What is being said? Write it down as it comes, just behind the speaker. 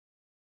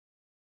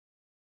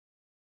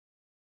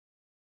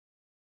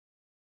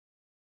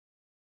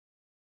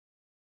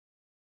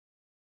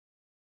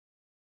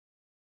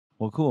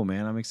Well, cool,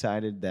 man. I'm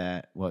excited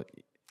that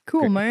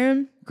Cool,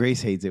 man.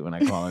 Grace hates it when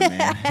I call her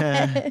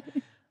man.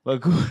 Well,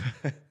 cool.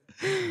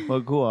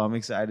 Well, cool. I'm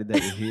excited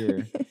that you're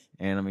here,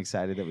 and I'm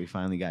excited that we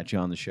finally got you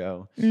on the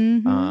show.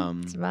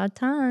 It's about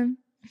time.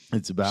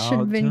 It's about Should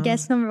have been time.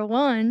 guest number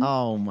 1.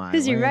 Oh my!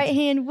 Who's your right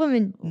hand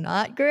woman?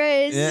 Not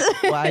Grace. Yeah,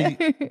 well,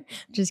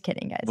 just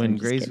kidding, guys. When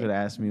Grace would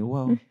ask me,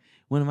 well,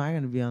 when am I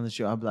going to be on the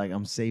show? I'd be like,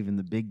 I'm saving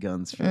the big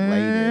guns for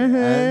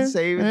later. I'm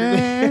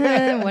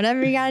saving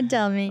whatever you got to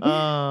tell me.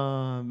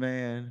 Oh,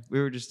 man.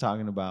 We were just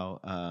talking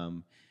about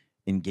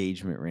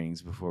engagement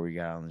rings before we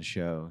got on the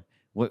show.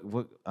 What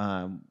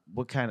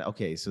kind of,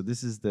 okay, so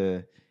this is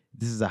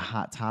a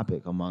hot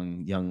topic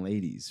among young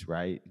ladies,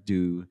 right?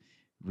 Do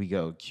we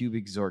go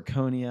cubic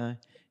zirconia?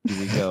 Do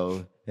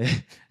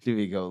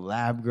we go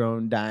lab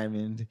grown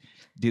diamond?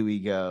 Do we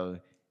go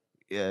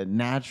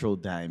natural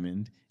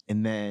diamond?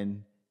 And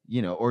then,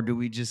 or do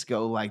we just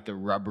go like the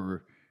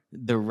rubber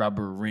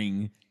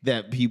ring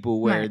that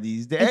people wear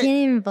these days? I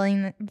can't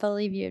even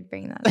believe you would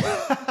bring that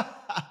up.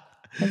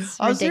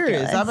 I'm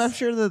serious. I'm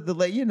sure that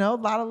a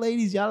lot of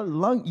ladies,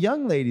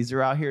 young ladies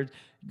are out here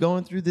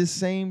going through this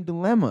same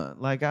dilemma.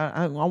 Like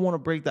I want to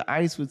break the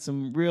ice with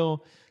some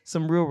real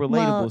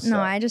relatable stuff. No,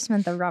 I just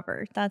meant the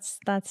rubber. That's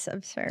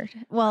absurd.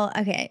 Well,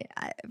 okay.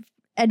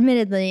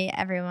 Admittedly,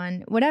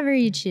 everyone, whatever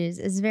you choose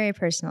is very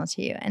personal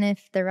to you. And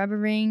if the rubber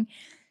ring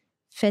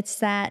fits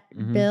that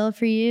bill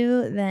for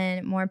you,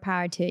 then more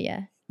power to you.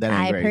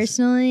 I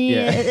personally,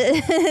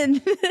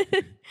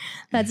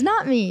 that's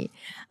not me.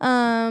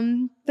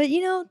 But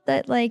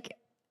that like,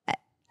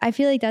 I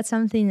feel like that's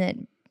something that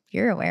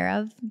you're aware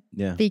of.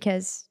 Yeah.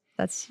 Because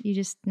you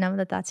just know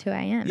that that's who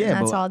I am. Yeah, and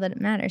that's all that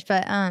matters.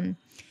 But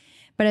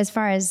as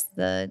far as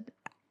the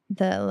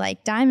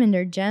like diamond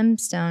or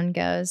gemstone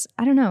goes,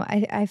 I don't know.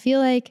 I feel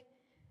like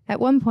at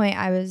one point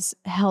I was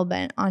hell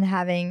bent on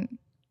having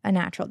a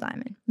natural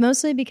diamond,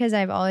 mostly because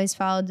I've always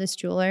followed this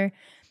jeweler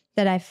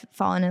that I've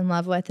fallen in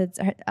love with. It's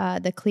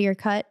the Clear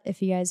Cut,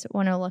 if you guys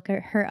want to look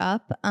at her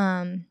up.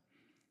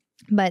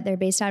 But they're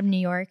based out of New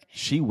York.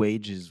 She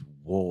wages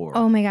war.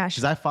 Oh my gosh.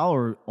 Because I follow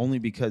her only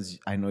because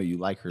I know you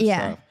like her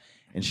stuff.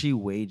 And she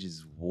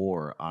wages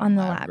war on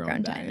the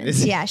lab-grown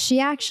diamonds. Yeah, she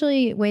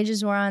actually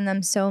wages war on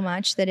them so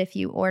much that if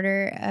you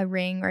order a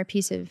ring or a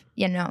piece of,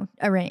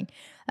 a ring,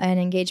 an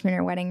engagement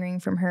or wedding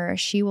ring from her,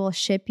 she will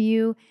ship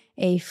you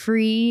a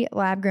free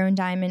lab-grown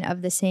diamond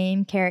of the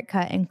same carat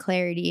cut and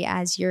clarity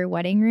as your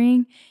wedding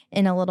ring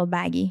in a little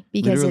baggie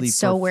because literally it's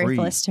so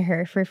worthless to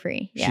her for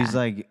free. Yeah.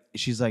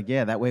 She's like,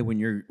 yeah, that way when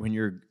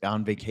you're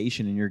on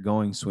vacation and you're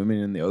going swimming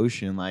in the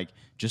ocean, like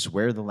just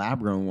wear the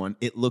lab-grown one.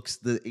 It looks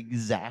the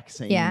exact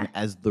same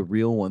as the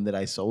real one that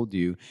I sold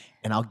you,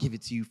 and I'll give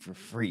it to you for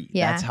free.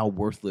 Yeah. That's how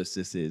worthless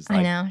this is. Like,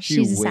 I know.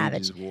 She's a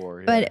savage.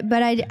 War, but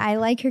I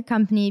like her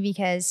company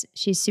because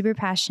she's super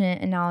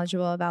passionate and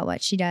knowledgeable about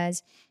what she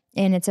does.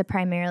 And it's a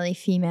primarily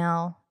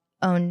female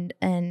owned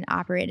and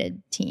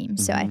operated team.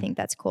 So I think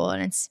that's cool.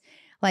 And it's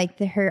like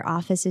her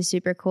office is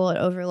super cool. It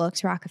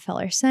overlooks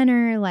Rockefeller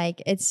Center.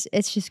 Like it's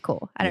just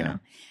cool. I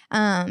don't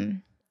know.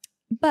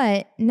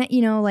 But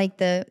like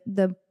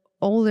the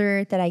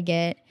older that I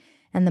get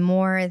and the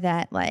more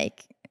that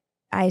like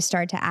I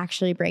start to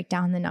actually break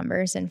down the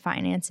numbers and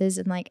finances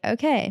and like,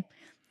 okay,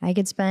 I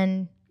could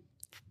spend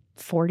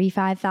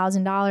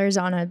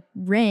 $45,000 on a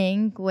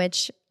ring,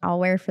 which I'll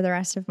wear for the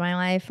rest of my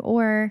life,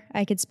 or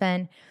I could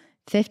spend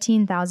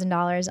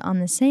 $15,000 on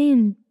the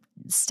same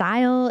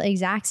style,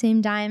 exact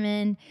same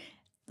diamond,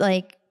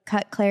 like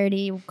cut,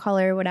 clarity,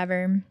 color,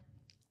 whatever,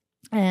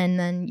 and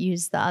then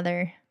use the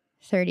other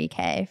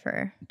 $30K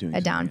for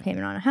a down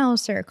payment on a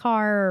house or a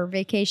car or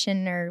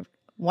vacation or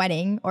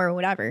wedding or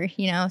whatever,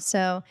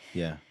 So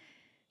yeah,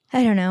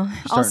 I don't know.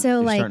 You're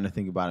starting to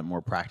think about it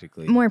more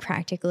practically.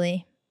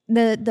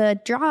 The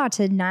draw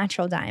to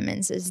natural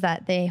diamonds is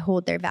that they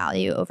hold their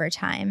value over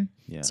time.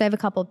 Yeah. So I have a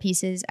couple of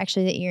pieces.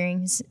 Actually, the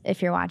earrings,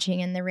 if you're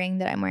watching, and the ring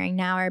that I'm wearing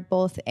now are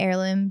both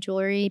heirloom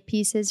jewelry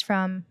pieces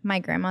from my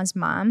grandma's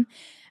mom.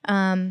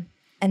 And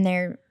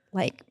they're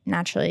like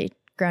naturally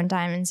grown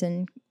diamonds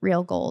and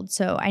real gold.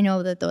 So I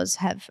know that those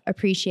have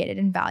appreciated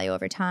in value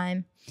over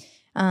time.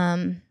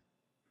 And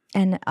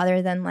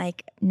other than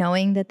like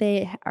knowing that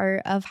they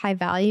are of high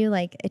value,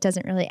 like it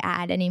doesn't really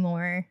add any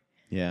more.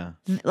 Yeah.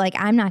 Like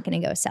I'm not going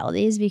to go sell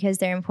these because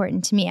they're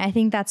important to me. I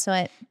think that's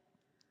what,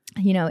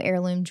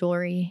 heirloom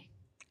jewelry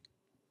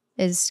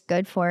is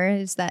good for,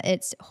 is that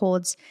it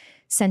holds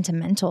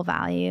sentimental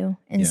value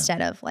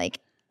instead of like,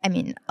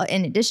 in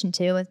addition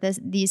to with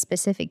these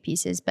specific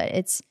pieces, but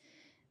it's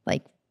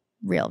like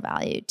real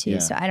value too. Yeah.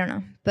 So I don't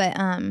know,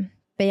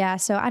 but yeah,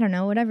 so I don't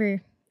know,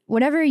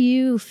 whatever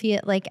you feel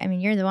like,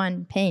 you're the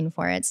one paying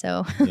for it.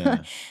 So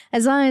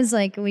as long as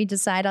like we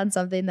decide on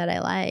something that I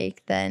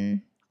like,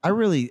 then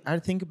I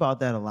think about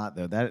that a lot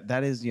though.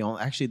 That is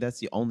that's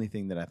the only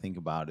thing that I think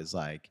about is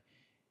like,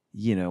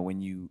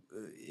 when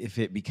if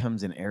it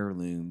becomes an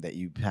heirloom that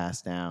you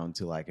pass down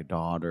to like a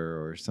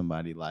daughter or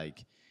somebody,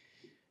 like,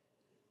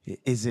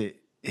 is it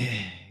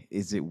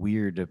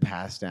weird to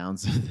pass down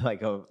something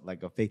like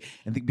a fake?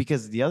 And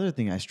because the other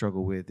thing I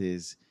struggle with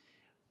is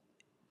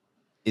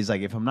is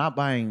like, if I'm not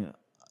buying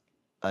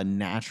a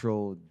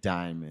natural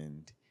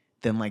diamond,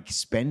 then like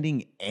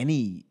spending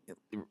any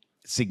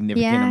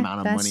significant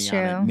amount of money on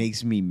it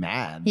makes me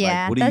mad.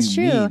 Yeah, like, what do that's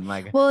you true. mean?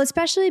 Like, well,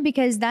 especially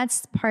because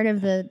that's part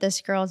of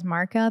this girl's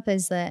markup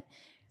is that,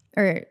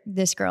 or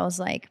this girl's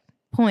like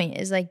point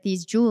is like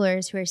these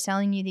jewelers who are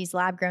selling you these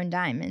lab grown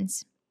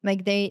diamonds,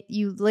 like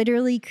you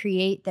literally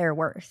create their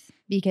worth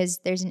because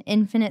there's an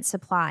infinite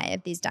supply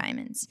of these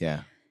diamonds.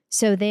 Yeah.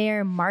 So they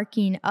are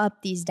marking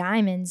up these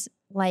diamonds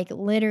like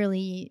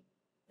literally,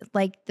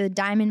 like the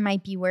diamond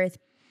might be worth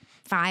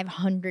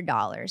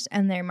 $500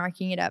 and they're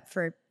marking it up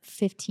for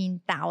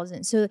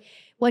 $15,000. So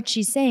what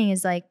she's saying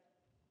is like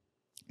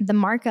the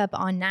markup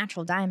on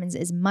natural diamonds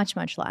is much,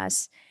 much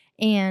less,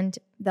 and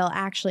they'll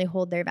actually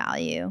hold their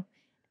value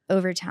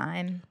over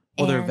time.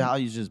 Well, their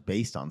value is just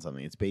based on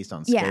something. It's based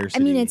on scarcity.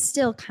 I mean, it's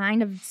still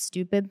kind of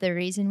stupid. The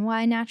reason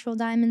why natural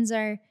diamonds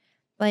are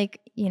like,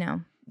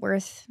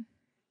 worth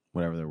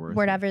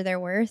whatever they're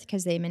worth,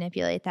 because they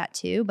manipulate that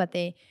too.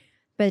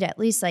 But at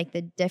least like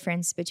the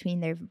difference between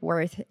their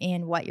worth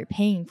and what you're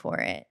paying for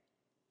it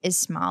is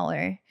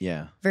smaller.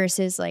 Yeah.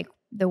 Versus like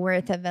the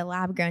worth of a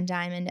lab grown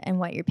diamond and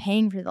what you're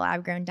paying for the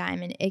lab grown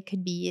diamond, it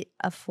could be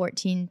a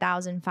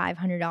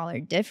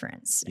 $14,500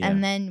 difference. Yeah.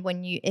 And then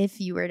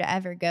if you were to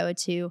ever go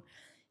to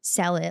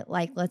sell it,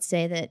 like let's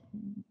say that,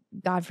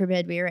 God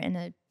forbid, we were in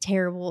a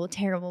terrible,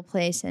 terrible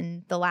place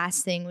and the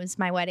last thing was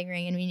my wedding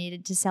ring and we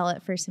needed to sell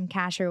it for some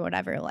cash or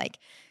whatever, like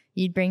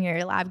you'd bring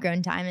your lab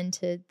grown diamond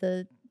to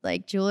the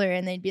like jeweler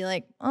and they'd be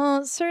like,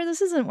 "Oh, sir,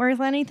 this isn't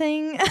worth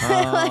anything."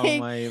 Like,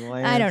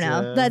 I don't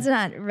know. That's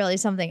not really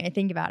something I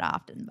think about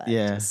often, but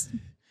yeah.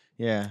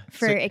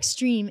 For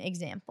extreme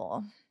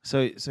example.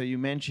 So you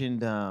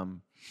mentioned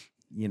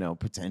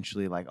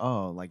potentially like,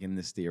 like in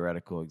this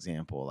theoretical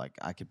example, like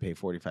I could pay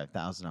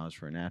 $45,000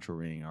 for a natural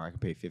ring, or I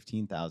could pay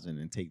 $15,000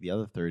 and take the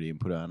other 30 and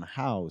put it on a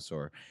house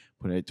or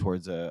put it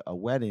towards a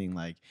wedding.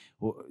 Like,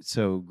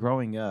 so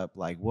growing up,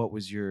 like, what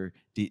was were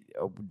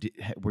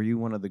you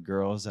one of the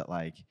girls that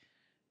like,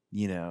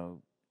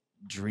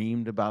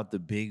 dreamed about the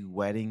big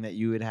wedding that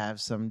you would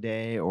have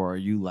someday, or are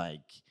you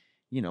like,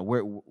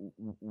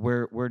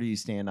 where do you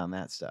stand on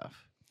that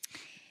stuff?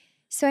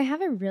 So I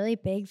have a really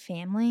big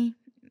family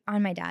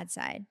on my dad's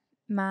side.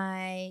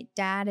 My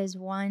dad is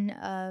one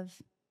of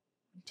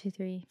 2,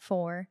 3,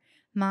 4.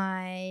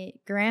 My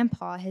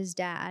grandpa, his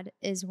dad,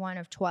 is one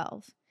of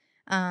 12.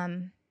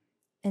 And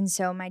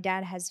so my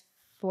dad has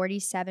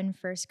 47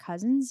 first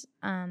cousins.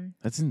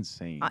 That's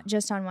insane.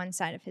 Just on one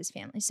side of his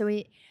family.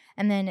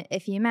 And then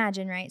if you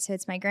imagine, right? So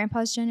it's my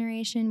grandpa's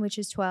generation, which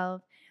is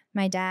 12.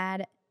 My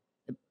dad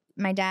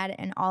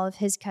and all of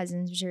his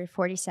cousins, which are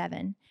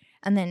 47.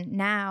 And then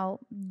now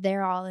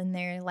they're all in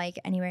their like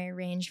anywhere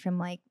range from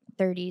like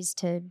 30s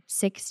to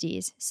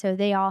 60s. So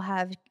they all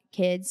have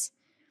kids.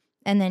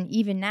 And then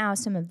even now,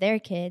 some of their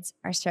kids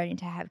are starting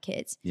to have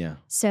kids. Yeah.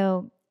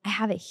 So I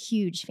have a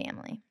huge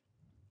family.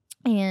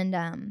 And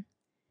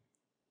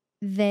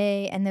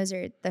those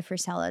are the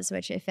Frisellas,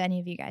 which if any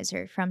of you guys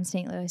are from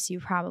St. Louis, you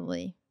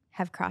probably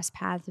have crossed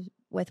paths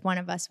with one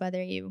of us,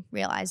 whether you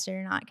realized it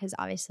or not, because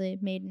obviously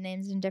maiden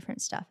names and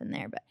different stuff in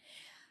there. But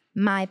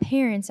my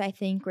parents, I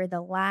think, were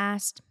the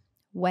last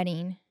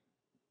wedding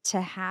to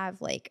have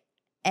like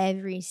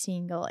every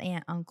single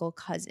aunt, uncle,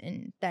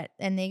 cousin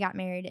and they got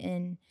married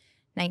in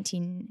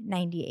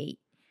 1998.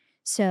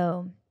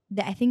 So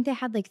I think they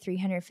had like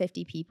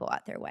 350 people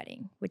at their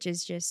wedding, which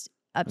is just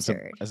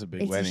absurd. That's a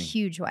big wedding. It's a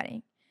huge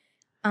wedding.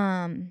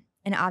 And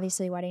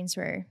obviously weddings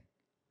were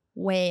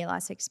way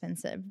less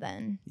expensive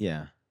than they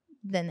are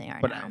now.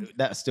 But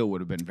that still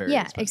would have been very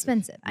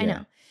expensive. I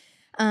know.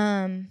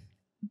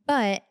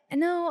 But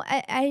no,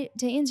 I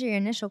to answer your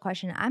initial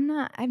question,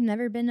 I've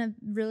never been a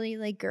really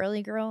like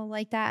girly girl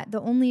like that.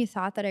 The only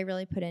thought that I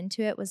really put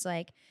into it was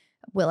like,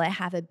 will I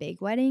have a big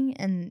wedding?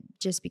 And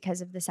just because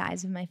of the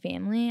size of my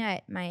family,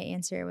 my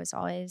answer was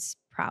always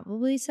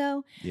probably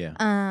so.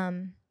 Yeah.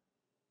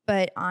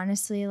 But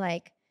honestly,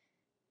 like,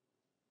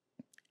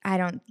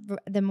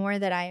 the more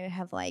that I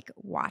have like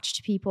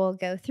watched people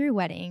go through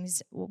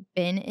weddings,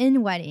 been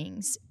in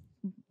weddings,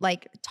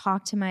 like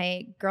talk to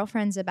my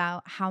girlfriends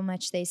about how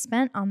much they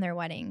spent on their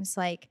weddings.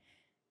 Like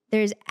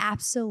there's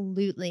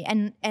absolutely,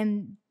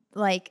 and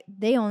like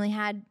they only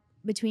had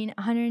between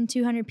 100 and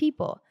 200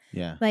 people.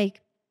 Yeah.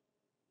 Like,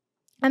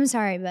 I'm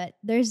sorry, but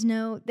there is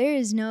no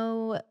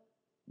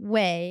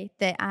way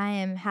that I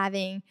am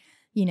having,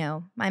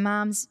 my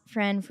mom's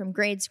friend from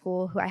grade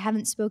school who I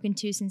haven't spoken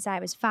to since I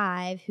was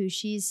 5, who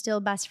she's still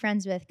best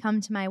friends with, come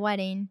to my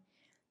wedding,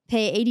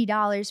 pay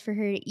 $80 for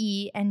her to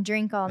eat and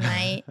drink all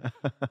night.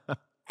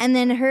 And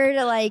then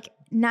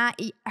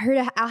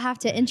I'll have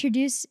to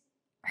introduce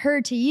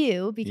her to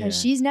you because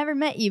she's never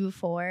met you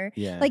before.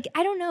 Yeah. Like,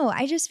 I don't know.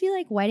 I just feel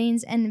like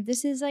weddings, and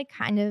this is like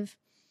kind of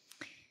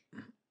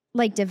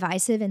like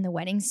divisive in the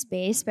wedding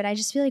space, but I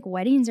just feel like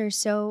weddings are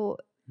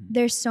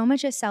there's so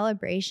much a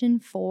celebration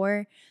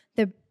for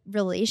the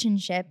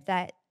relationship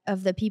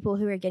of the people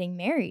who are getting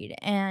married.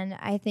 And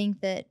I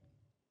think that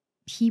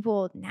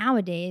people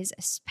nowadays,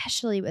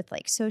 especially with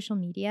like social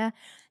media,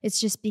 it's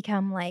just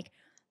become like,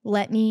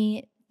 let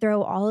me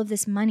throw all of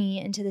this money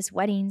into this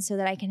wedding so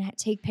that I can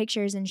take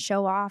pictures and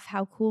show off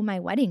how cool my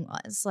wedding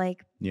was.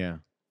 Like, yeah.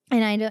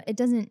 And it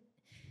doesn't,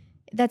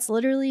 that's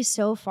literally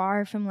so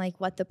far from like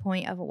what the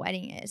point of a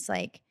wedding is.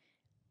 Like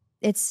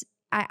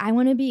I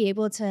want to be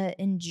able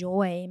to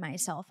enjoy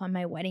myself on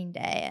my wedding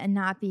day and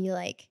not be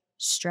like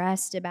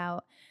stressed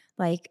about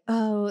like,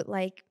 oh,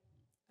 like,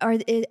 are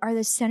the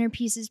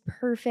centerpieces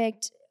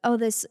perfect? Oh,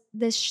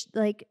 this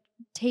like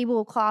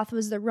tablecloth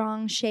was the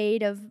wrong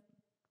shade of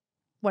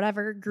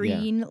whatever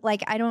green. Yeah.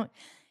 Like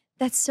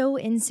that's so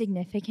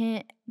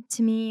insignificant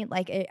to me.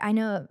 Like I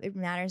know it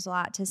matters a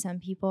lot to some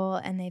people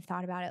and they've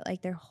thought about it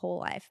like their whole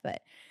life,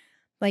 but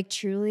like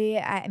truly,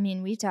 I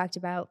mean, we talked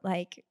about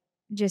like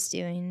just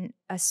doing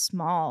a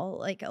small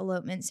like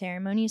elopement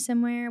ceremony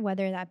somewhere,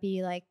 whether that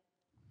be like,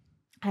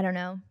 I don't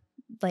know,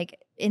 like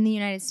in the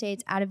United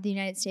States, out of the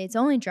United States. The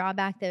only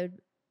drawback that would,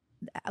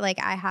 like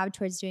I have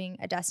towards doing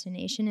a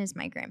destination is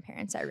my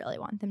grandparents. I really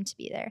want them to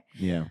be there.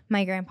 Yeah.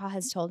 My grandpa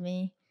has told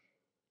me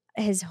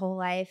his whole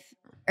life,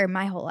 or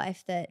my whole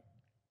life, that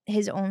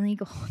his only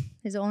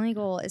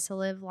goal is to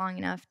live long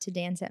enough to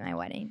dance at my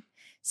wedding.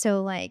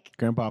 So like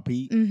Grandpa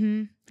Pete,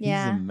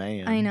 yeah, he's a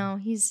man. I know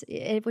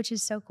which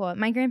is so cool.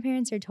 My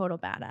grandparents are total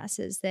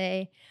badasses.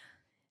 They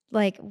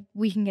like,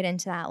 we can get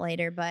into that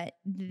later, but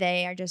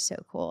they are just so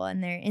cool,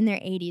 and they're in their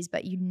 80s,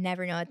 but you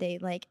never know it. They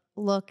like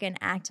look and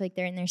act like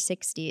they're in their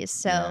 60s.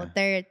 So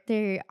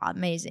they're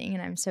amazing,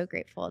 and I'm so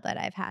grateful that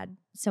I've had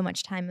so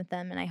much time with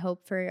them, and I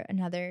hope for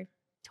another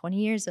 20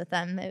 years with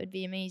them. That would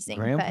be amazing.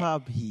 Grandpa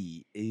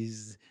Pete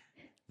is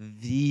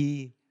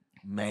the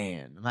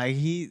man. Like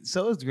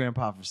so is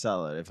Grandpa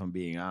Frisella, if I'm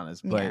being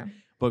honest.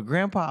 But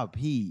Grandpa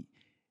Pete,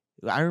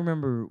 I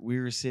remember we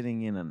were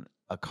sitting in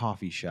a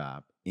coffee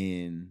shop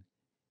in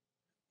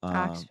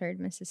Oxford,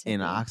 Mississippi.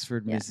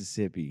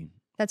 Mississippi.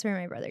 That's where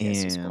my brother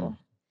goes to school.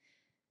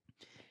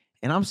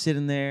 And I'm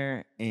sitting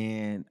there,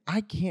 and I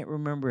can't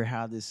remember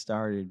how this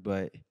started,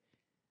 but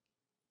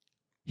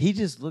he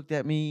just looked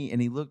at me,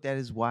 and he looked at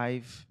his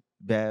wife,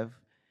 Bev,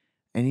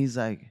 and he's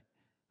like,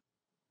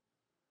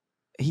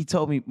 he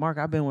told me, Mark,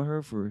 I've been with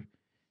her for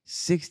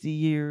 60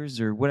 years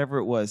or whatever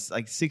it was,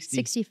 like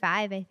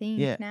 65, I think.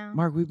 Yeah, now.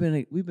 Mark, we've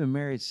been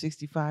married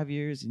 65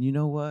 years, and you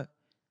know what?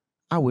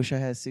 I wish I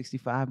had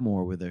 65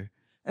 more with her.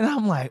 And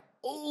I'm like,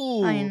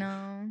 oh, I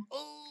know.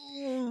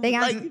 Oh, they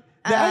got, like,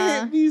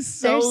 that hit me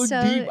so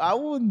deep. I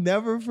will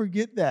never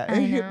forget that.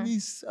 It hit me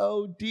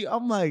so deep.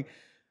 I'm like,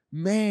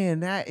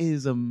 man, that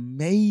is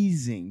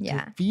amazing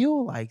to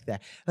feel like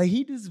that. Like,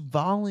 he just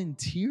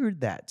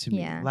volunteered that to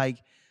me. Like,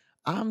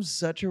 I'm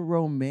such a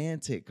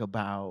romantic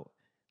about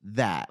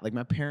that. Like,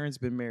 my parents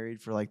been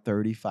married for like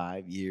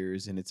 35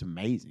 years, and it's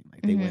amazing.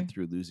 Like, they went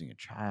through losing a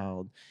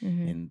child,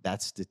 and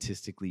that's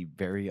statistically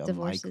very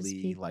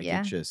unlikely. Like,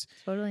 it just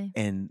totally.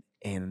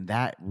 And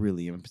that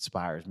really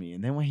inspires me.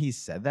 And then when he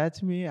said that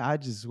to me, I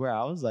just swear,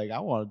 I was like, I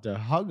wanted to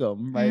hug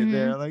him right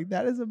there. Like,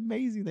 that is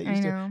amazing that you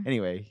still.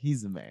 Anyway,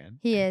 he's the man.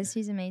 He is.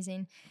 He's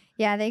amazing.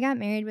 Yeah, they got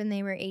married when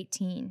they were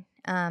 18.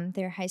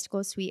 They're high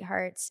school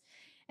sweethearts.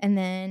 And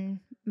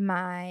then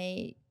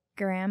my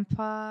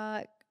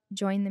grandpa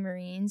joined the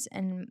Marines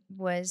and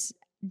was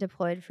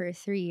deployed for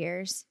 3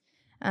 years.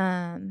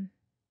 And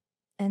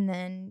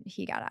then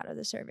he got out of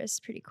the service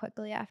pretty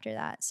quickly after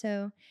that.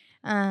 So,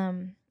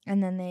 and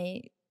then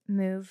they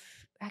moved.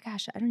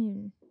 Gosh,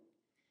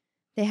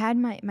 they had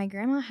my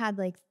grandma had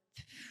like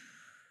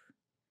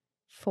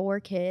 4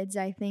 kids,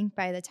 I think,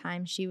 by the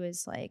time she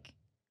was like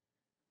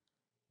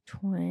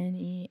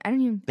 20.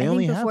 They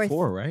only have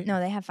 4, right? No,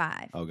 they have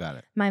 5. Oh, got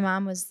it. My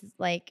mom was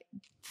like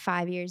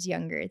 5 years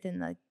younger than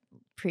the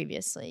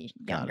previously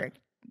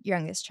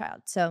youngest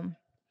child. So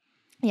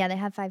yeah, they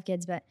have 5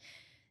 kids, but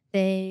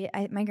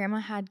my grandma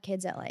had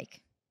kids at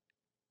like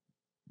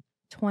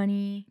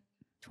 20,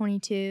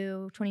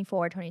 22,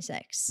 24,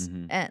 26.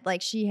 And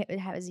like she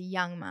was a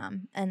young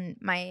mom. And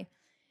I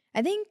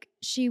think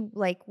she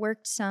like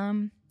worked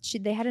some.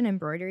 They had an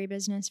embroidery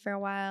business for a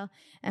while,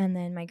 and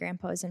then my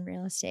grandpa was in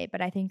real estate.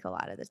 But I think a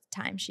lot of the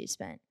time she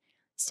spent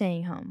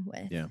staying home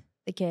with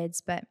the kids.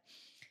 But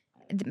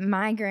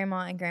my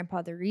grandma and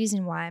grandpa, the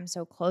reason why I'm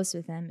so close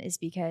with them is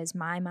because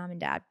my mom and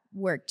dad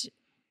worked.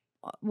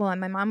 Well,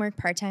 my mom worked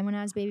part-time when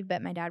I was a baby,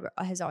 but my dad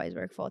has always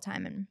worked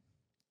full-time.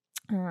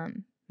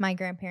 And my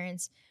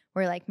grandparents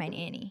were like my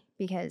nanny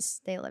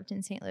because they lived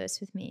in St. Louis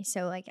with me.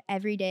 So like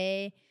every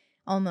day,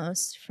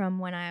 almost from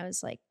when I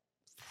was like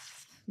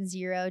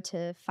 0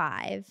 to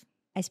 5,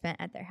 I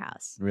spent at their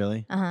house.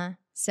 Really?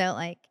 So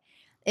like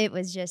it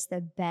was just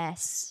the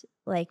best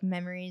like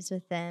memories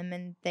with them,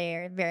 and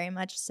they're very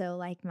much so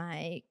like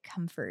my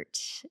comfort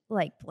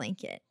like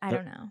blanket. I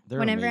don't know.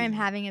 Whenever amazing. I'm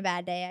having a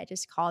bad day, I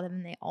just call them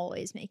and they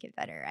always make it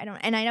better. I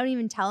don't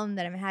even tell them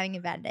that I'm having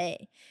a bad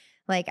day.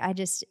 Like I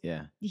just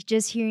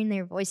hearing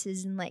their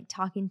voices and like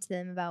talking to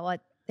them about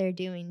what they're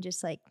doing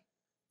just like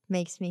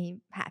makes me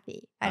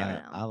happy. I don't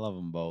know. I love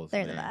them both.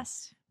 They're the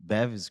best.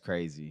 Bev is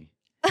crazy.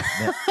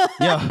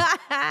 Yo,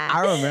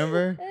 I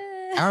remember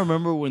I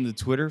remember when the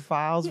Twitter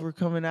files were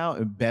coming out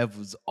and Bev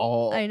was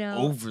all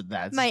over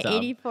that My stuff.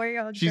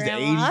 84-year-old She's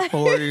grandma.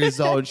 84 years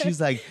old. She's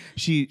like,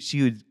 she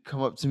would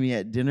come up to me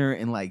at dinner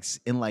and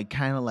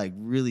kind of like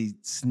really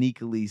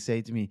sneakily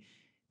say to me,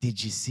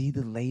 "Did you see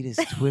the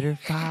latest Twitter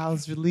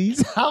files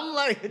release?" I'm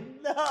like,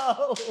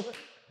 no.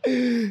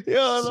 And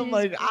I'm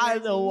like, crazy. I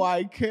know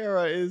why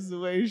Kara is the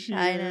way she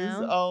is.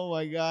 Oh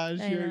my gosh,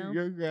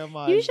 your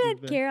grandma. You should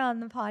have Kara on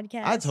the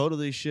podcast. I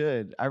totally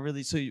should. I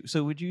really.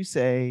 So would you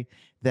say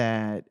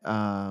that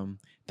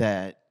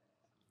that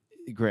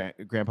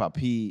Grandpa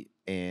Pete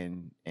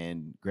and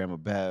Grandma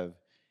Bev,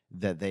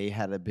 that they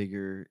had a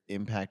bigger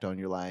impact on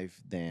your life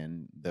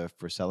than the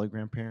Frisella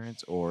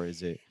grandparents, or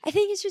is it? I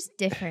think it's just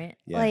different.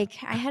 Yeah. Like,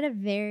 I had a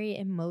very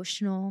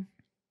emotional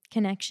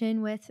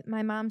connection with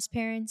my mom's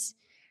parents.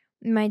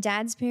 My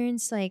dad's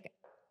parents, like,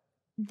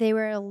 they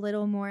were a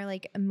little more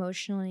like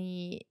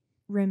emotionally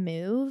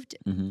removed,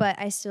 but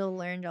I still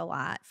learned a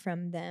lot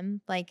from them.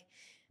 Like,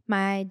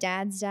 my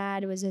dad's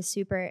dad was a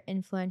super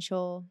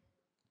influential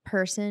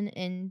person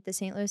in the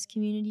St. Louis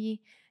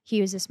community.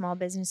 He was a small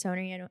business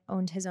owner. He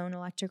owned his own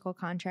electrical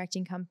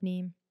contracting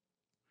company.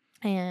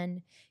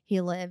 And he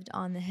lived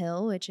on the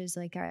Hill, which is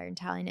like our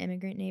Italian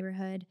immigrant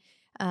neighborhood,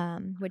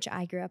 which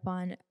I grew up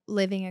on,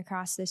 living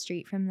across the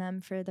street from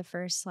them for the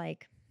first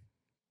like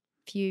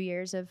few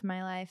years of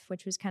my life,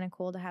 which was kind of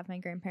cool to have my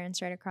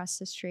grandparents right across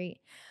the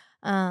street.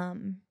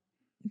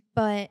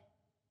 But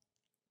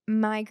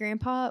my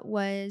grandpa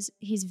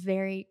he's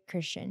very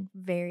Christian,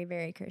 very,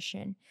 very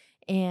Christian.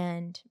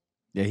 And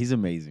yeah, he's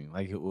amazing.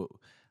 Like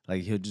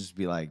he'll just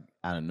be like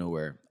out of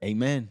nowhere,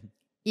 "Amen."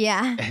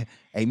 Yeah.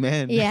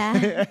 Amen.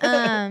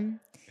 Yeah.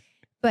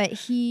 But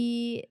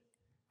he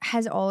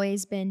has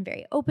always been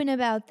very open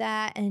about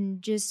that.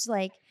 And just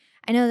like,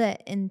 I know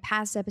that in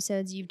past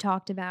episodes you've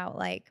talked about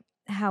like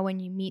how when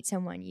you meet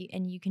someone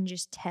you can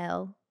just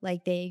tell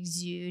like they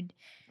exude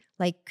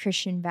like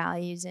Christian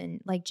values,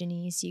 and like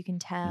Janice, you can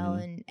tell,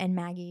 and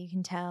Maggie, you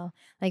can tell.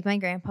 Like, my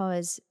grandpa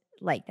is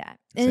like that.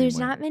 And there's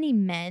not many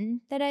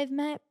men that I've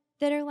met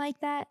that are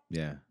like that.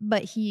 Yeah.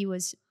 But he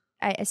was,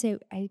 I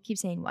keep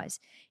saying was.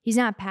 He's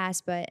not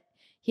passed, but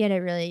he had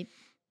a really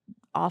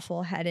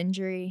awful head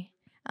injury.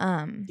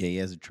 Yeah, he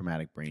has a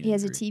traumatic brain injury. He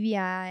has a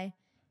TBI.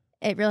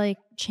 It really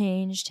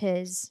changed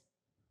his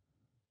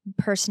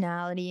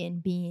personality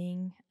and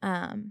being.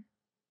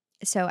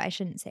 So I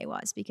shouldn't say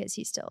was, because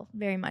he's still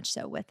very much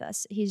so with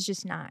us. He's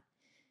just not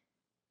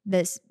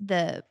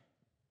the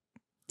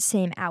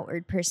same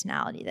outward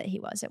personality that he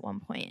was at one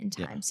point in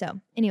time. Yeah. So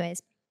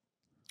anyways,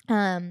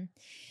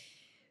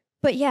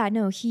 but yeah,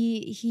 no,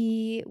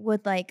 he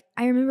would like,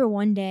 I remember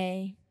one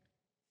day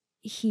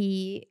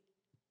he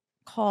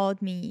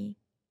called me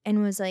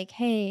and was like,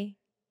 "Hey,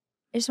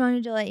 I just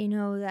wanted to let you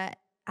know that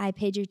I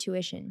paid your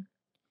tuition.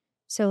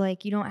 So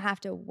like, you don't have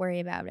to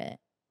worry about it.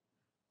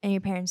 And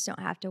your parents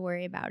don't have to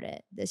worry about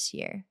it this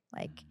year.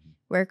 Like,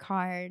 work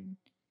hard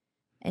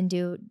and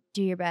do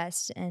your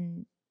best,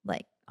 and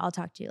like, I'll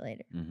talk to you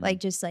later."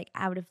 Like, just like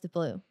out of the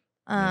blue.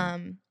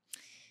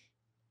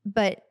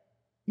 But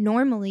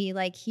normally,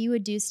 like, he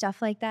would do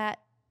stuff like that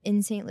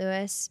in St.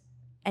 Louis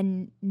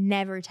and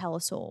never tell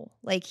a soul.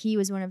 Like, he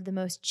was one of the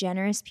most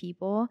generous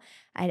people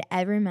I'd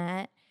ever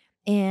met.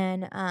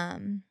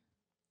 And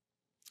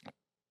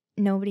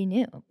nobody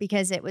knew,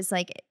 because it was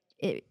like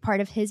part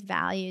of his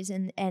values,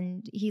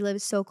 and he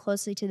lives so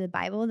closely to the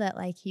Bible that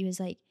like he was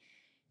like,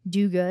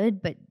 do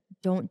good, but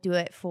don't do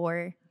it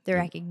for the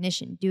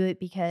recognition. Do it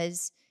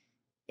because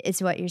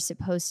it's what you're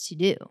supposed to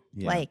do.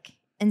 Yeah. Like,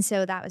 and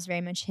so that was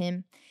very much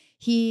him.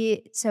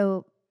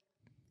 So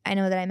I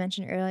know that I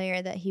mentioned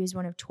earlier that he was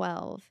one of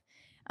 12.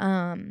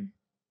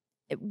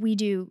 We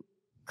do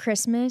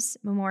Christmas,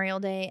 Memorial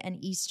Day,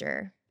 and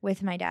Easter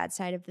with my dad's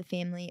side of the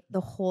family, the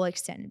whole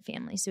extended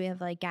family. So we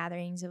have like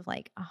gatherings of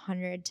like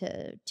 100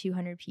 to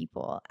 200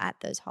 people at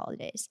those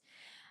holidays.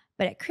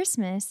 But at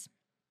Christmas,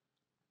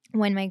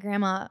 when my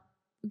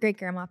great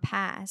grandma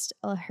passed,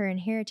 her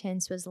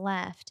inheritance was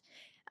left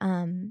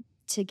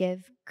to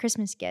give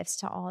Christmas gifts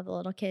to all the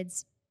little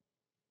kids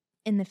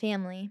in the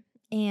family.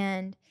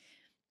 And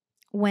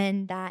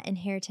when that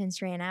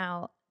inheritance ran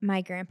out,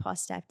 my grandpa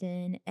stepped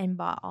in and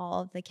bought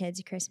all of the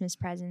kids Christmas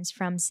presents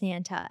from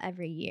Santa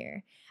every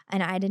year.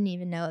 And I didn't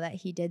even know that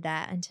he did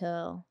that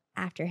until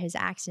after his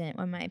accident,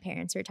 when my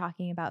parents were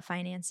talking about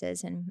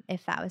finances and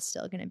if that was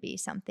still going to be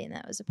something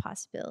that was a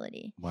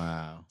possibility.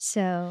 Wow.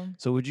 So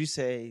would you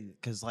say,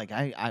 because like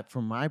I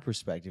from my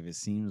perspective, it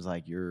seems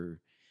like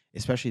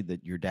especially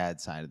your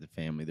dad's side of the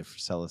family, the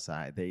Frisella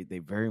side, they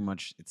very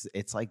much,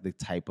 it's like the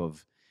type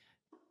of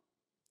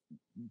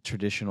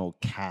traditional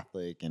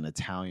Catholic and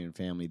Italian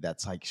family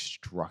that's like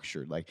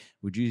structured. Like,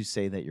 would you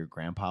say that your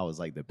grandpa was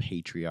like the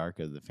patriarch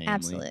of the family?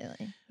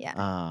 Absolutely.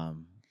 Yeah.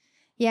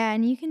 Yeah,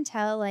 and you can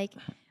tell, like,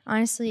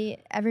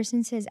 honestly, ever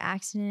since his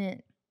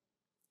accident,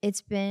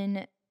 it's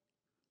been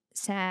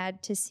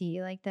sad to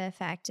see like the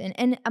effect,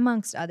 and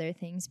amongst other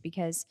things,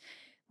 because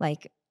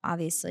like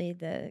obviously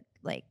the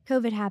like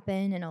COVID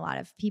happened, and a lot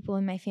of people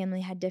in my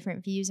family had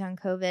different views on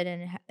COVID,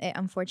 and it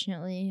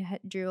unfortunately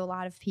drew a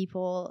lot of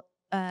people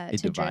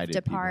to drift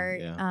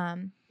apart,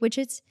 which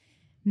it's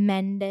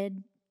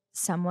mended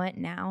somewhat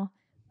now.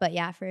 But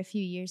yeah, for a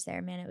few years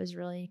there, man, it was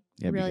really,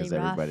 really because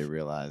rough. Everybody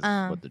realized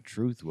what the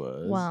truth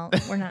was. Well,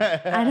 we're not.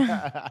 I don't.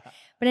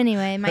 But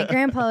anyway, my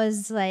grandpa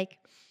was like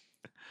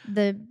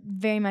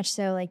very much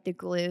so like the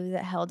glue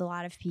that held a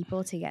lot of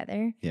people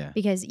together. Yeah.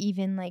 Because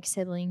even like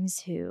siblings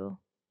who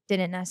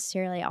didn't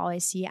necessarily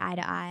always see eye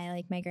to eye,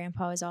 like my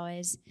grandpa was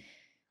always,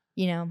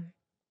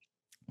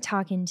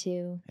 talking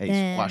to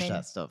them. Squash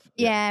that stuff.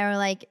 Yeah, or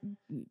like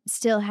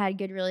still had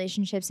good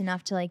relationships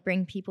enough to like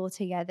bring people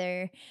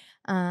together.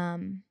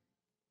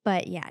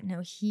 But yeah,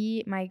 no,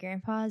 my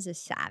grandpa is a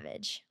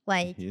savage.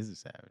 Like, he is a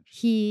savage.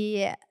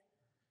 He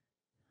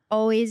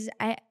always,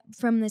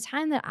 from the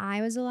time that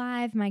I was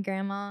alive, my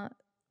grandma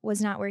was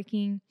not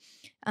working.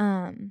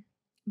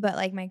 But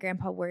like my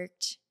grandpa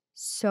worked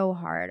so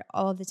hard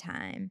all the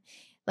time.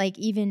 Like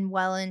even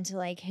well into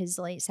like his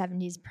late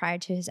 70s prior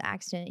to his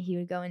accident, he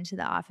would go into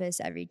the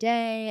office every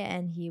day,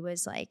 and he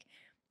was like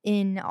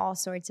in all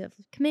sorts of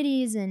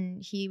committees,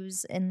 and he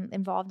was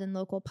involved in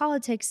local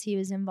politics. He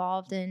was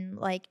involved in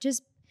like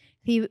just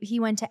he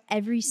went to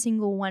every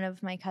single one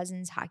of my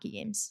cousin's hockey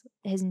games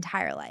his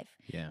entire life.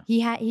 Yeah.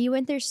 He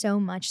went there so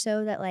much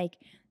so that like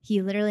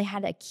he literally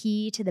had a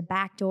key to the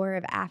back door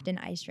of Afton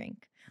Ice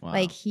Rink. Wow.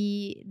 Like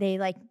they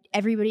like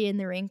everybody in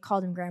the rink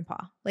called him Grandpa.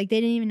 Like they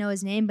didn't even know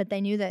his name, but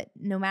they knew that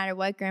no matter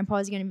what, Grandpa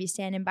was going to be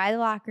standing by the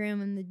locker room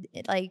and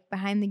like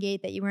behind the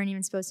gate that you weren't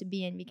even supposed to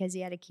be in because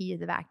he had a key to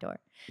the back door.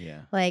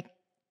 Yeah. Like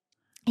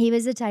he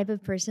was the type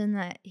of person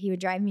that he would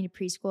drive me to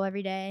preschool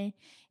every day,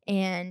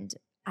 and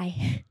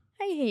I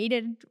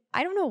hated,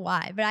 I don't know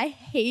why, but I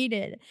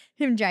hated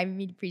him driving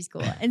me to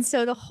preschool. And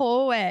so the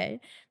whole way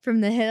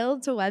from the Hill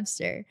to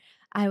Webster,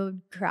 I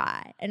would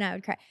cry and I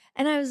would cry.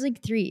 And I was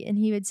like 3, and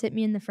he would sit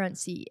me in the front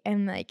seat,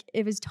 and like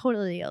it was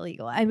totally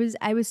illegal. I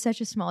was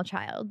such a small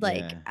child.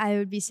 Like I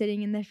would be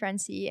sitting in the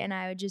front seat and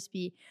I would just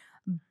be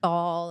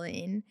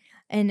bawling.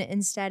 And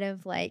instead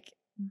of like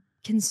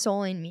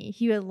consoling me,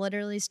 he would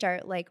literally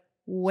start like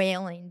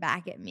wailing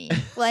back at me.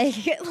 Like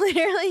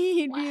literally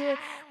he'd be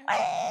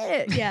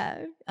like,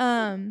 yeah.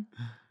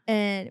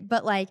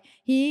 But like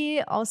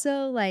he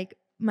also, like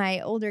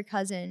my older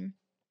cousin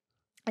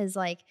is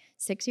like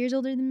 6 years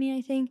older than me,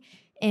 I think.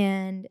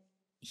 And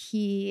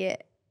he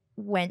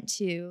went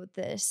to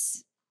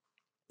this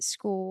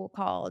school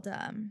called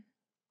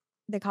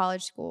the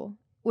college school,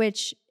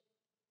 which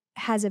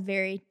has a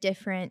very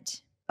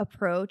different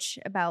approach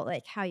about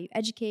like how you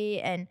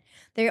educate. And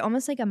they're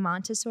almost like a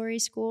Montessori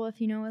school,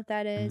 if you know what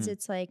that is. Mm-hmm.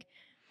 It's like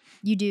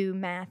you do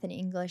math and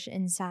English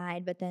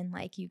inside, but then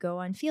like you go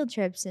on field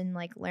trips and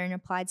like learn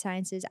applied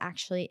sciences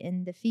actually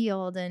in the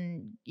field,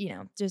 and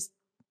just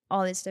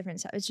all this different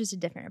stuff. It's just a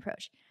different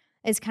approach.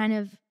 It's kind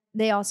of,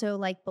 they also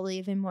like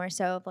believe in more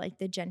so of like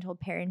the gentle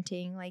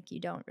parenting. Like you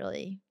don't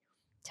really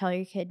tell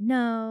your kid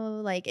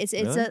no. Like it's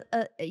really?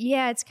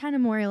 It's kind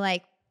of more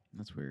like,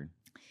 that's weird,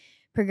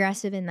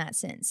 progressive in that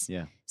sense.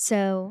 Yeah.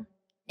 So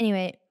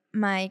anyway,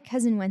 my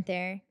cousin went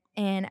there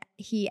and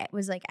he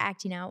was like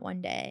acting out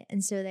one day.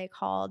 And so they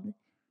called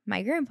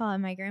my grandpa,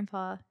 and my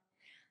grandpa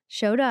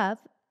showed up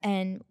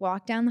and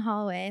walked down the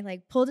hallway,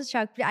 like pulled his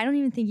truck. I don't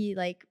even think he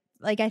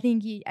I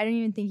don't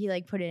even think he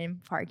like put it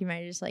in park. He might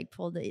have just like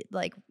pulled the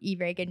like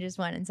e-brake and just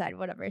went inside,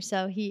 whatever.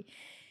 So he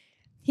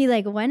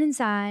like went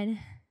inside,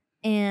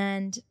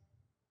 and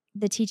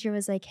the teacher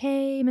was like,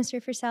 "Hey,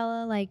 Mr.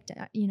 Frisella, like,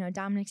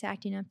 Dominic's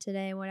acting up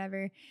today,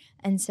 whatever."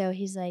 And so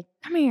he's like,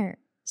 "Come here."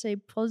 So he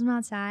pulls him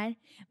outside.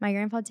 My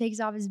grandpa takes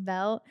off his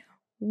belt,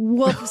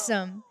 whoops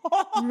him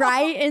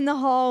right in the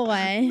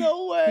hallway.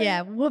 No way.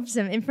 Yeah, whoops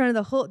him in front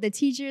of the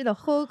teacher, the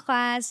whole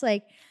class,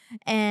 like,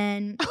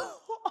 and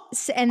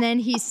then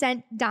he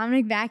sent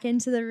Dominic back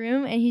into the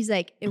room, and he's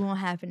like, "It won't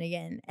happen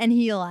again." And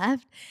he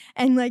left,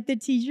 and like the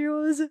teacher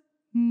was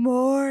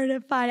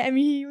mortified. I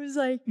mean, he was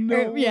like,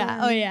 no yeah,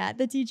 oh yeah.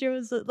 The teacher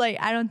was like,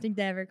 I don't think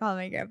they ever called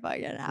my grandpa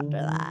again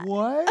after that.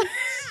 What?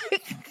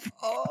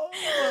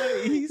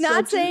 Oh, he's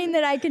not saying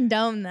that I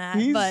condone that,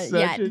 but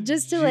yeah,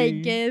 just to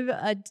like give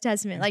a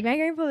testament. Like my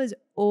grandpa was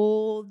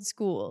old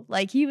school.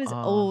 Like he was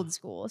old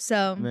school.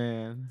 So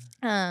man,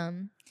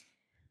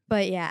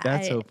 but yeah,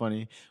 that's so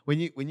funny when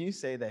you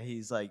say that.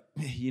 He's like,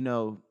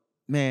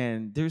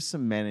 man, there's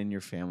some men in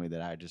your family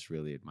that I just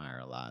really admire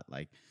a lot.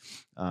 Like,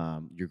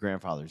 your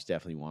grandfather's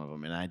definitely one of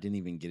them. And I didn't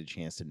even get a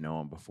chance to know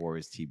him before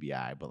his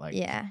TBI. But like,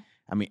 yeah,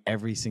 I mean,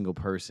 every single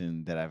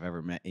person that I've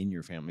ever met in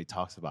your family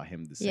talks about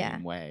him the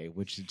same way,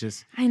 which is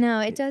just, I know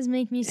it does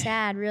make me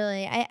sad,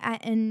 really. I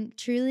and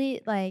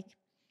truly, like,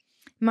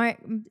 Mark,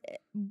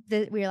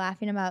 we were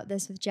laughing about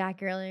this with Jack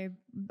earlier.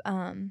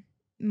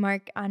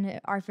 Mark, on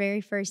our very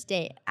first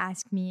date,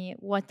 asked me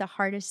what the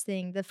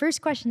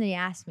first question that he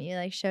asked me,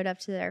 like showed up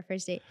to our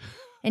first date,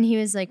 and he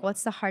was like,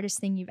 "What's the hardest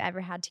thing you've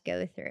ever had to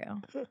go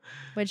through?"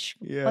 Which,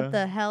 what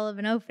the hell of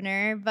an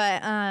opener.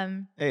 But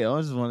hey, I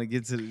just want to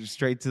get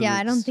straight to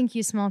I don't think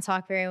you small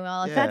talk very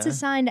well. If that's a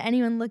sign to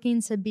anyone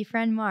looking to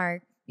befriend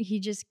Mark, he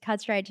just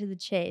cuts right to the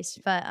chase.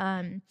 But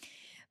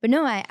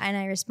no,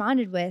 I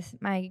responded with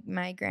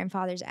my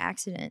grandfather's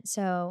accident.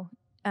 So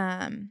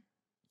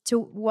So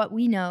what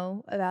we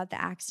know about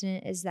the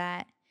accident is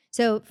that,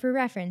 so for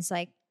reference,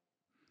 like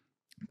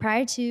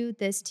prior to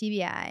this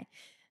TBI,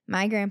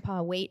 my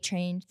grandpa weight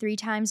trained 3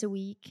 times a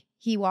week.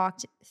 He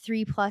walked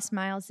 3+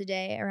 miles a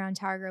day around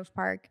Tower Grove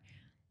Park.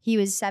 He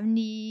was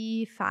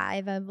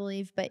 75, I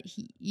believe, but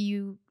he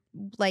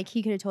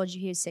could have told you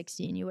he was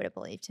 60 and you would have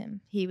believed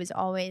him. He was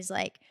always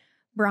like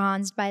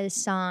bronzed by the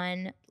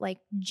sun, like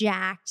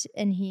jacked,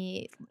 and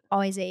he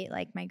always ate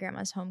like my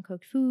grandma's home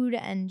cooked food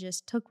and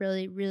just took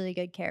really, really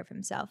good care of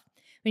himself.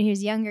 When he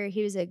was younger,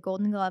 he was a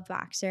Golden Glove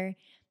boxer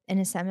and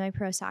a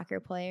semi-pro soccer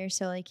player.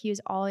 So like he was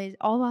always,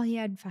 all while he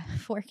had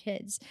 4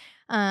 kids.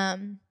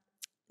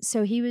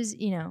 So he was,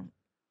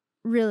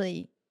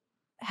 really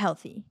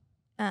healthy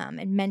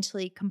and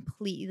mentally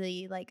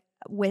completely like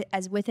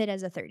with it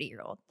as a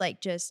 30-year-old, like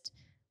just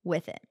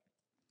with it.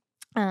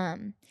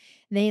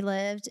 They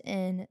lived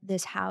in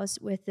this house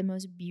with the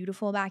most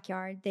beautiful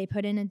backyard. They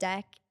put in a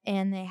deck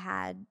and they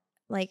had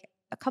like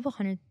a couple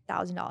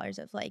 $100,000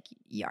 of like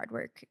yard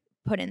work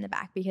put in the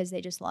back because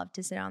they just loved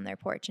to sit on their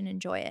porch and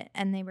enjoy it.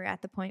 And they were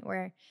at the point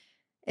where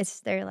it's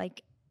their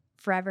like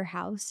forever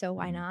house. So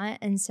why not?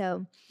 And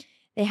so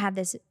they had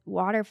this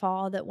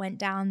waterfall that went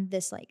down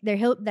this like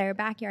their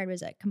backyard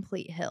was a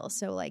complete hill.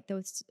 So like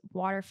those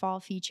waterfall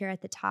feature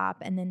at the top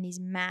and then these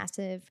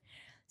massive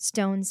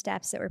stone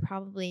steps that were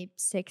probably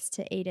 6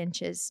 to 8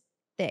 inches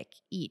thick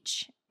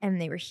each.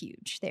 And they were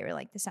huge. They were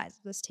like the size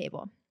of this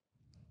table.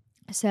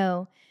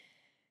 So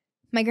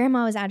my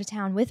grandma was out of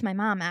town with my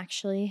mom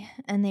actually,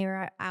 and they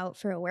were out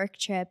for a work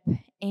trip,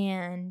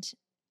 and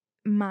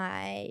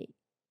my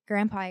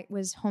grandpa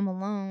was home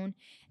alone,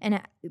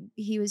 and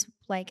he was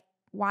like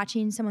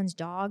watching someone's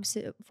dogs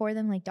for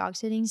them, like dog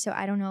sitting. So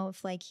I don't know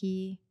if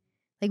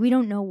we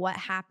don't know what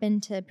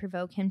happened to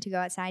provoke him to go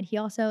outside. He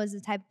also is the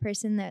type of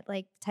person that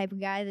type of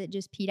guy that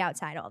just peed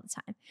outside all the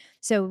time.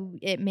 So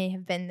it may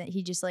have been that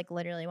he just like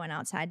literally went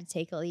outside to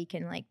take a leak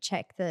and like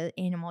check the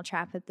animal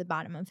trap at the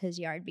bottom of his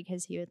yard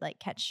because he would like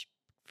catch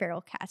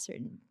feral cats or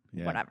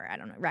whatever, I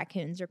don't know,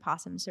 raccoons or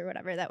possums or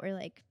whatever that were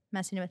like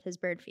messing with his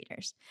bird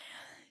feeders.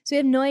 So we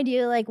have no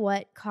idea like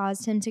what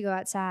caused him to go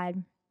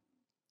outside,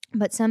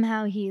 but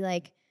somehow he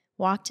like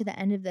walked to the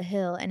end of the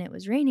hill and it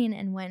was raining.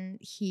 And when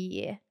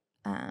he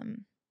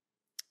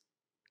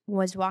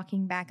was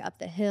walking back up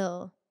the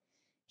hill,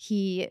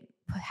 he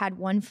had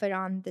one foot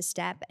on the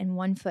step and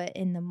one foot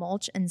in the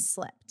mulch and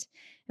slipped.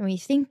 And we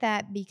think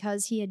that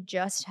because he had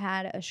just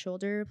had a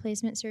shoulder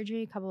replacement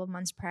surgery a couple of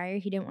months prior,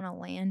 he didn't want to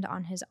land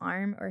on his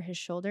arm or his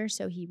shoulder,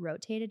 so he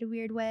rotated a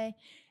weird way,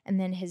 and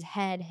then his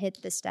head hit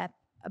the step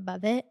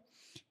above it,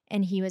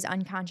 and he was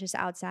unconscious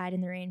outside in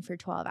the rain for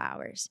 12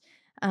 hours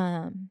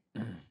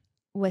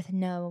with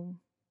no,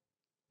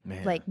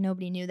 like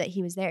nobody knew that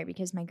he was there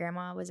because my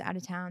grandma was out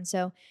of town.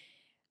 So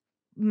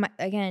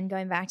again,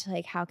 going back to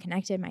like how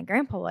connected my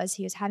grandpa was,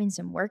 he was having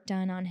some work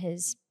done on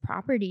his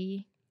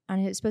property.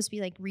 It was supposed to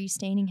be like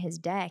restaining his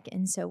deck.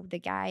 And so the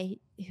guy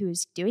who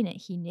was doing it,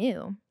 he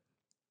knew.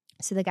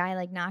 So the guy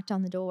like knocked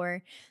on the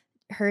door,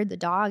 heard the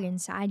dog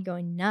inside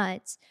going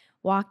nuts,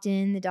 walked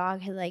in. The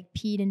dog had like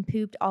peed and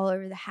pooped all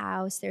over the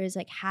house. There was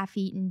like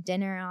half-eaten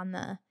dinner on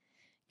the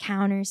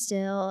counter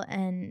still.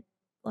 And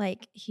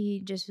like he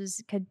just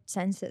could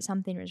sense that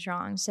something was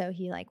wrong. So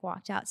he like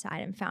walked outside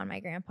and found my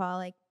grandpa,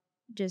 like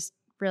just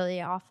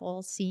really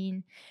awful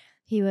scene.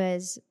 He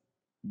was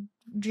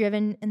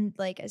driven in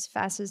like as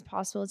fast as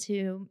possible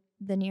to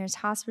the nearest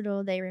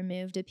hospital. They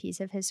removed a piece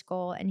of his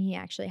skull, and he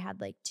actually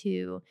had like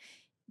 2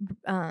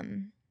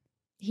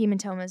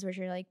 hematomas, which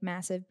are like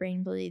massive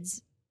brain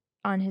bleeds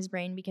on his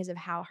brain because of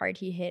how hard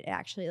he hit. It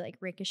actually like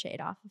ricocheted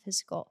off of his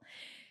skull.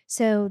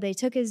 So they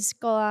took his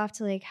skull off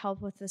to like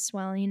help with the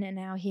swelling, and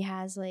now he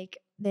has like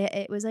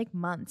it was like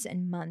months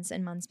and months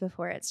and months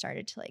before it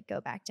started to like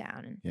go back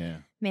down.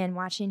 And man,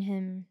 watching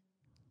him,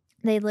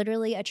 they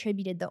literally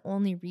attributed the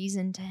only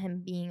reason to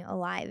him being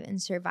alive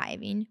and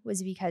surviving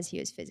was because he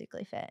was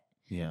physically fit.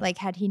 Yeah. Like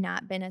had he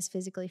not been as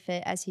physically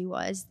fit as he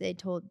was, they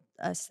told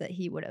us that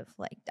he would have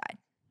like died.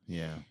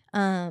 Yeah.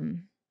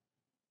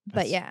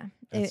 But yeah,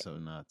 that's so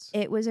nuts.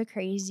 It was a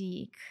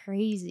crazy,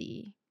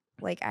 crazy.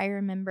 Like I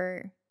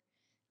remember,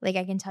 like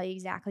I can tell you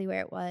exactly where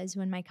it was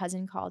when my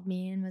cousin called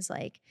me and was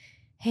like,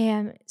 "Hey,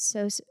 I'm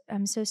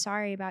so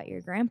sorry about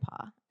your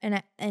grandpa."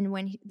 And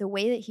when the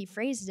way that he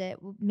phrased it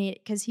made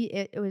it, because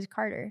it was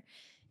Carter,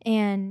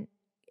 and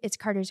it's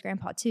Carter's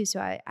grandpa too. So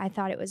I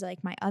thought it was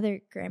like my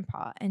other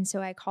grandpa, and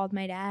so I called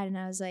my dad and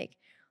I was like,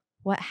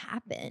 "What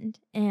happened?"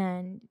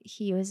 And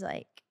he was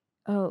like,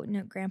 "Oh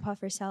no, Grandpa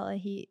Frisella."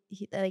 He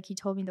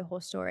told me the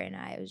whole story, and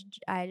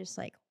I just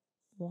like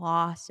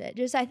lost it.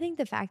 Just I think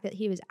the fact that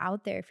he was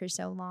out there for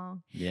so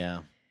long.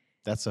 Yeah.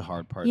 That's the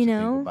hard part to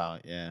think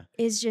about. Yeah.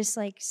 Is just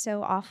like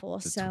so awful.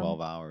 The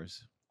 12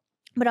 hours.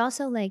 But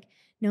also like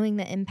knowing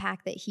the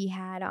impact that he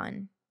had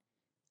on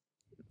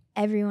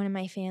everyone in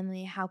my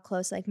family, how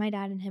close, like my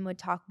dad and him would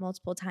talk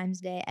multiple times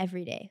a day,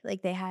 every day.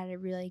 Like they had a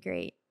really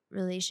great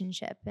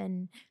relationship,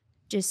 and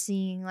just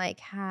seeing like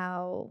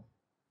how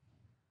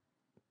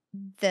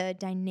the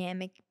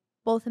dynamic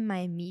both in my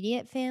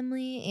immediate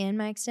family and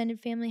my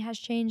extended family has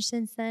changed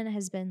since then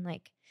has been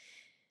like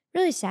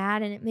really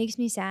sad. And it makes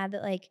me sad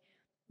that like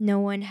no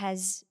one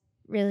has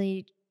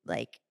really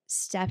like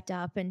stepped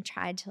up and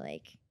tried to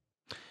like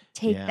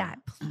take that,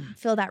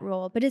 fill that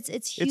role. But it's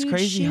huge. It's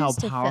crazy how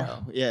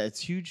powerful. Yeah, it's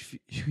huge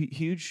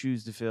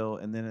shoes to fill.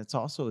 And then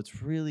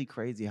it's really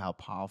crazy how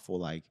powerful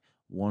like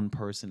one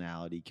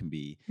personality can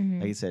be.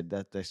 Like I said,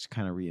 that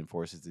kind of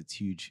reinforces it's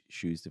huge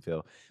shoes to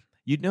fill.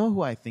 You know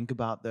who I think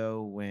about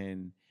though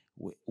when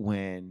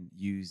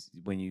you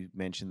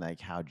mentioned like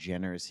how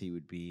generous he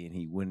would be and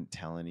he wouldn't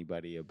tell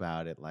anybody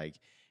about it. Like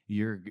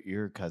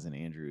your cousin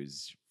Andrew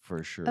is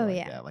for sure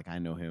that. Like I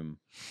know him,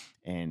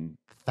 and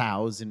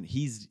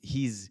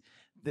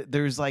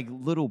there's like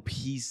little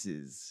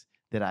pieces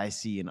that I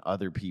see in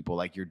other people.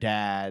 Like your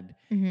dad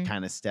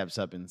kind of steps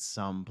up in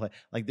some play.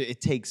 Like it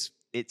takes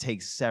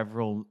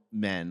several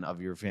men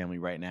of your family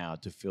right now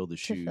to fill the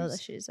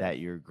shoes that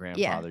your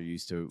grandfather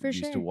used to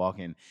walk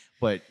in.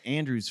 But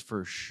Andrew's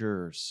for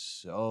sure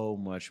so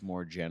much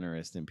more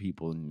generous than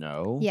people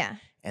know. Yeah.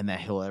 And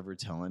that he'll ever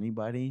tell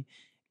anybody.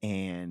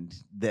 And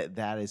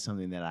that is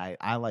something that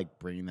I like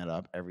bringing that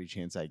up every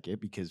chance I get,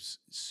 because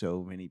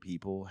so many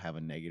people have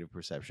a negative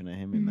perception of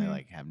him and they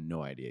like have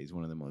no idea. He's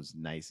one of the most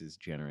nicest,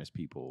 generous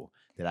people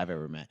that I've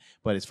ever met.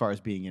 But as far as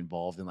being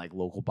involved in like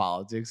local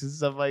politics and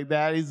stuff like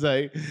that, he's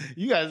like,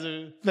 you guys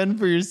are fending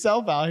for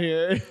yourself out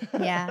here.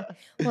 Yeah.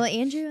 Well,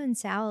 Andrew and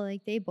Sal,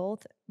 like they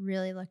both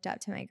really looked up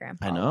to my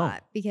grandpa a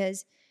lot,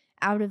 because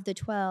out of the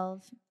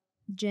 12,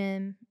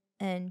 Jim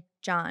and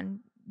John.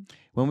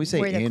 When we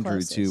say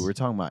Andrew too, we're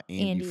talking about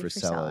Andy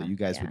Frisella. You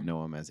guys would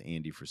know him as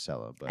Andy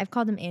Frisella. But I've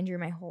called him Andrew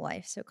my whole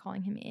life, so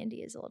calling him Andy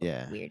is a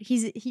little weird.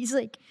 He's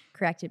like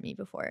corrected me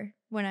before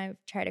when I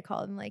try to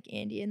call him like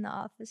Andy in the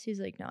office. He's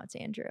like, no, it's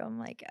Andrew. I'm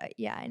like,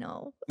 yeah, I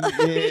know.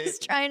 He's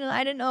trying to.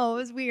 I didn't know, it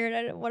was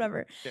weird.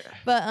 Whatever. Yeah.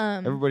 But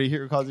everybody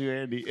here calls you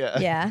Andy. Yeah.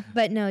 Yeah,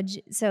 but no.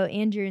 So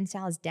Andrew and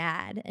Sal's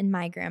dad and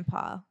my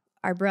grandpa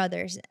are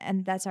brothers,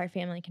 and that's our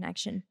family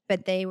connection.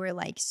 But they were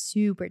like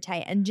super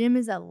tight, and Jim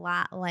is a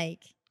lot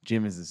like.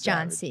 Jim is a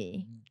John savage.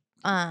 C.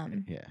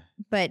 Yeah.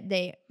 But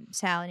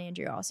Sal and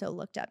Andrew also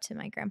looked up to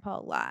my grandpa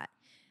a lot.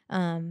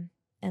 And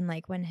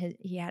like when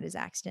he had his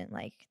accident,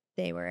 like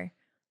they were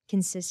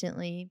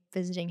consistently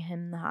visiting him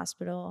in the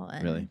hospital.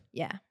 And really?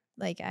 Yeah.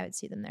 Like I would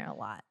see them there a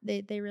lot.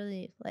 They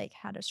really like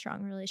had a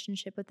strong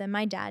relationship with them.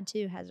 My dad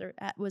too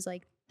was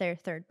like their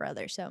third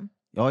brother. So.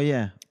 Oh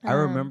yeah. I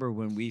remember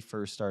when we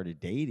first started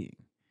dating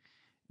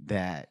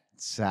that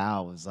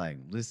Sal was like,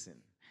 listen,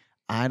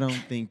 I don't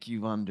think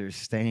you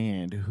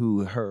understand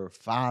who her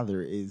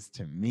father is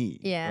to me.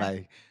 Yeah.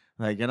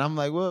 Like, and I'm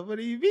like, what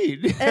do you mean?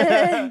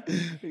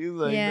 He's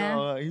like,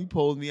 no, he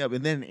pulled me up.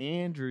 And then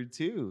Andrew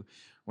too,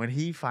 when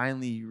he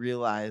finally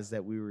realized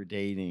that we were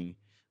dating,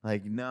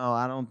 like, no,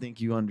 I don't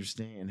think you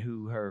understand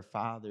who her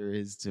father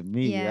is to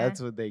me. Yeah. That's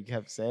what they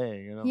kept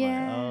saying. And I'm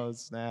like, oh,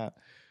 snap.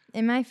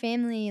 In my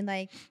family,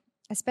 like,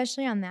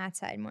 especially on that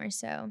side more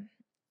so,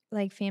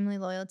 like family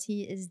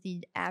loyalty is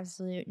the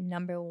absolute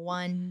number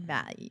one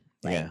value.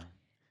 Like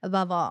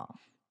above all.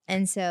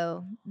 And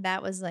so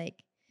that was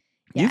like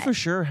you for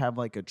sure have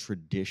like a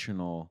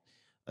traditional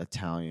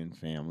Italian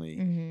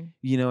family.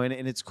 You know,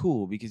 and it's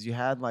cool because you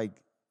had like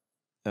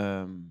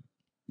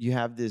you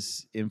have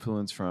this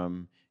influence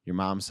from your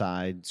mom's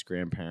side's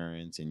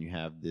grandparents, and you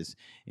have this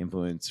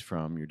influence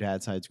from your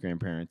dad's side's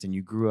grandparents, and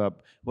you grew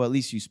up, well, at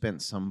least you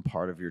spent some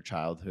part of your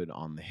childhood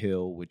on the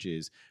Hill, which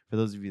is, for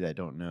those of you that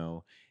don't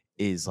know,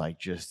 is like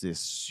just this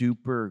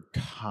super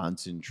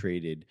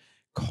concentrated,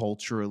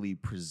 culturally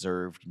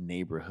preserved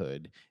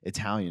neighborhood,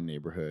 Italian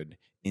neighborhood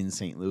in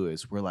St.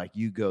 Louis, where like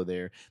you go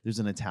there's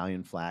an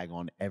Italian flag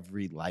on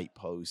every light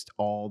post.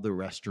 All the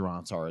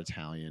restaurants are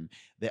Italian.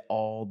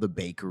 All the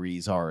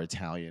bakeries are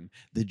Italian.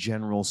 The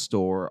general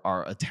store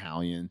are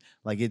Italian.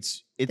 Like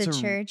it's the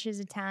church is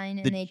Italian,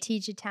 and they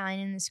teach Italian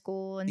in the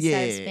school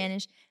instead of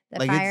Spanish. The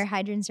like fire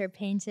hydrants are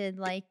painted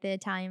like the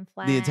Italian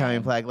flag. The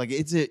Italian flag. Like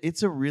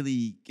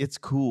it's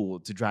cool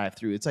to drive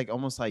through. It's like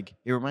almost like,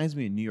 it reminds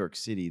me of New York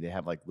City. They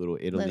have like Little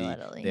Italy.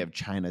 They have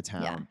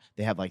Chinatown. Yeah.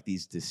 They have like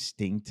these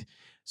distinct.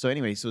 So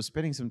anyway, so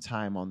spending some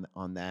time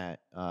on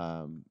that,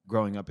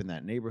 growing up in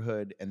that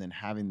neighborhood, and then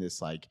having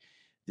this like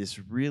this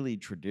really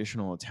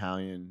traditional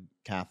Italian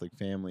Catholic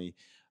family.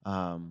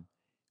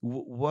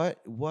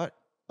 What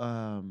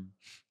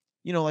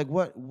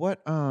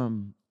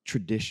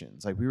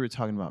traditions, like we were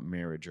talking about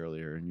marriage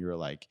earlier, and you were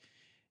like,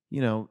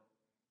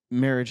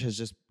 marriage has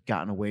just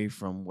gotten away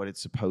from what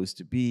it's supposed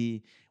to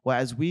be. Well,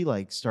 as we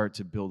like start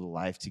to build a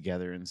life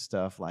together and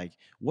stuff, like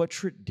what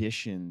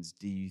traditions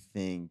do you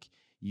think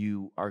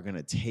you are going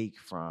to take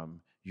from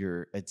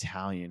your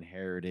Italian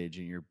heritage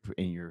and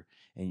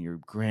your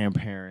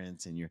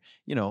grandparents and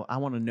I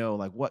want to know,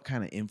 like, what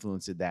kind of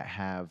influence did that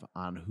have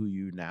on who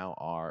you now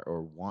are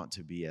or want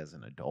to be as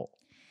an adult?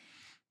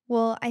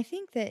 Well, I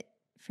think that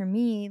for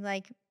me,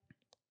 like,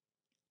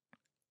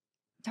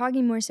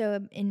 talking more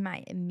so in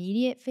my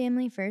immediate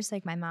family first,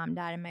 like my mom,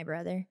 dad, and my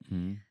brother,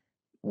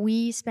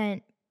 we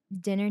spent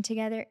dinner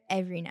together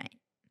every night,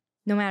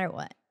 no matter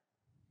what.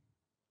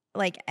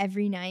 like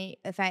every night,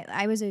 if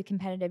I was a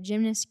competitive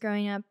gymnast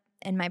growing up,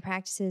 and my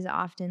practices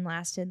often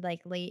lasted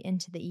like late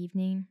into the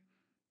evening,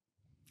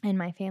 and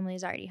my family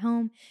is already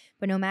home,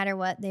 but no matter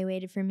what, they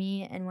waited for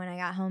me. And when I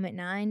got home at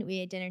 9, we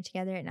ate dinner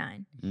together at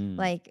 9.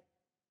 Like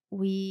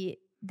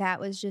that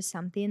was just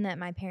something that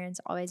my parents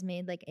always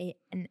made like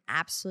an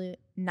absolute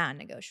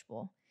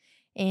non-negotiable.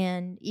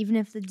 And even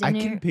if the dinner,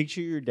 I can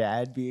picture your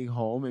dad being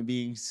home and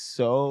being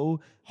so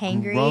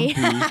hangry,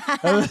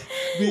 grumpy,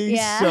 being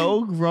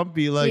so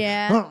grumpy, like,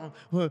 oh,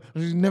 I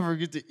never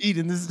get to eat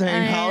in this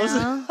tiny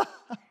house.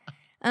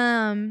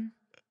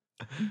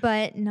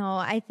 But no,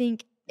 I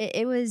think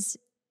it was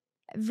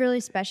really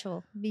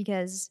special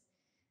because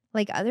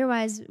like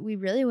otherwise we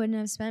really wouldn't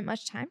have spent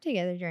much time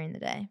together during the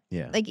day.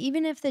 Yeah. Like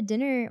even if the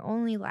dinner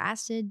only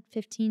lasted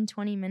 15,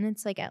 20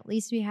 minutes, like at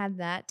least we had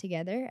that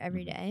together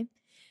every day.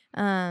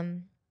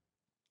 And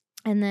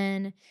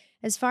then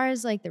as far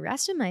as like the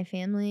rest of my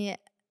family,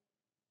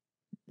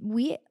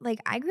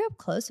 I grew up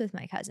close with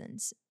my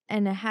cousins,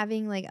 and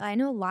having like, I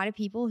know a lot of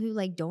people who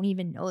like don't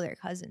even know their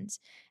cousins,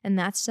 and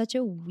that's such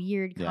a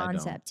weird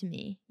concept to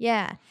me.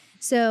 Yeah.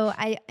 So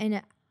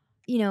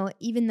you know,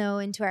 even though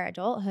into our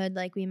adulthood,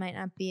 like we might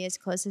not be as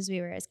close as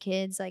we were as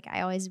kids, like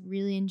I always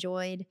really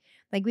enjoyed,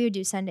 like we would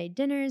do Sunday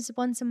dinners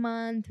once a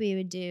month. We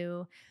would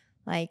do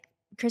like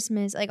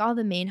Christmas, like all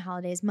the main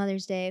holidays,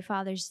 Mother's Day,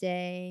 Father's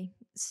Day,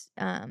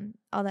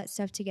 all that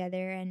stuff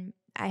together. And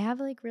I have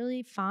like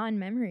really fond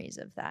memories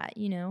of that,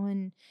 you know,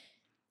 and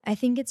I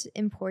think it's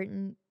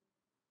important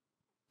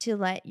to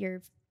let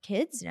your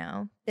kids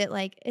know that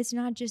like it's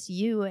not just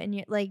you. And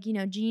you're like, you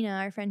know, Gina,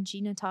 our friend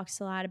Gina,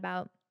 talks a lot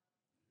about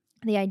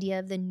the idea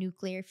of the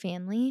nuclear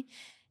family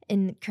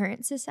in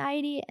current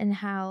society, and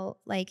how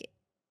like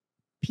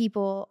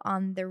people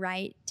on the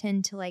right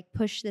tend to like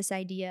push this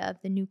idea of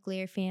the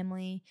nuclear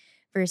family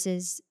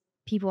versus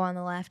people on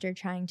the left are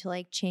trying to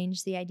like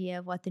change the idea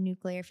of what the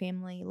nuclear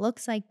family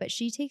looks like. But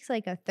she takes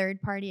like a third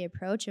party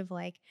approach of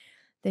like,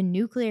 the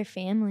nuclear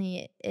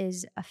family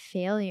is a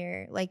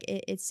failure. Like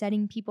it's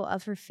setting people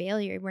up for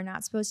failure. We're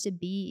not supposed to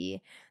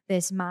be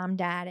this mom,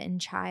 dad, and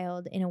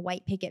child in a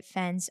white picket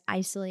fence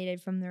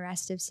isolated from the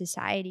rest of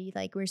society.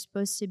 Like we're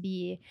supposed to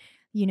be,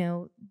 you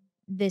know,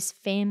 this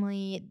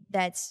family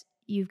that's,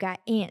 you've got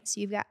aunts,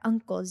 you've got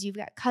uncles, you've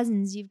got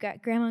cousins, you've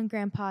got grandma and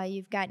grandpa,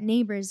 you've got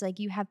neighbors, like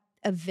you have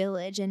a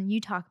village. And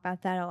you talk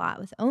about that a lot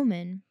with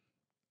Omen.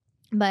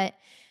 But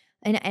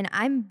and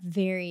I'm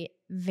very,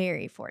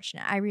 very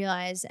fortunate. I've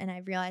realized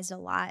a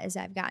lot as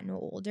I've gotten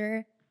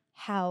older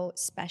how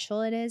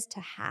special it is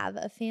to have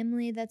a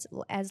family that's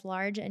as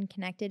large and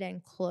connected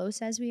and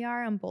close as we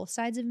are on both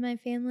sides of my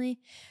family.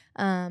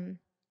 And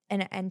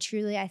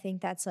truly, I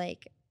think that's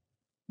like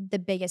the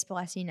biggest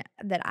blessing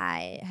that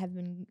I have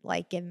been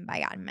like given by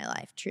God in my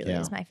life, truly,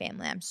 is my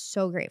family. I'm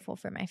so grateful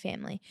for my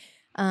family.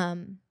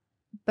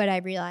 But I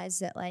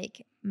realized that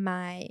like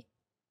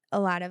a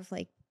lot of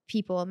like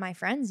people, my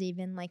friends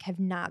even, like have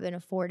not been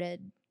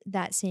afforded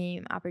that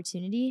same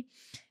opportunity.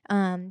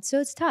 So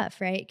it's tough,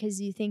 right? Because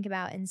you think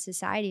about in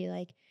society,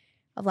 like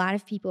a lot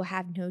of people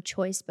have no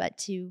choice but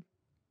to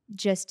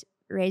just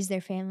raise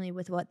their family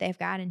with what they've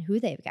got and who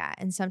they've got.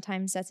 And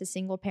sometimes that's a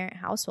single parent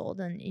household,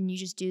 and you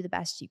just do the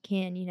best you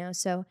can, you know?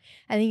 So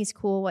I think it's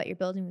cool what you're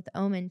building with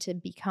Omen to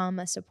become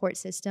a support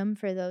system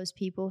for those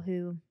people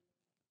who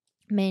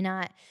may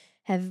not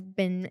have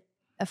been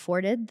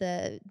afforded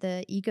the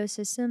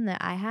ecosystem that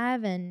I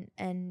have,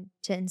 and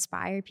to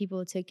inspire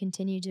people to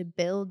continue to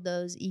build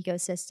those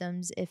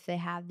ecosystems if they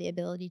have the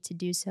ability to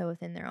do so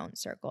within their own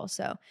circle.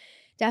 So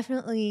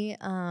definitely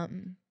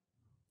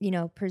you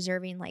know,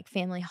 preserving like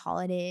family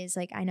holidays.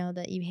 Like I know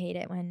that you hate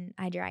it when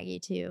I drag you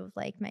to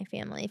like my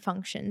family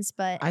functions,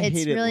 but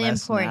it's really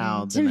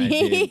important to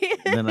me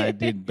than I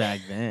did back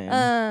then.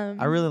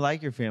 I really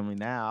like your family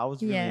now. I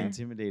was really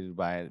intimidated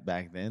by it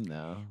back then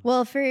though.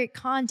 Well, for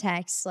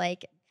context,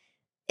 like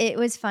it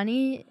was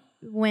funny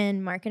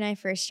when Mark and I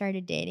first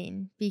started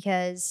dating,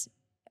 because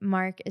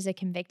Mark is a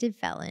convicted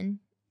felon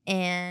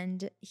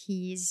and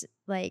he's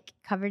like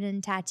covered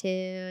in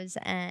tattoos,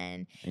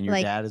 and your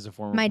like, dad is a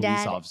former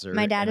police officer,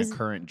 my dad is a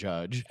current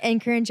judge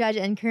and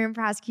current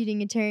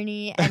prosecuting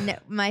attorney, and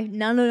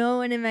no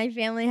one in my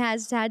family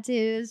has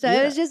tattoos. So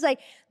it was just like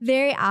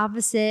very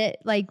opposite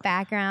like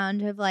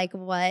background of like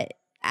what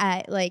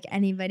like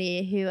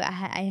anybody who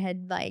I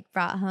had like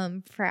brought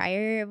home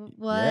prior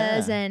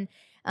was. And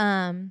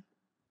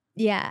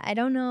I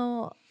don't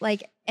know,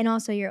 like, and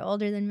also you're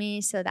older than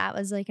me, so that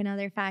was like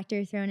another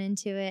factor thrown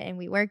into it. And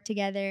we worked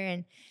together,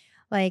 and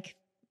like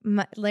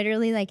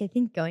literally, like I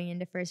think going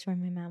into first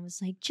form, my mom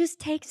was like, "Just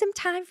take some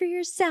time for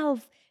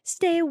yourself.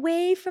 Stay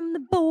away from the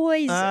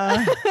boys."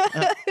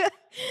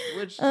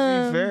 Which, to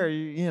be fair,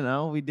 you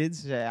know, I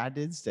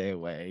did stay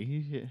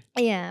away.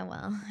 Yeah,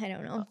 well, I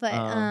don't know,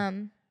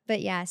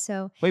 but yeah.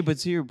 So wait, but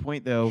to your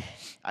point though,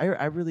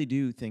 I really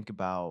do think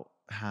about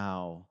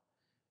how,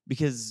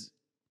 because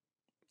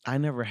I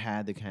never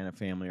had the kind of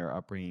family or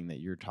upbringing that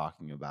you're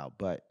talking about,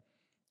 but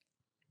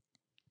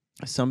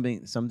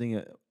something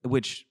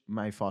which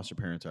my foster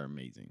parents are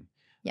amazing.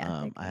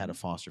 Yeah, I had a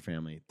foster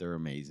family; they're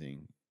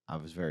amazing. I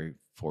was very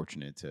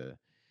fortunate to,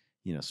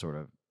 sort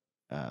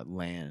of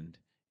land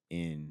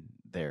in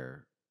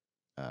their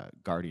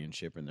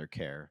guardianship and their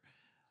care.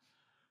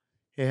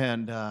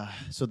 And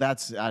so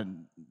that's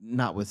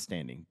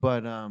notwithstanding,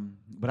 but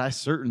I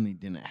certainly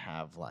didn't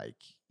have like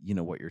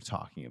what you're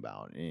talking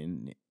about,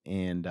 and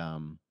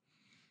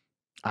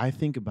I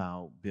think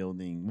about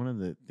building. One of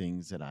the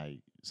things that I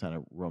sort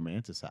of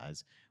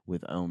romanticize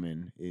with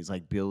Omen is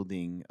like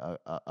building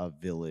a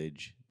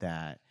village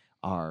that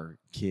our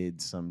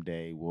kids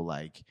someday will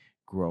like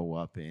grow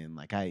up in.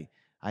 Like I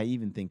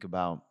even think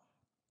about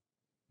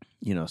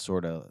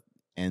sort of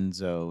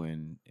Enzo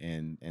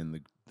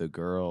and the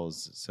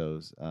girls.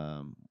 So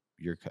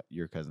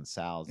your cousin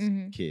Sal's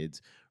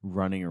kids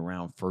running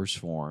around First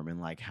Form,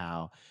 and like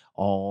how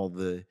all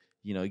the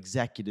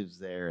executives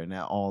there and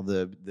all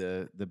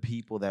the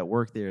people that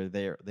work there,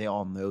 they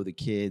all know the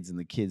kids and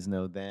the kids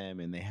know them,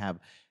 and they have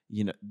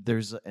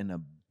there's an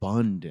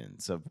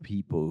abundance of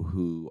people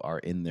who are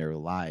in their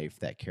life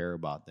that care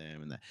about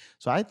them, and that.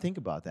 So I think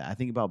about that. I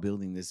think about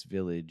building this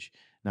village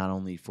not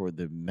only for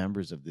the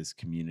members of this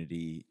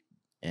community,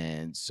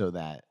 and so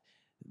that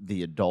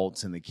the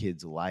adults and the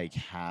kids alike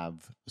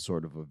have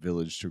sort of a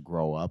village to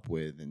grow up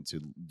with and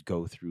to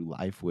go through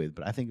life with.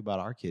 But I think about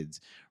our kids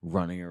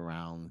running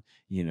around,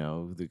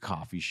 the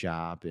coffee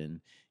shop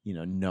and,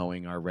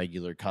 knowing our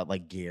regular cut,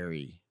 like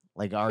Gary.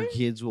 Like our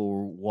kids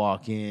will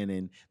walk in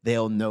and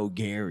they'll know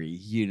Gary,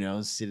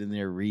 sitting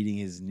there reading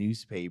his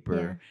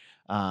newspaper.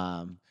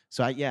 Yeah.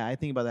 So I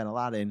think about that a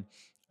lot.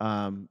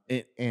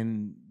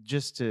 And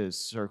just to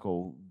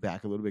circle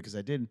back a little bit, because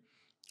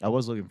I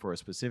was looking for a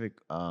specific,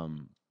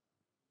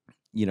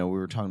 we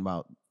were talking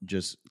about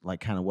just like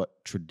kind of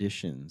what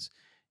traditions,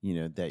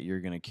 that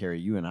you're going to carry,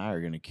 you and I are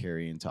going to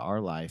carry into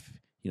our life,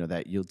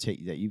 that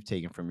you've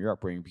taken from your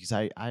upbringing, because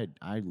I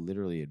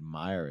literally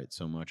admire it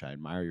so much. I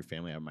admire your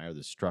family. I admire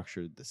the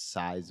structure, the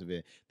size of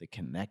it, the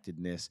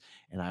connectedness.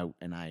 And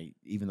I,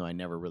 even though I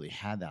never really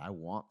had that, I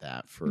want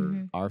that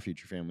for our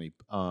future family.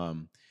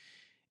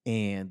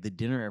 And the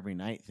dinner every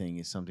night thing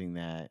is something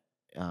that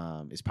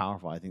is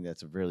powerful. I think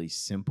that's a really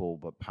simple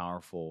but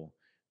powerful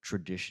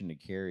tradition to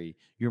carry.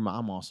 Your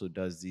mom also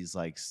does these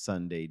like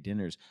Sunday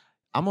dinners.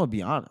 I'm gonna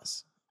be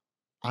honest.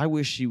 I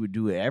wish she would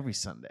do it every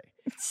Sunday.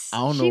 I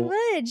don't know. She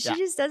would. She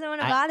just doesn't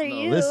want to bother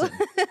you. Listen,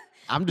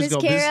 I'm just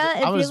Miss Kara,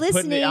 if you're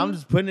listening, I'm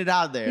just putting it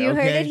out there. You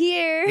heard it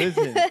here.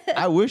 Listen,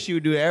 I wish you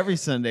would do it every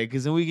Sunday,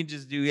 because then we can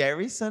just do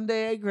every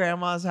Sunday at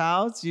Grandma's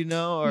house,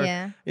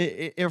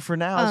 or for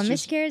now.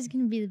 Miss Kara's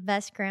gonna be the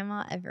best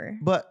grandma ever.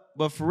 But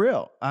for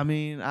real, I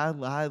mean,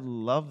 I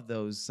love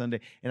those Sunday,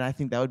 and I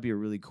think that would be a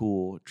really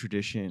cool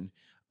tradition.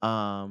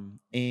 And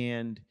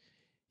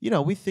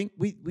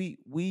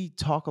we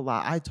talk a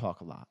lot. I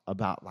talk a lot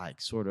about like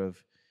sort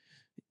of,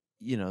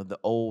 the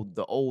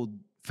old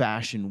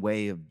fashioned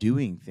way of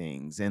doing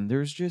things. And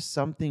there's just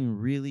something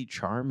really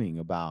charming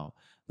about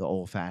the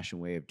old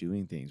fashioned way of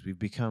doing things. We've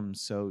become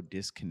so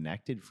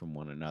disconnected from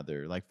one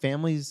another, like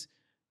families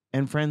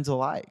and friends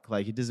alike.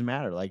 Like it doesn't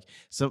matter. Like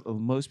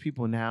most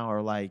people now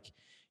are like,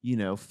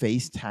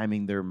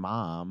 FaceTiming their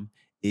mom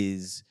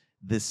is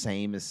the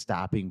same as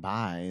stopping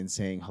by and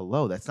saying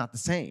hello. That's not the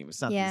same.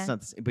 It's not the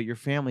same. But your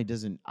family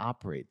doesn't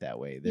operate that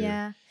way.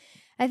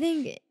 I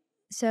think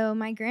so.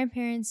 My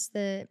grandparents,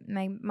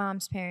 my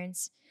mom's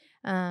parents,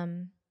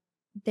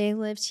 they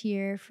lived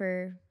here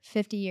for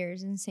 50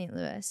 years in St.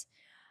 Louis.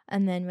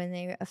 And then when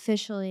they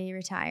officially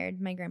retired,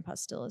 my grandpa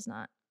still is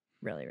not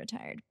really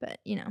retired, but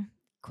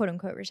quote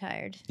unquote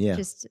retired. Yeah.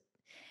 Just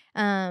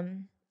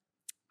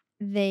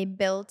they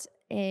built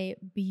a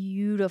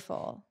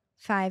beautiful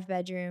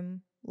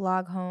 5-bedroom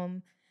log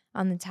home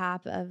on the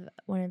top of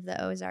one of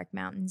the Ozark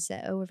Mountains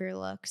that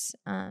overlooks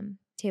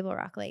Table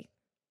Rock Lake.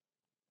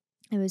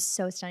 It was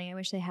so stunning. I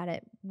wish they had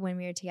it when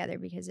we were together,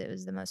 because it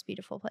was the most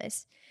beautiful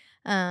place.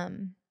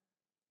 And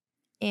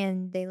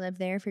they lived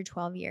there for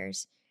 12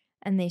 years,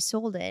 and they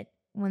sold it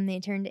when they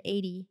turned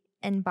 80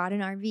 and bought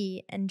an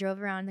RV and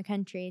drove around the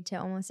country to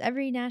almost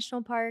every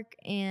national park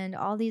and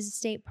all these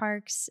state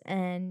parks.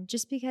 And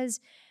just because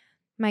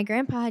my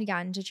grandpa had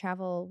gotten to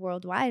travel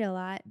worldwide a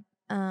lot,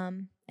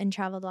 and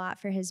traveled a lot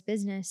for his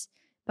business,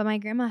 but my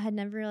grandma had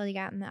never really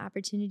gotten the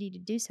opportunity to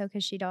do so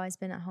because she'd always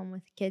been at home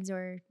with kids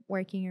or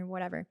working or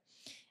whatever.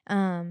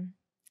 And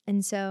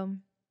so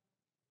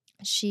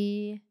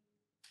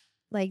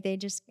they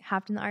just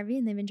hopped in the RV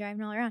and they've been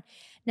driving all around.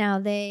 Now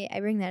I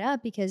bring that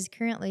up because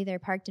currently they're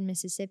parked in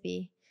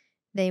Mississippi.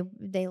 They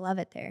love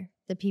it there.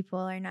 The people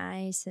are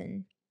nice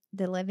and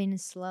the living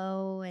is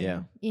slow,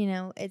 and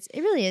it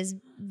really is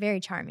very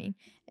charming.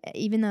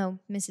 Even though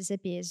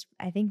Mississippi is,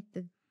 I think,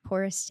 the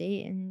poorest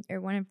state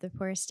or one of the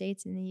poorest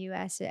states in the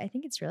U.S., I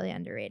think it's really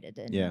underrated,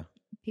 and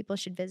people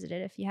should visit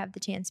it if you have the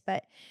chance.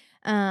 But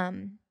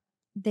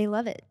they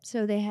love it.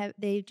 So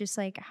they just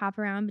like hop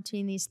around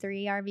between these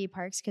 3 RV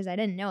parks, because I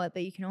didn't know it,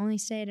 but you can only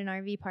stay at an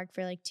RV park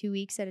for like 2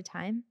 weeks at a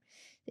time.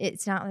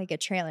 It's not like a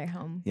trailer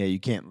home. Yeah,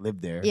 you can't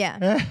live there.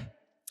 Yeah.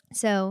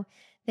 So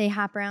they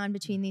hop around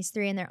between these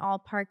 3, and they're all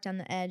parked on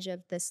the edge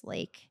of this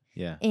lake.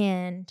 Yeah.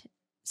 And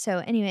so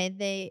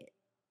anyway,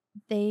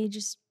 they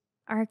just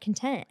are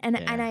content. And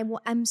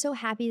I'm so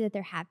happy that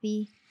they're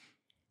happy,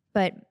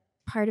 but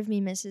part of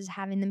me misses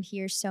having them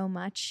here so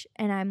much.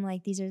 And I'm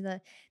like, these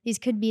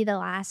could be the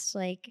last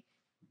like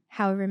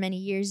however many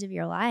years of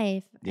your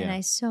life. Yeah. And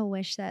I so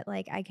wish that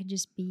like I could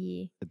just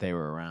be that they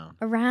were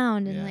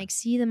around and like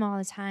see them all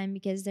the time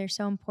because they're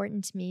so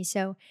important to me.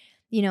 So,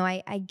 you know,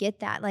 I get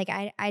that. Like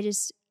I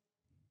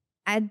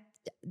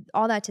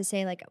all that to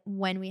say, like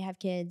when we have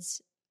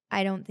kids,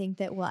 I don't think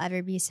that we'll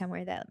ever be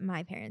somewhere that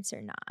my parents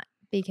are not,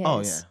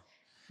 because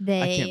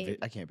I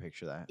can't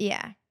picture that.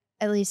 Yeah.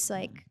 At least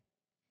like,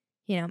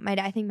 you know,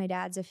 I think my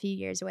dad's a few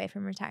years away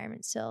from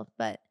retirement still,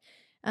 but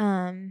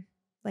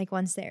like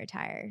once they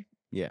retire,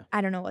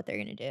 I don't know what they're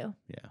going to do.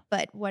 Yeah.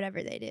 But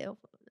whatever they do,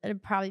 it'll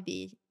probably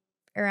be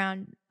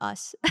around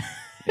us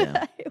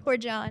or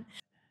John.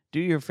 Do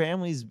your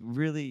families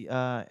really,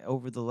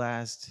 over the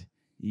last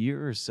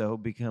year or so,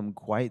 become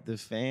quite the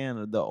fan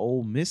of the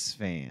Ole Miss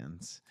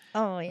fans?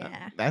 Oh,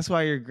 yeah. That's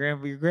why your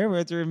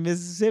grandparents are in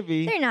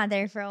Mississippi. They're not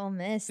there for Ole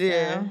Miss,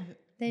 though.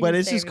 But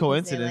it's just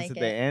coincidence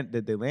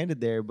that they landed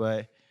there.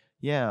 But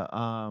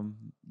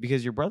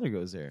because your brother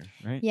goes there,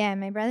 right? Yeah,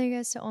 my brother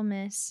goes to Ole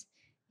Miss.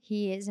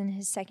 He is in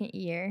his second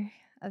year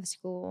of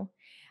school.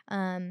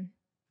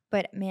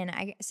 But man,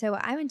 I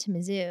went to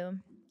Mizzou,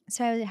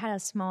 so I had a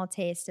small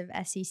taste of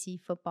SEC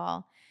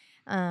football.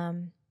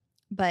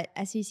 But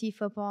SEC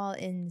football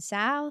in the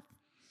South,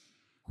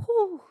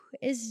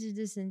 is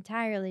just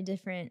entirely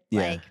different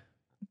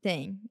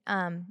thing.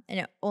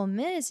 And Ole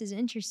Miss is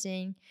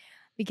interesting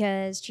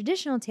because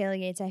traditional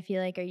tailgates, I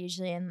feel like, are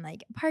usually in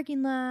like a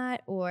parking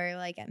lot, or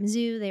like at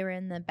Mizzou, they were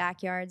in the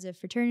backyards of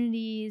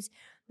fraternities,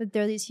 but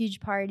throw these huge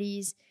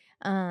parties.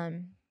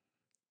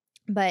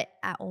 But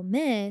at Ole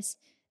Miss,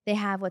 they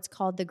have what's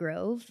called the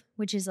Grove,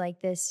 which is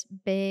like this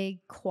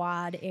big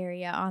quad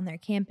area on their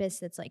campus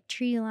that's like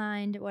tree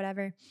lined,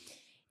 whatever.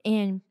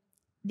 And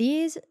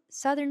these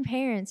Southern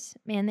parents,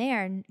 man,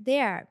 they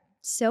are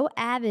so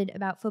avid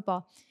about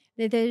football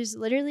that there's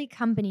literally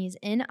companies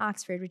in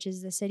Oxford, which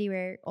is the city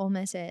where Ole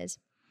Miss is,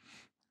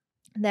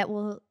 that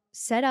will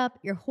set up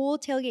your whole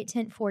tailgate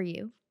tent for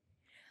you.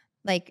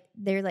 Like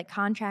they're like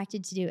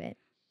contracted to do it.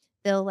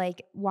 They'll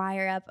like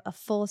wire up a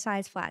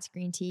full-size flat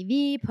screen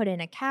TV, put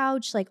in a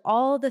couch, like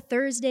all the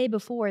Thursday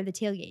before the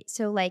tailgate.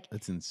 So like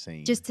that's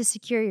insane. Just to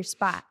secure your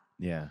spot.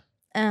 Yeah.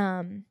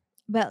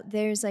 But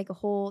there's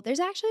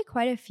actually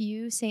quite a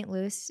few St.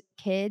 Louis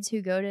kids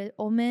who go to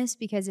Ole Miss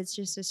because it's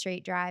just a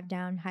straight drive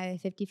down Highway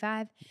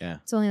 55. Yeah.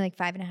 It's only like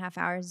 5.5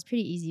 hours. It's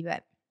pretty easy,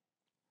 but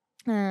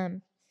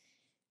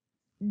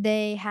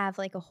they have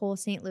like a whole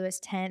St. Louis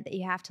tent that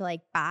you have to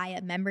like buy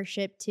a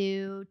membership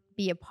to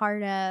be a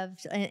part of.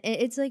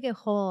 It's like a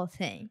whole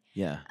thing.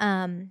 Yeah.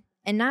 And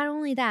not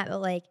only that,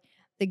 but like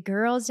the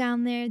girls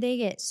down there, they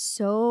get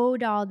so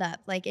dolled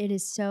up. Like it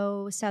is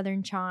so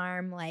Southern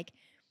charm. Like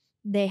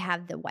they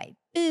have the white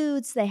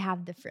boots, they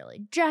have the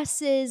frilly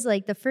dresses.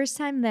 Like the first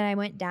time that I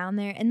went down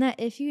there, and that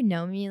if you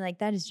know me, like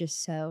that is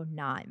just so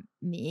not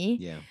me.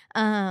 Yeah.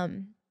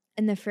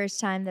 And the first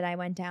time that I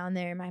went down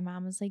there, my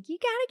mom was like, "You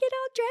gotta get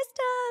all dressed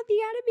up.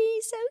 You gotta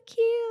be so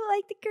cute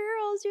like the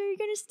girls, or you're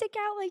gonna stick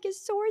out like a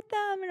sore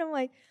thumb." And I'm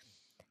like,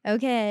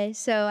 okay.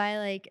 So I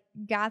like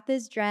got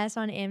this dress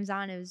on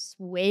Amazon. It was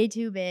way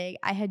too big.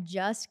 I had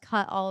just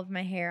cut all of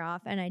my hair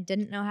off and I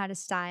didn't know how to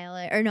style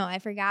it. Or no, I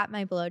forgot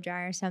my blow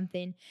dryer or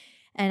something.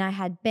 And I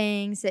had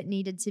bangs that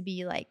needed to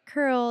be like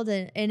curled.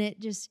 And it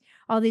just,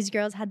 all these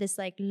girls had this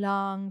like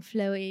long,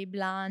 flowy,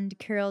 blonde,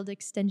 curled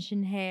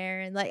extension hair.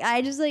 And like,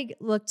 I just like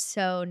looked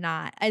so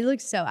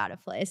out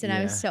of place. And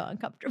I was so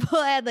uncomfortable.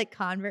 I had like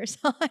Converse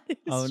on.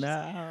 Oh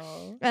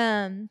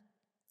no.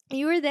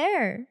 You were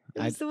there.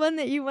 It was the one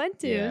that you went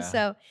to. Yeah.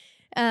 So,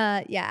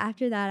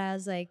 after that, I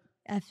was like,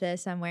 F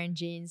this, I'm wearing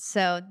jeans.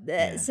 So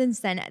since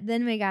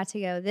then we got to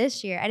go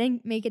this year. I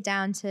didn't make it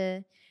down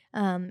to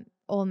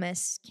Ole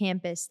Miss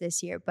campus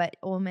this year, but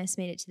Ole Miss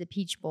made it to the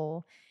Peach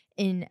Bowl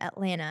in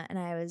Atlanta, and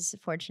I was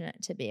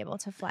fortunate to be able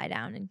to fly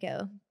down and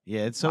go.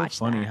 Yeah, it's so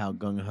funny how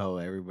gung-ho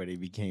everybody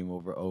became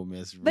over Ole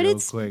Miss but real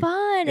it's quick.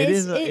 Fun. It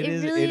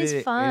really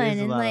is fun. It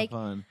is a lot of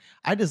fun.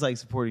 I just like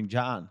supporting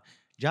John.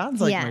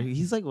 John's like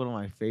he's like one of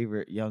my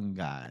favorite young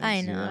guys.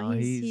 I know.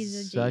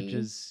 He's such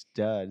a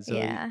stud.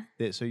 So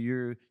so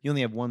you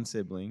only have one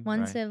sibling.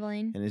 One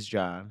sibling. And it's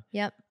John.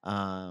 Yep.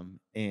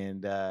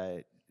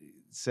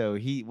 So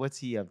what's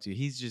he up to?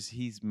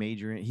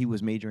 He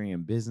was majoring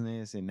in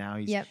business, and now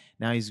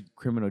he's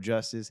criminal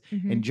justice.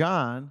 Mm-hmm. And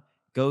John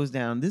goes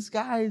down. This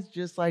guy is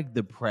just like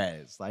the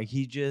Prez. Like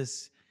he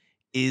just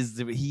is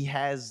he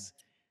has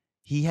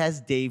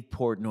Dave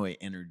Portnoy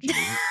energy.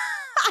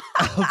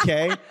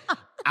 Okay.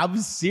 I'm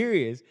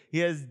serious. He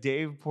has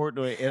Dave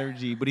Portnoy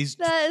energy, but he's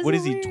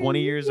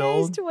 20 years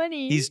old? He's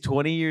 20. He's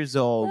 20 years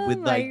old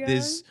with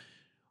this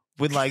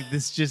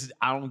just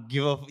I don't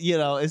give a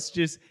it's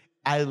just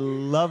I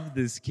love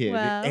this kid.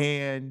 Wow.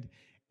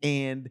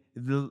 And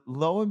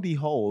lo and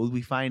behold,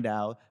 we find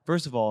out,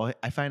 first of all,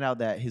 I find out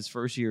that his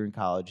first year in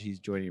college, he's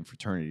joining a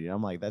fraternity.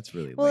 I'm like, that's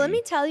really lame. Well, let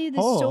me tell you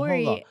the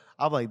story. Hold on.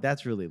 I'm like,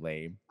 that's really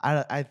lame.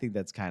 I think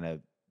that's kind of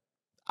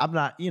I'm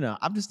not,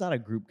 I'm just not a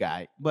group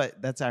guy.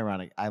 But that's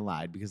ironic. I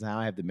lied because now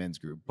I have the men's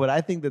group. But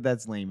I think that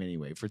that's lame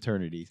anyway,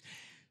 fraternities.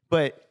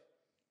 But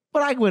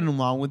I went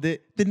along with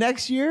it. The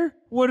next year,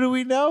 what do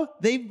we know?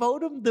 They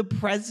vote him the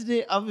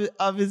president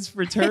of his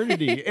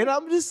fraternity. And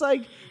I'm just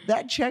like,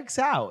 that checks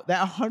out.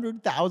 That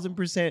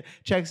 100,000%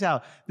 checks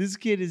out. This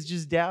kid is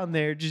just down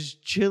there,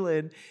 just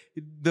chilling,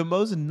 the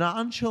most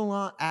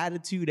nonchalant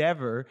attitude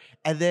ever.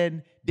 And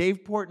then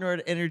Dave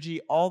Portnoy energy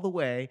all the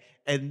way.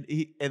 And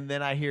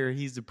then I hear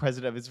he's the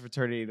president of his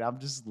fraternity. And I'm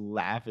just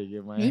laughing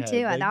in my head. Me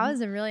too. Like, that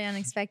was a really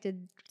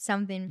unexpected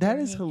something. That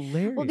is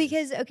hilarious. Well,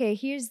 because, okay,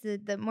 here's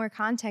the more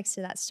context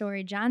to that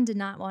story. John did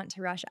not want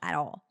to rush at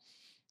all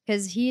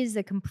because he is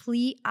the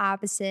complete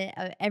opposite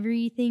of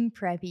everything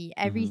preppy,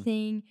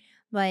 everything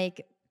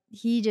like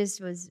he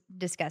just was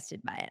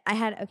disgusted by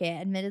it.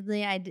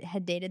 Admittedly, I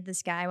had dated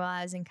this guy while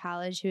I was in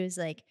college who was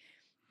like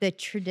the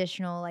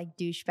traditional like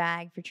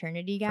douchebag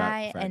fraternity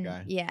guy. Frat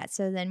guy. Yeah.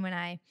 So then when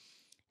I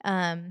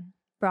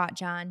brought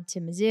John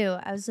to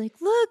Mizzou, I was like,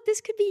 look,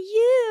 this could be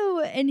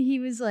you. And he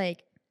was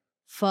like,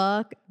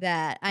 fuck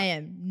that. I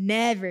am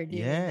never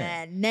doing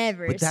that.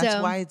 Never. But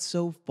that's why it's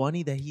so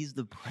funny that he's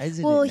the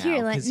president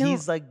now. Because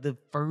he's like the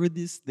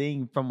furthest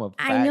thing from a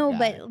frat I know,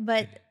 guy.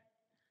 but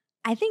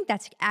I think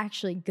that's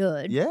actually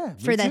good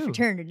for that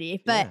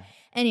fraternity. But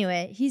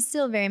anyway, he's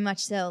still very much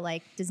so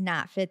like does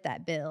not fit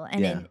that bill.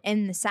 And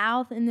in the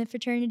South, in the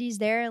fraternities,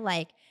 they're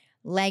like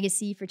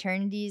legacy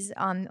fraternities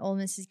on Ole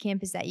Miss's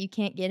campus that you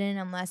can't get in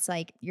unless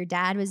like your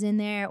dad was in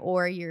there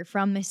or you're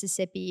from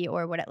Mississippi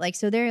or what. Like,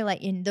 so they're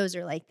like, those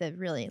are like the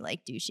really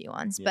like douchey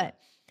ones. Yeah. But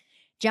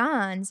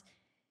John's,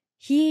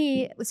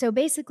 so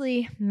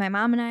basically my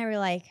mom and I were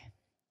like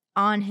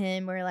on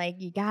him. We're like,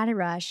 you gotta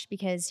rush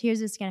because here's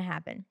what's gonna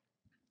happen.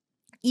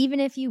 Even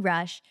if you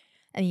rush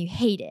and you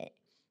hate it,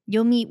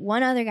 you'll meet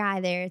one other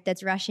guy there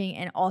that's rushing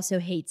and also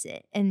hates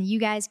it. And you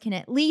guys can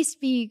at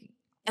least be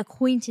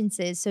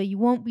acquaintances, so you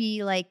won't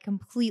be like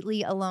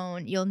completely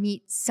alone. You'll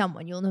meet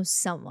someone. You'll know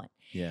someone.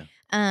 Yeah.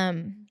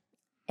 And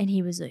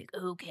he was like,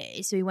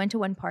 okay. So he went to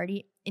one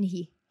party and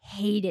he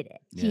hated it.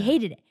 Yeah. He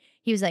hated it.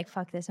 He was like,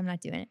 fuck this. I'm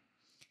not doing it.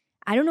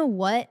 I don't know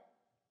what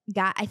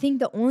got, I think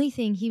the only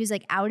thing, he was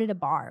like out at a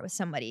bar with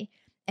somebody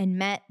and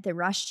met the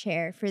rush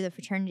chair for the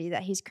fraternity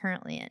that he's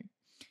currently in.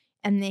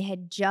 And they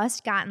had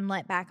just gotten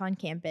let back on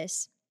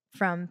campus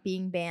from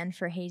being banned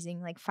for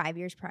hazing like 5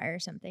 years prior or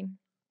something.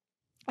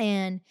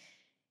 And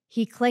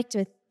he clicked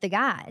with the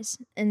guys.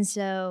 And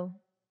so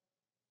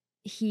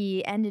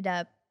he ended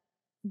up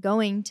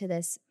going to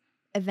this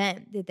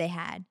event that they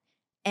had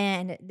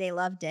and they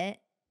loved it.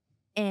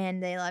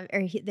 And they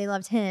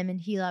loved him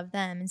and he loved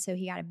them. And so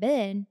he got a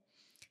bid.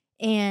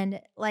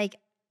 And like,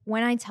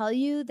 when I tell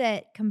you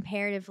that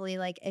comparatively,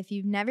 like if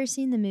you've never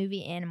seen the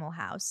movie Animal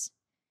House,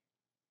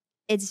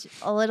 it's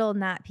a little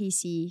not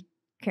PC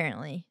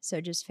currently, so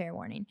just fair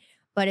warning.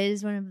 But it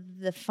is one of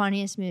the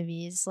funniest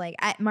movies. Like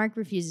Mark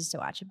refuses to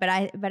watch it, but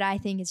I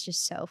think it's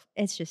just so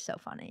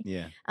funny.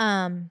 Yeah.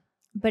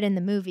 But in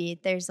the movie,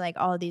 there's like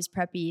all these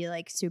preppy,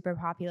 like super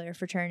popular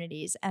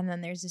fraternities, and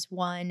then there's this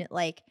one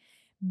like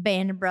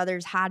band of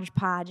brothers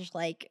hodgepodge,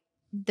 like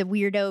the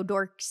weirdo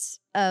dorks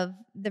of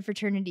the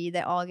fraternity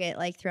that all get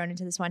like thrown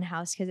into this one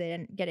house because they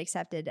didn't get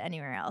accepted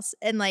anywhere else.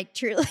 And like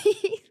truly.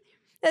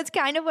 That's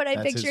kind of what I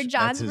pictured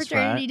John's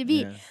fraternity to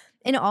be. Yeah.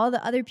 And all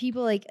the other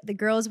people, like the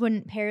girls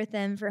wouldn't pair with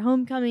them for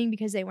homecoming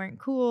because they weren't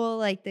cool.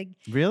 Like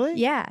Really?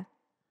 Yeah.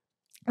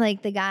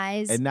 Like the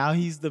guys. And now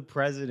he's the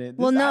president.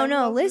 Well,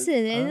 no.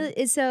 Listen.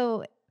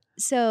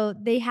 So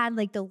they had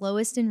like the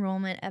lowest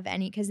enrollment of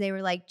any because they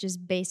were like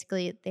just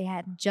basically they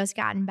had just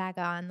gotten back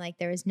on. Like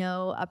there was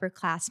no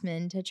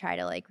upperclassmen to try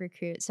to like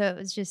recruit. So it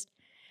was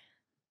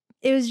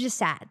just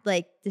sad.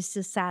 Like this is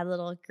a sad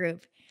little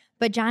group.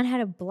 But John had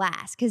a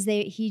blast because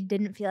he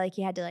didn't feel like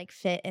he had to like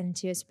fit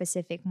into a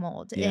specific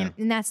mold. Yeah.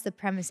 And that's the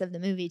premise of the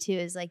movie too,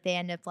 is like they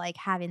end up like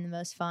having the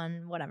most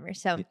fun, whatever.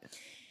 So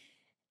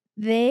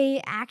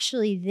they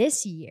actually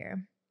this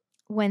year,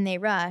 when they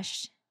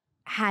rushed,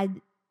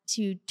 had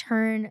to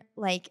turn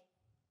like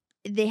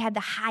they had the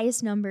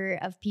highest number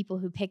of people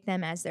who picked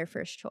them as their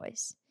first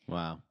choice.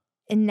 Wow.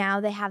 And now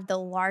they have the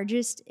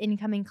largest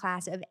incoming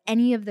class of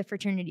any of the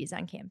fraternities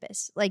on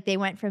campus. Like they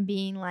went from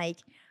being like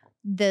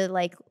the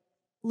like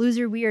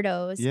loser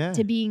weirdos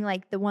to being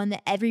like the one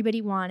that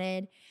everybody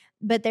wanted.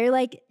 But they're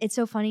like, it's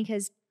so funny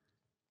because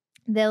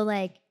they'll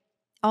like,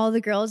 all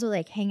the girls will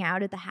like hang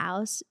out at the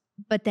house,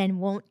 but then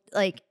won't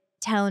like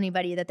tell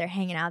anybody that they're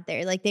hanging out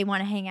there. Like they want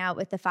to hang out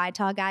with the Phi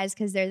Tau guys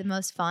because they're the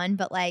most fun,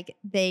 but like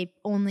they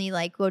only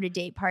like go to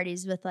date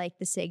parties with like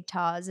the Sig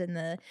Taus and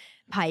the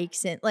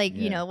Pikes and like,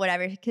 you know,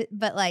 whatever.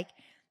 But like,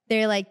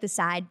 they're like the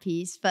side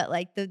piece, but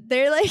like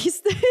they're like,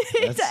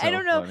 I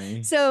don't know.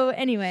 Funny. So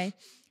anyway,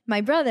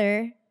 my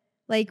brother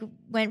like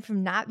went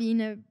from not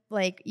being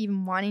like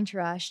even wanting to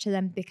rush to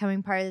them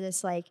becoming part of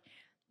this like,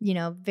 you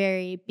know,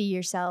 very be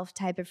yourself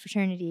type of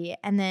fraternity.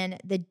 And then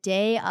the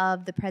day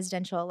of the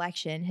presidential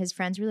election, his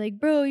friends were like,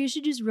 bro, you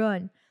should just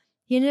run.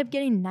 He ended up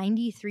getting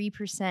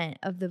 93%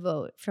 of the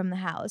vote from the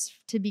House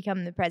to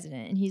become the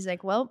president. And he's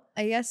like, well,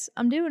 I guess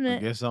I'm doing it. I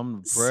guess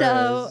I'm the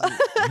So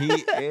he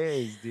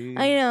is, dude.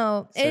 I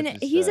know. Such And a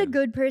he's a stud.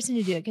 good person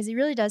to do it because he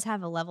really does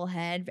have a level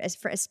head,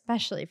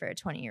 especially for a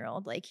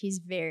 20-year-old. Like, he's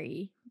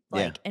very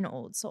like an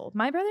old soul.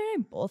 My brother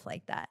and I both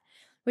like that,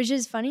 which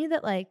is funny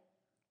that like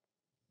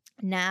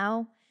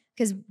now,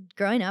 because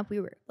growing up, we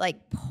were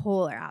like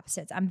polar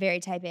opposites. I'm very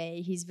type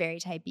A. He's very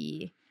type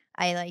B.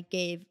 I like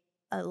gave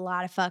a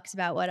lot of fucks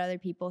about what other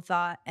people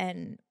thought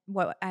and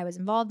what I was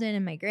involved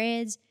in my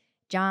grades.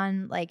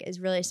 John like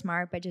is really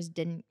smart, but just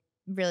didn't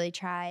really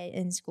try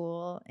in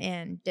school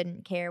and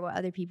didn't care what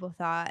other people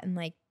thought and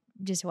like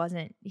just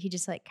wasn't. He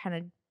just like kind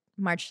of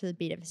marched to the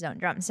beat of his own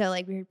drum. So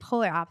like we were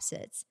polar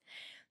opposites,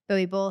 but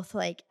we both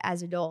like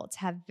as adults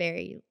have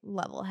very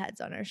level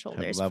heads on our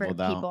shoulders for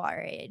people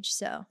our age.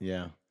 So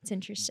yeah, it's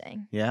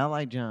interesting. Yeah, I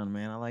like John,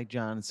 man. I like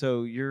John.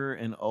 So you're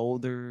an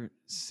older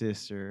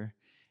sister.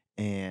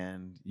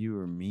 And you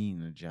were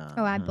mean to John.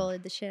 Oh, I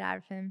bullied the shit out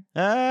of him.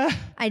 Ah.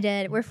 I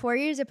did. We're 4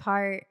 years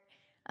apart.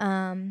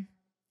 And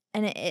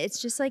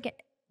it's just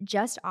like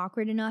just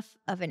awkward enough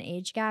of an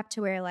age gap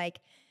to where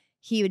like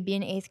he would be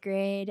in 8th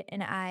grade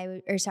and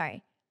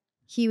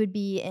he would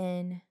be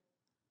in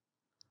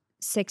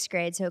 6th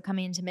grade. So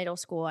coming into middle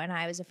school and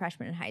I was a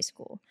freshman in high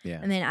school. Yeah.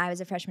 And then I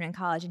was a freshman in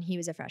college and he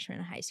was a freshman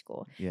in high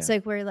school. Yeah. So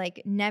like we're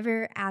like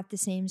never at the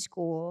same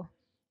school.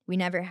 We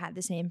never had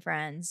the same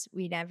friends.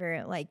 We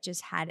never like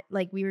just had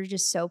like we were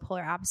just so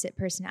polar opposite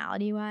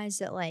personality wise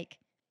that like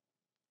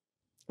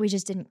we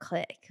just didn't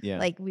click. Yeah.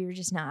 Like we were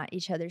just not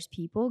each other's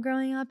people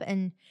growing up.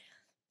 And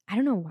I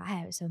don't know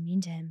why I was so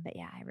mean to him, but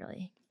yeah, I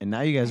really. And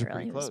now you guys are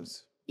pretty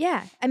close.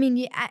 Yeah. I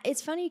mean,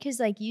 it's funny because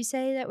like you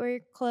say that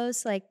we're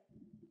close. Like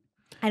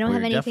I don't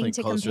have anything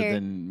to closer compare.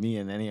 Than me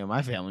and any of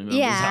my family members are.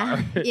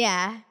 Yeah.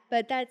 Yeah.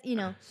 But that,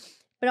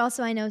 but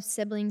also I know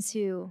siblings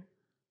who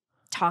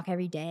talk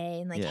every day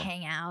and like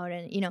hang out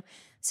and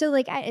so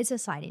like it's a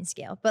sliding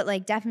scale, but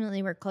like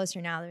definitely we're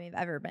closer now than we've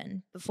ever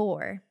been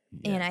before.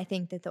 And I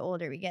think that the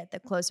older we get, the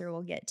closer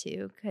we'll get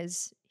to,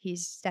 because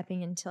he's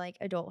stepping into like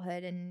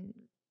adulthood and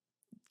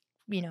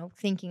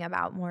thinking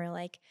about more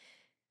like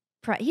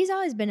he's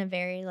always been a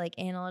very like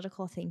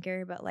analytical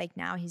thinker, but like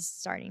now he's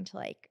starting to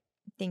like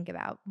think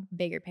about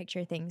bigger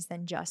picture things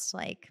than just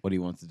like what he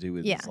wants to do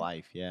with his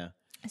life.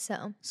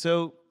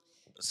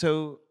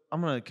 So I'm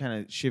going to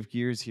kind of shift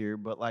gears here,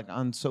 but like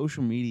on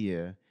social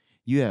media,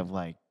 you have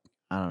like,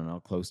 I don't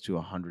know, close to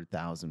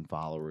 100,000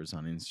 followers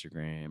on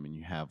Instagram, and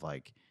you have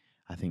like,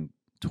 I think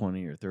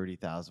 20 or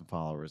 30,000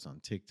 followers on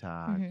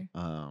TikTok.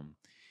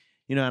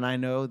 Mm-hmm. And I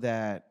know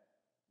that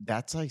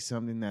that's like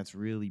something that's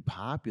really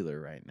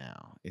popular right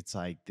now. It's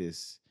like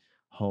this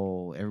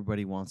whole,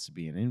 everybody wants to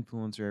be an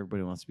influencer.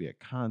 Everybody wants to be a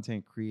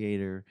content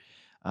creator.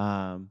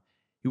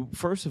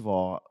 First of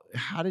all,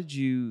 how did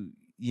you,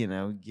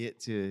 get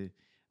to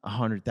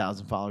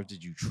 100,000 followers?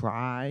 Did you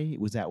try?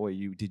 Was that what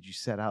did you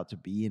set out to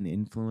be an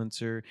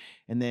influencer?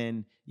 And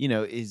then,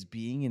 is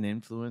being an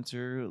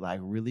influencer like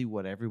really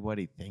what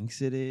everybody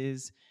thinks it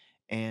is?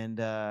 And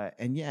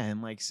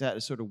like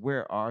sort of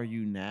where are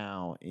you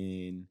now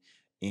in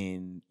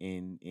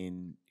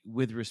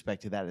with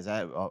respect to that? Is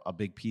that a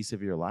big piece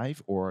of your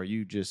life, or are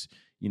you just,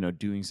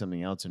 doing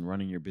something else and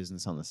running your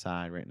business on the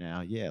side right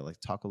now? Yeah. Like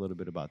talk a little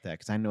bit about that.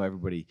 Cause I know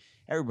everybody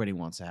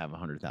wants to have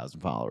 100,000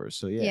 followers.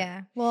 So yeah.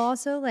 Yeah. Well,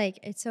 also like,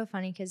 it's so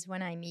funny cause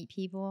when I meet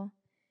people,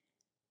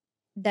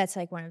 that's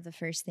like one of the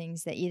first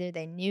things that either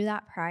they knew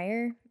that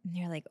prior and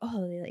they're like,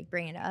 oh, they like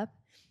bring it up,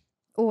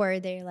 or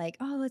they're like,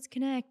 oh, let's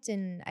connect.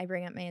 And I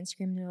bring up my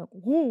Instagram and they're like,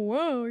 oh,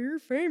 wow, you're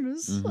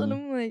famous. Mm-hmm. And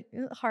I'm like,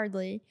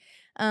 hardly.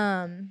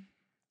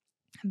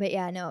 But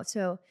yeah, no.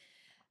 So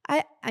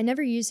I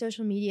never use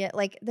social media.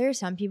 Like there are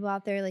some people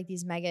out there, like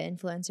these mega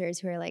influencers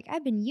who are like,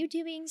 I've been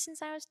YouTubing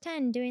since I was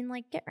 10 doing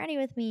like get ready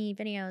with me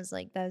videos.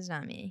 Like that's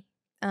not me.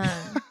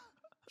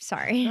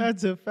 Sorry.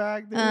 That's a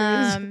fact.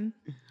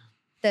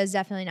 That's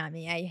definitely not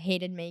me. I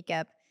hated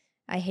makeup.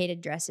 I hated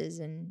dresses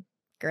and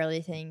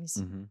girly things.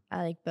 Mm-hmm.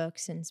 I like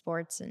books and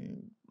sports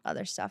and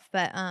other stuff.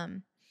 But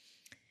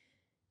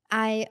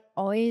I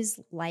always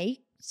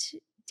liked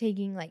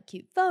taking like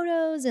cute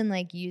photos and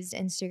like used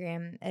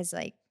Instagram as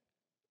like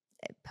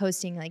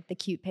posting like the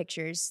cute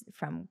pictures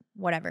from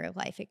whatever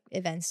life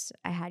events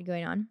I had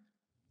going on.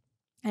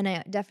 And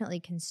I definitely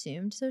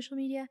consumed social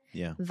media.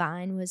 Yeah.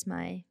 Vine was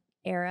my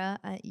era.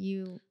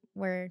 You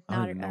were not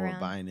I don't even around. know what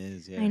Vine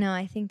is. Yeah. I know.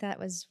 I think that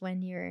was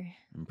when you were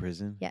in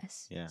prison.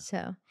 Yes. Yeah.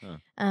 So,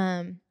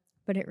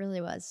 but it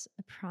really was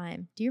a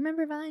prime. Do you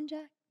remember Vine,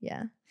 Jack?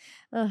 Yeah.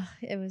 Oh,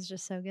 it was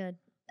just so good.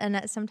 And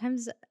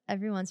sometimes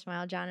every once in a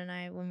while, John and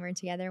I, when we're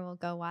together, we'll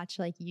go watch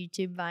like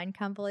YouTube Vine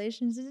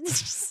compilations. It's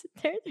just,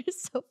 they're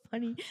so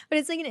funny. But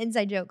it's like an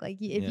inside joke. Like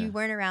if you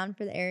weren't around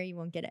for the era, you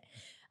won't get it.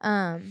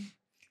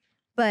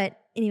 But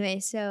anyway,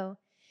 so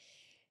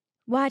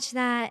watch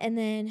that. And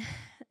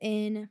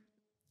then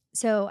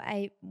so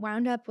I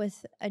wound up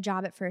with a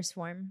job at First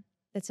Form.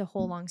 That's a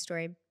whole long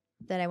story.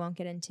 that I won't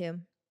get into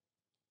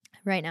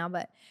right now,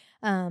 but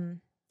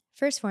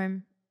First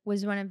Form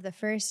was one of the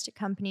first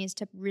companies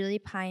to really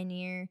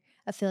pioneer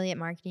affiliate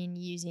marketing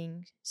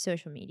using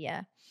social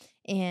media.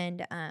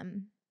 And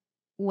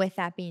with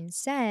that being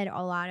said,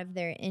 a lot of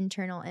their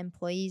internal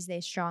employees,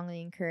 they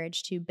strongly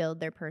encourage to build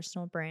their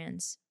personal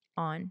brands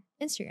on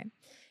Instagram.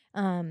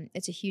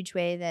 It's a huge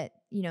way that,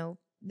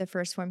 the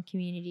First Form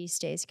community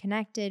stays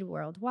connected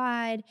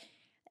worldwide.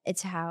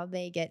 It's how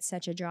they get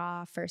such a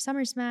draw for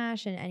Summer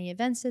Smash and any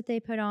events that they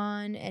put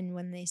on. And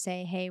when they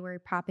say, hey, we're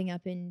popping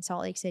up in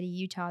Salt Lake City,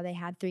 Utah, they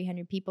had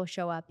 300 people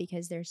show up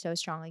because they're so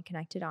strongly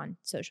connected on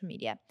social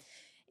media.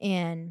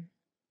 And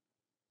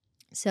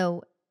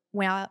so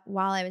while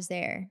I was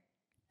there,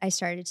 I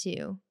started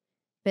to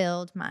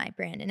build my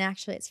brand. And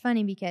actually, it's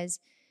funny because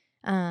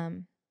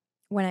when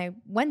I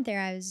went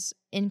there, I was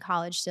in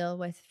college still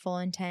with full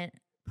intent,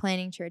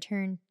 planning to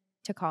return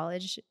to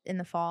college in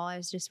the fall. I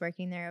was just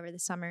working there over the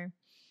summer.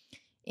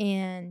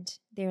 And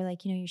they were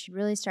like, you should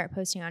really start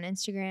posting on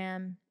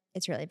Instagram.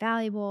 It's really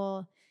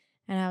valuable.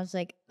 And I was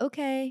like,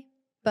 okay,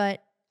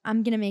 but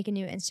I'm going to make a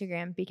new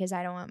Instagram because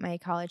I don't want my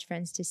college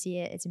friends to see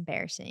it. It's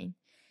embarrassing.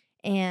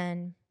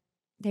 And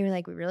they were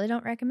like, we really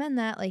don't recommend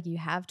that. Like, you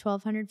have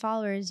 1,200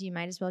 followers. You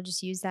might as well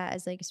just use that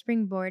as like a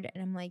springboard.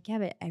 And I'm like, yeah,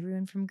 but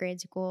everyone from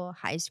grade school,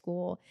 high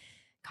school,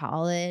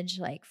 college,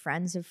 like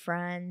friends of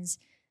friends,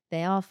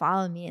 they all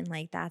follow me. And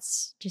like,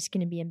 that's just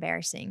going to be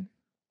embarrassing.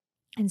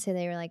 And so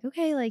they were like,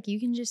 okay, like you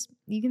can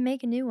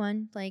make a new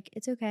one. Like,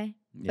 it's okay.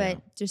 Yeah.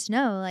 But just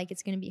know, like,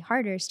 it's going to be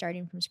harder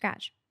starting from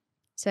scratch.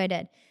 So I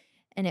did.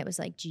 And it was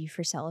like G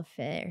Frisella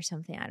Fit or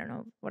something. I don't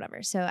know,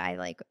 whatever. So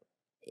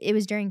it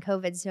was during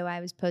COVID. So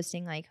I was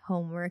posting like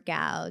home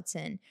workouts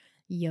and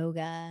yoga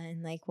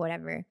and like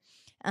whatever.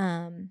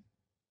 And,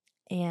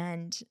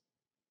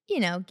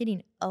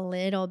 getting a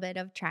little bit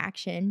of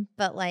traction,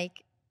 but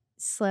like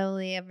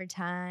slowly over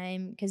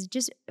time. Cause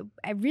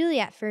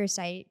at first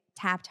I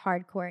tapped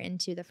hardcore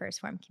into the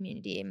First Form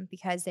community, and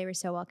because they were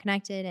so well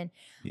connected. And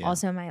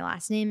also my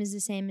last name is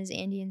the same as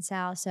Andy and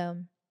Sal. So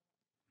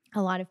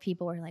a lot of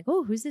people were like,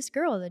 oh, who's this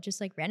girl that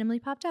just like randomly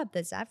popped up?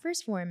 That's at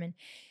First Form.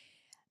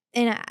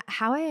 And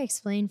how I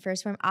explain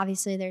First Form,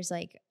 obviously there's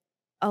like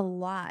a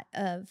lot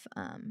of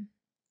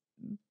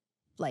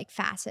like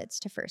facets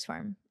to First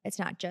Form. It's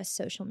not just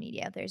social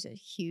media. There's a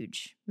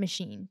huge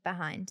machine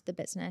behind the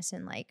business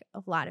and like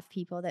a lot of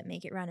people that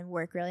make it run and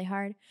work really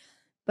hard.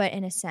 But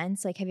in a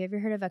sense, like, have you ever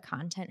heard of a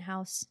content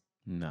house?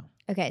 No.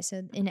 Okay,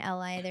 so in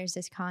LA, there's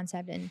this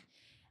concept,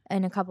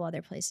 and a couple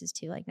other places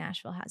too, like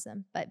Nashville has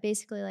them. But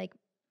basically, like,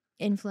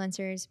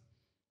 influencers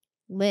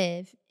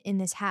live in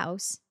this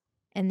house,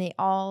 and they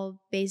all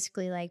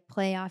basically like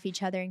play off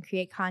each other and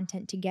create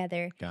content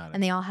together. Got it.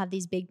 And they all have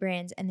these big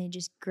brands, and they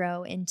just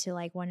grow into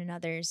like one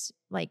another's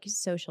like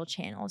social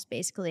channels,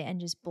 basically, and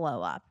just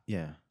blow up.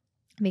 Yeah.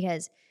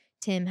 Because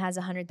Tim has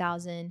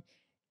 100,000,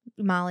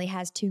 Molly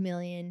has 2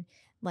 million.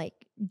 Like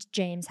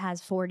James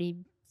has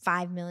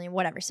 45 million,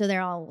 whatever. So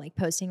they're all like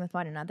posting with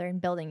one another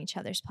and building each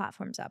other's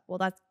platforms up. Well,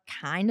 that's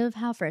kind of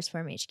how First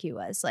Form HQ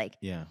was. Like,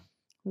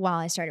 while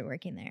I started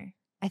working there,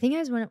 I think I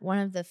was one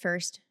of the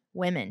first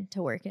women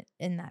to work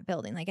in that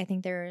building. Like, I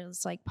think there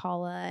was like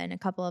Paula and a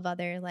couple of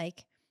other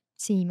like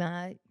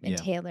Seema and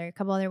Taylor, a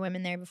couple other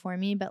women there before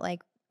me. But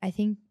like, I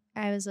think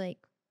I was like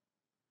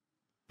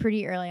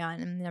pretty early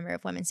on in the number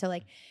of women. So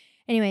like,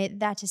 anyway,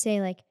 that to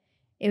say, like,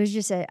 it was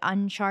just an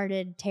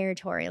uncharted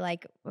territory.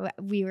 Like,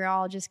 we were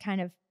all just kind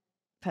of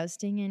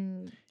posting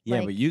and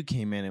but you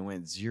came in and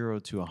went 0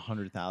 to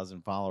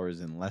 100,000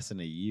 followers in less than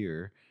a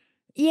year.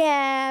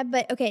 Yeah,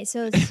 but okay,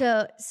 so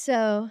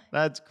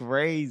that's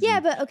crazy.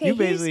 Yeah, but okay, you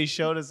basically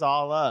showed us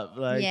all up.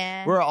 Like,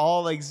 yeah, we're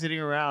all like sitting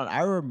around.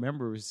 I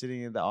remember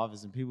sitting in the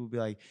office and people would be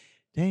like,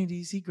 "Dang, do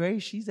you see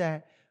Grace? She's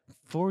at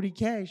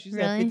 40K. She's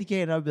at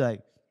 50K," and I'd be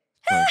like,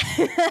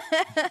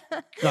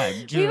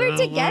 we were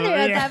together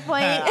at that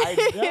point.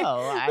 I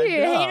know. We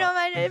were hating on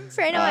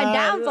my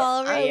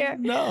downfall over here.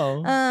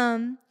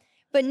 No.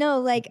 But no,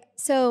 like,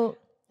 so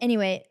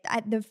anyway,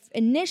 the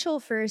initial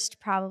first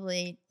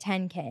probably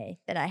 10K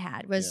that I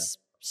had was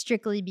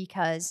strictly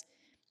because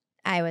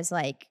I was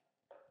like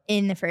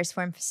in the First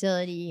Form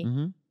facility.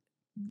 Mm-hmm.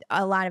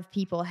 A lot of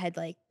people had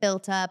like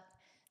built up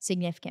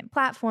significant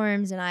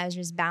platforms, and I was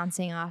just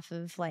bouncing off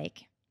of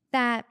like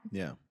that.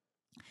 Yeah.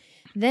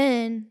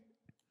 Then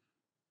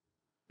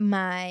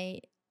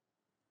they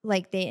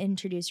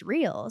introduced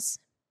Reels,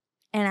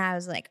 and I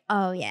was like,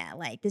 oh yeah,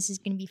 like this is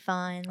going to be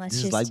fun.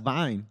 This is like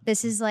Vine.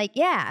 This is like,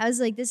 I was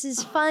like, this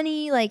is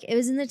funny. Like, it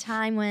was in the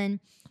time when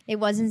it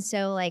wasn't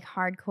so like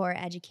hardcore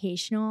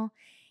educational.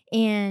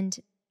 And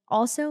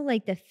also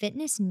like the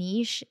fitness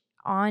niche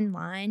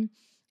online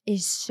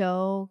is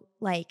so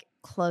like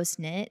close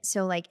knit.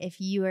 So like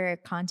if you are a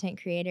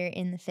content creator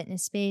in the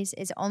fitness space,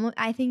 it's almost,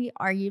 I think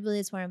arguably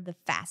it's one of the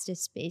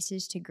fastest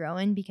spaces to grow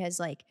in, because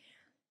like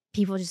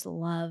people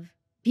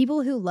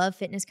who love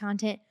fitness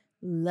content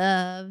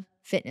love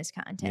fitness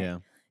content. Yeah.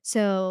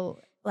 So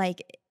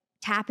like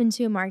tap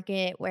into a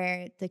market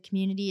where the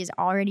community is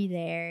already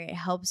there. It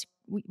helps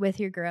with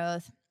your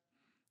growth.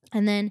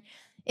 And then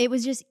it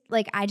was just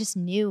like, I just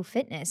knew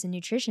fitness and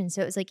nutrition.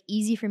 So it was like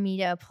easy for me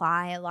to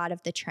apply a lot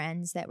of the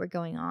trends that were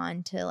going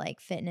on to like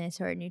fitness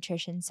or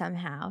nutrition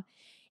somehow.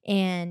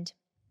 And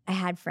I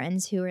had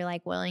friends who were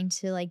like willing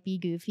to like be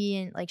goofy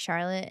and like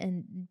Charlotte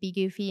and be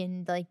goofy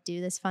and like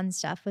do this fun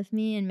stuff with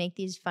me and make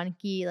these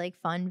funky, like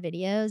fun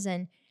videos.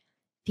 And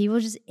people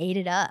just ate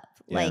it up,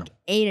 like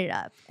ate it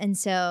up. And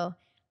so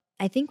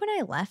I think when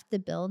I left the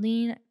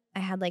building, I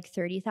had like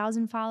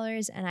 30,000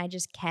 followers and I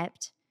just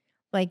kept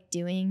like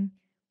doing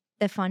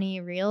the funny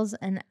reels.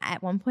 And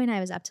at one point I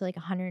was up to like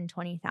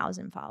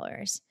 120,000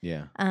 followers.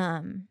 Yeah.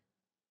 And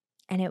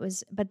it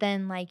was, but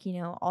then like, you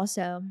know,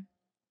 also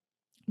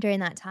during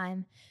that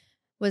time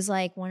was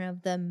like one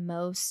of the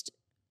most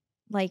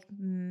like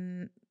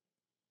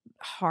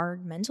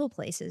hard mental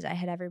places I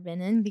had ever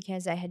been in,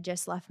 because I had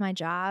just left my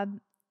job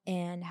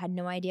and had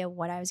no idea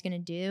what I was going to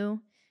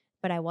do,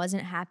 but I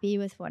wasn't happy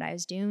with what I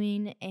was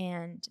doing.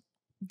 And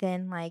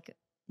then like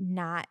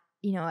not,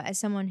 you know, as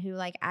someone who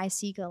like I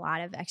seek a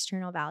lot of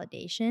external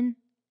validation,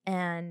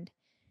 and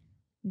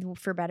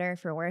for better or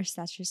for worse,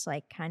 that's just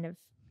like kind of,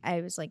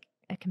 I was like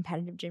a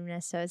competitive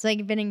gymnast. So it's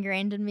like been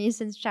ingrained in me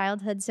since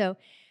childhood. So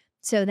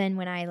then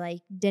when I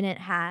like didn't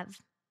have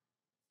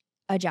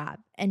a job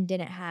and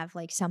didn't have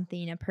like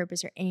something, a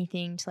purpose or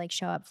anything to like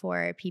show up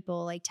for, or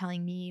people like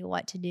telling me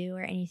what to do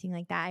or anything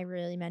like that, I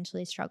really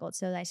mentally struggled.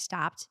 So I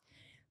stopped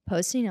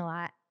posting a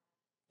lot.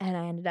 And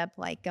I ended up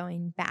like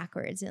going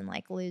backwards and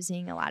like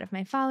losing a lot of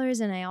my followers.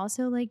 And I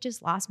also like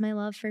just lost my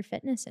love for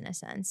fitness in a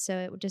sense. So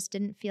it just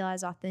didn't feel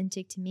as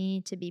authentic to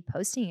me to be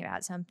posting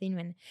about something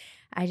when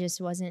I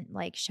just wasn't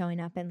like showing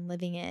up and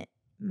living it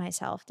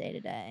myself day to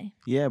day.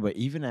 Yeah, but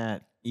even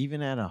at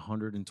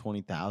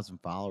 120,000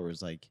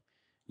 followers, like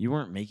you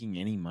weren't making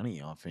any money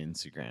off of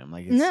Instagram.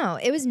 Like no,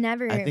 it was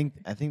never. I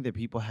think that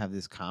people have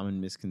this common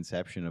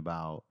misconception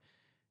about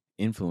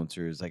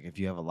influencers. Like if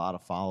you have a lot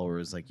of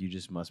followers, like you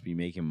just must be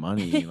making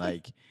money.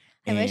 Like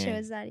I wish it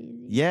was that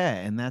easy. Yeah,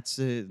 and that's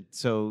it.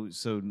 So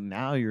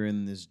now you're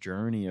in this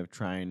journey of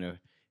trying to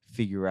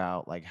figure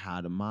out like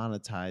how to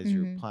monetize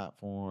your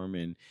platform,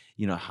 and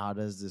you know, how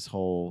does this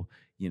whole,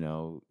 you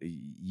know,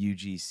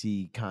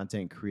 UGC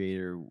content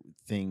creator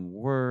thing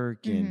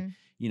work, and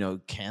you know,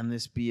 can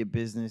this be a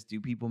business? Do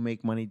people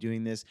make money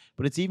doing this?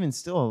 But it's even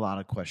still a lot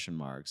of question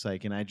marks.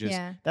 Like, and I just,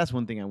 that's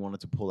one thing I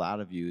wanted to pull out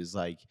of you is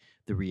like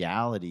the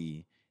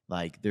reality.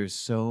 Like there's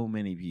so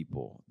many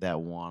people that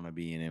want to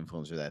be an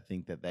influencer, that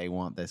think that they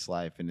want this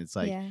life. And it's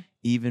like,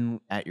 even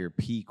at your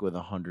peak with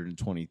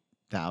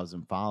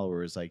 120,000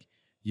 followers, like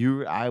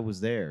I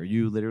was there.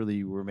 You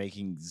literally were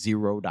making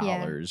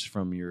 $0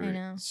 from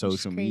your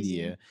social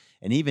media.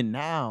 And even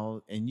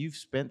now, and you've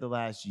spent the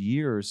last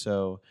year or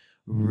so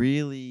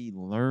really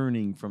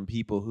learning from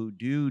people who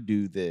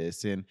do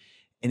this. And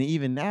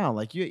even now,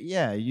 like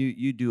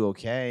you do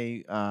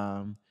okay.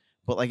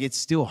 But like it's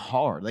still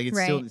hard. Like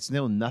it's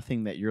still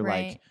nothing that you're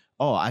like,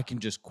 oh, I can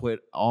just quit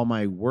all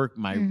my work,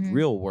 my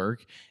real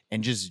work,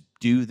 and just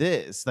do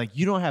this. Like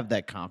you don't have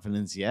that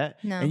confidence yet.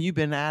 No. And you've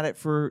been at it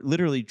for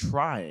literally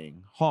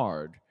trying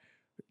hard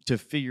to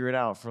figure it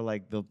out for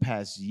like the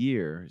past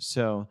year.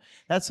 So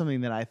that's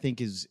something that I think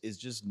is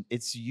just,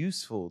 it's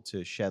useful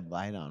to shed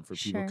light on for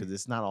people, because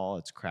it's not all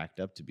it's cracked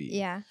up to be.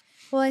 Yeah.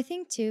 Well, I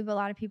think too, but a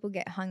lot of people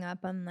get hung up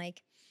on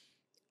like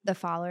the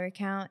follower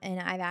count, and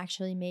I've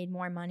actually made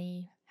more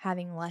money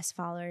having less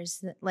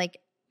followers. Like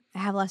I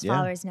have less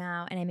followers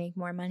now, and I make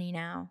more money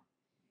now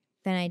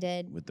than I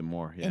did with the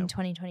more in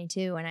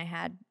 2022 when I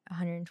had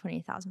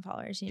 120,000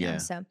 followers, you know?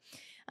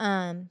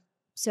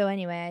 So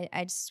anyway,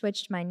 I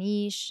switched my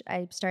niche.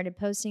 I started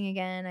posting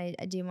again.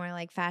 I do more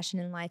like fashion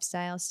and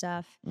lifestyle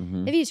stuff.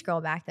 If you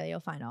scroll back though, you'll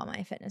find all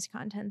my fitness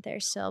content there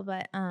still.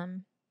 But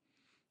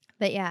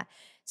yeah,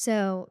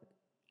 so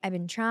I've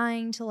been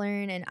trying to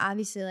learn, and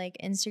obviously like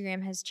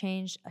Instagram has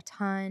changed a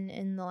ton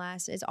in the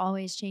last, it's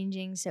always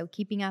changing. So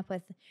keeping up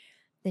with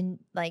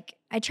like,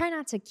 I try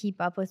not to keep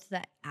up with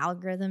the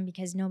algorithm,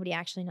 because nobody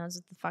actually knows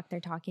what the fuck they're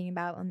talking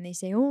about when they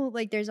say, oh,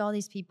 like there's all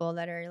these people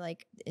that are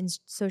like in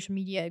social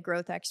media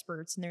growth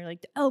experts, and they're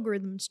like, the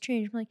algorithm's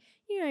changed. I'm like,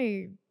 you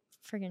know,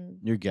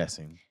 you're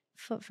guessing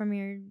foot from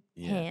your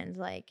hand.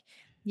 Like,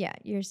 yeah,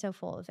 you're so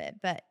full of it.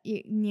 But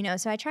you know,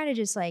 so I try to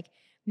just like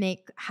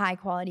make high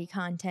quality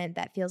content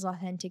that feels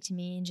authentic to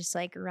me, and just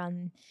like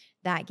run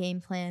that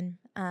game plan.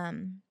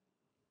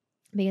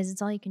 Because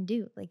it's all you can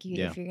do. Like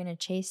if you're going to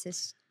chase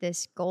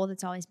this goal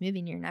that's always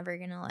moving, you're never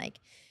going to like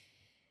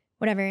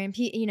whatever. And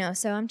you know,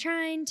 so I'm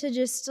trying to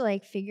just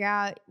like figure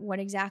out what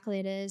exactly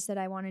it is that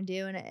I want to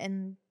do.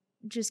 And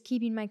just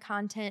keeping my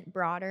content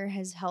broader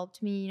has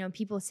helped me. You know,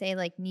 people say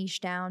like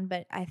niche down,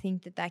 but I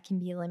think that can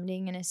be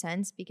limiting in a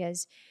sense,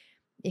 because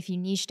if you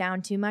niche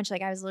down too much,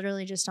 like I was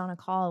literally just on a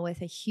call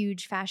with a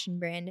huge fashion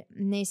brand,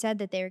 and they said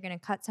that they were going to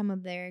cut some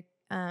of their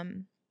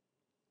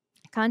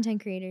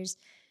content creators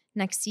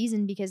next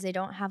season because they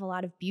don't have a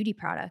lot of beauty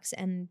products,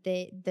 and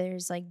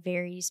there's like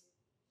very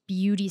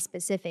beauty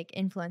specific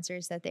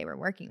influencers that they were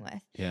working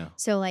with. Yeah.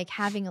 So like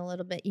having a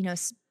little bit, you know,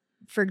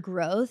 for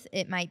growth,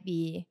 it might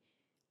be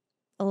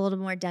a little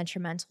more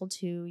detrimental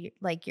to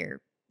like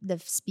your the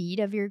speed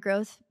of your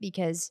growth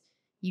because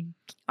you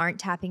aren't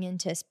tapping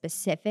into a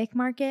specific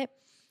market.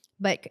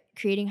 But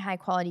creating high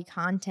quality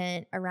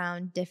content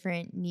around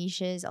different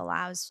niches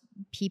allows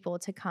people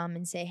to come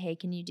and say, hey,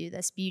 can you do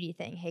this beauty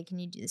thing? Hey, can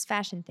you do this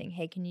fashion thing?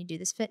 Hey, can you do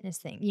this fitness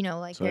thing? You know,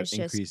 like so it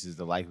increases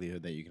the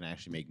likelihood that you can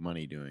actually make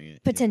money doing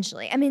it.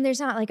 Potentially. Yeah. I mean, there's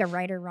not like a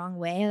right or wrong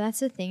way.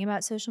 That's the thing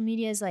about social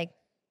media is like,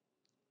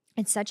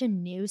 it's such a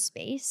new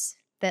space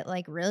that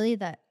like really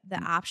the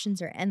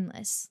options are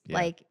endless. Yeah.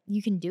 Like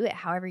you can do it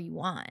however you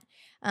want.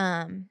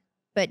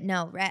 But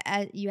no,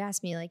 you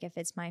asked me like if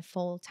it's my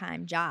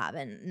full-time job,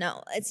 and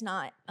no, it's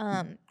not.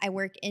 I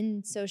work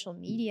in social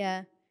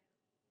media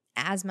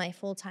as my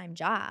full-time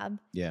job.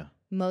 Yeah.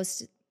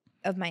 Most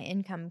of my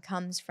income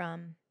comes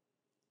from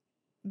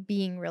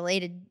being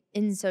related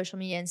in social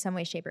media in some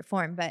way, shape, or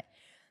form. But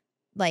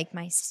like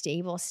my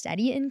stable,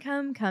 steady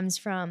income comes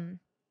from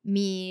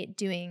me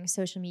doing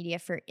social media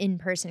for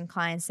in-person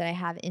clients that I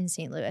have in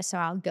St. Louis. So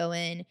I'll go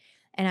in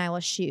and I will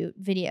shoot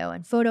video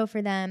and photo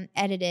for them,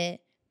 edit it,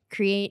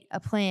 create a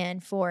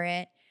plan for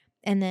it.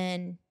 And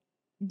then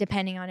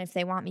depending on if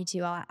they want me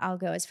to, I'll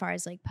go as far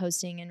as like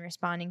posting and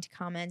responding to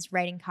comments,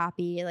 writing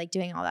copy, like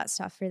doing all that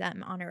stuff for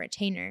them on a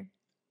retainer.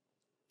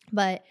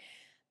 But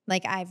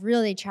like I've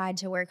really tried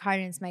to work hard,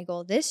 and it's my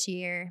goal this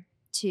year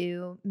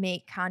to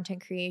make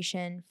content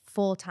creation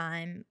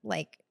full-time,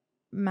 like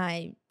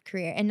my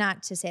career. And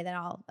not to say that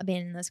I'll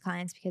abandon those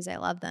clients because I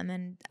love them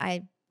and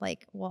I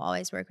like will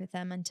always work with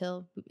them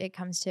until it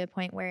comes to a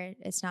point where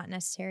it's not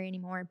necessary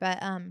anymore.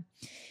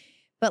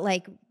 But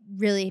like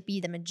really be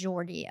the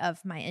majority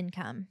of my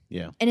income.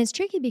 Yeah. And it's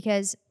tricky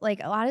because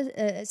like a lot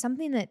of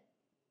something that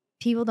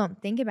people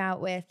don't think about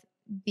with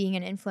being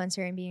an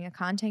influencer and being a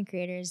content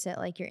creator is that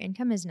like your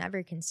income is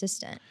never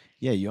consistent.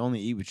 Yeah, you only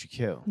eat what you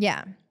kill.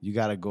 Yeah. You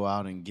got to go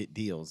out and get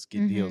deals,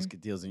 get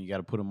deals, and you got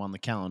to put them on the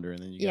calendar,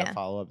 and then you got to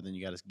follow up, and then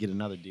you got to get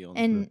another deal.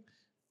 And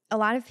a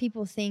lot of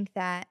people think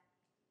that,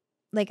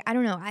 like, I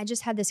don't know, I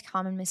just had this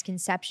common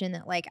misconception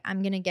that like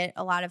I'm going to get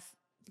a lot of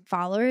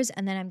followers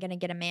and then I'm going to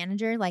get a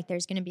manager. Like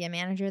there's going to be a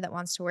manager that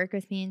wants to work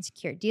with me and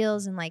secure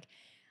deals. And like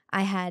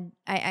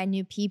I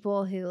knew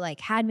people who like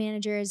had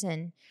managers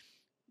and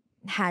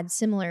had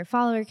similar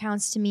follower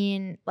counts to me,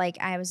 and like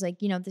I was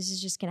like, you know, this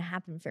is just gonna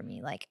happen for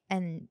me, like,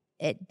 and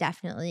it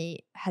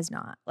definitely has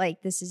not.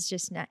 Like this is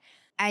just not.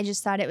 I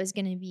just thought it was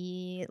gonna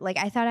be like,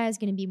 I thought I was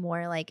gonna be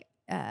more like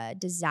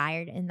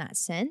desired in that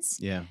sense,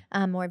 yeah,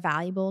 more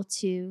valuable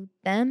to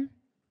them.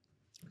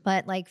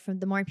 But like from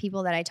the more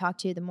people that I talk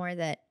to, the more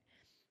that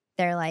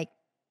they're like,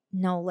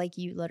 no, like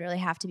you literally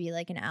have to be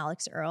like an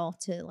Alex Earl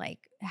to like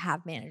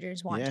have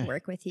managers want to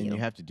work with you. And you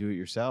have to do it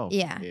yourself.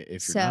 Yeah.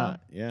 If you're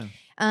not. Yeah.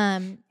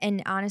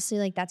 And honestly,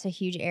 like that's a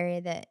huge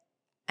area that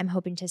I'm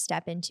hoping to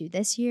step into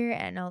this year.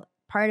 And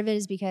part of it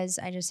is because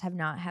I just have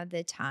not had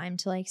the time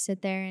to like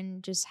sit there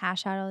and just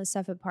hash out all this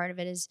stuff. But part of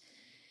it is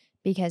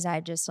because I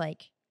just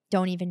like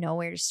don't even know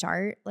where to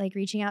start, like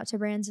reaching out to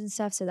brands and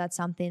stuff. So that's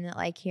something that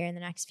like here in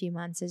the next few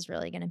months is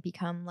really going to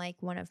become like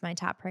one of my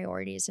top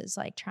priorities, is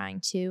like trying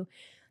to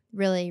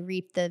really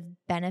reap the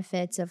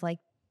benefits of like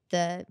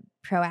the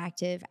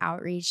proactive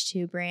outreach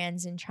to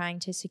brands and trying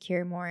to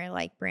secure more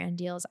like brand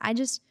deals. I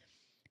just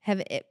have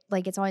it,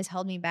 like it's always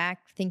held me back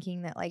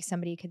thinking that like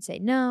somebody could say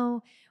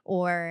no,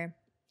 or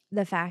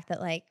the fact that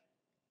like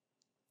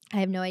I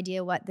have no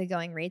idea what the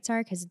going rates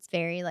are because it's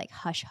very like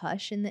hush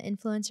hush in the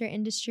influencer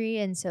industry,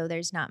 and so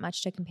there's not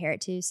much to compare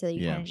it to, so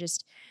you kind of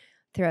just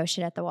throw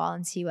shit at the wall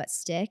and see what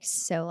sticks.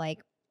 So like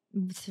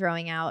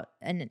throwing out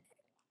an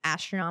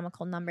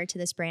astronomical number to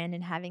this brand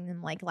and having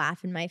them like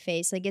laugh in my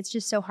face, like it's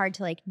just so hard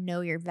to like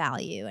know your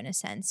value in a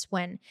sense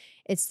when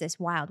it's this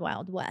wild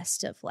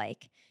west of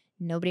like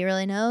nobody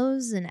really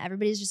knows and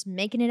everybody's just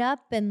making it up.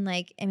 And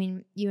like, I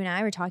mean, you and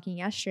I were talking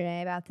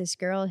yesterday about this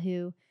girl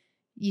who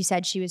you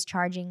said she was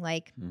charging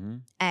like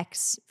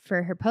X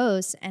for her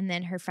posts, and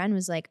then her friend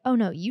was like, oh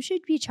no, you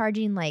should be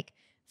charging like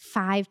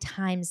 5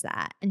 times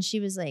that. And she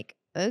was like,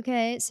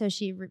 okay. So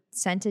she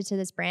sent it to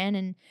this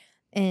brand,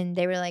 and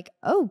they were like,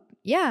 oh,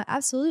 yeah,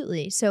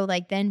 absolutely. So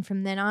like then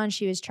from then on,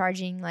 she was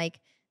charging like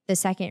the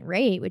second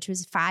rate, which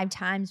was 5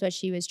 times what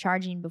she was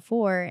charging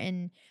before.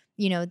 And,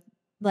 you know,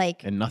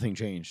 like. And nothing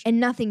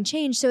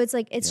changed. So it's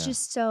like, it's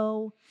just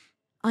so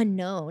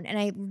unknown.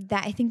 And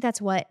I think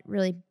that's what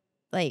really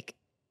like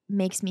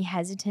makes me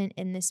hesitant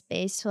in this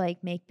space to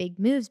like make big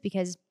moves,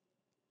 because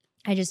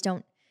I just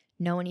don't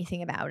know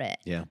anything about it.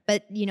 Yeah.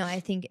 But, you know,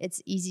 I think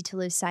it's easy to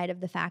lose sight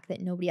of the fact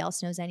that nobody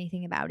else knows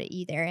anything about it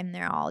either. And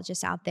they're all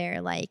just out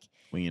there like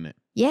winging it.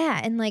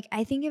 Yeah. And like,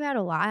 I think about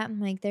a lot.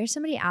 I'm like, there's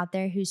somebody out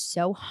there who's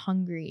so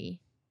hungry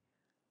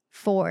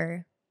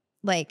for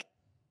like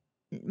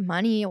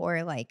money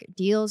or like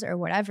deals or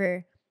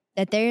whatever,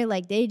 that they're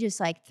like, they just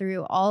like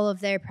threw all of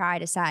their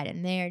pride aside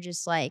and they're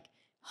just like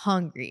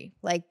hungry.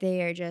 Like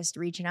they are just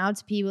reaching out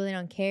to people. They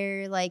don't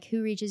care like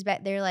who reaches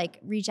back. They're like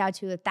reach out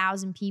to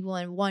 1,000 people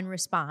and one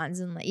responds,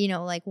 and like, you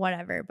know, like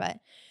whatever. But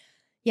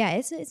yeah,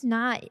 it's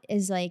not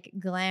as like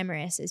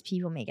glamorous as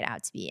people make it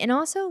out to be. And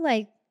also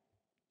like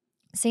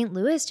St.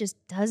 Louis just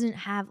doesn't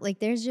have like,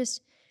 there's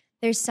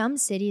there's some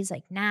cities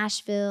like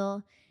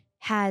Nashville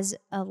has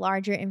a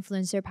larger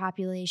influencer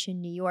population.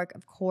 New York,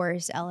 of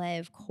course, LA,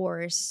 of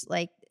course,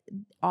 like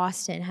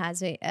Austin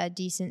has a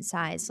decent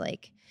size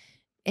like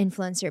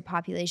influencer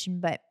population,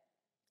 but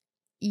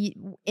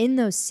in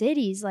those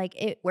cities, like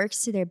it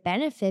works to their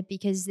benefit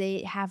because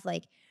they have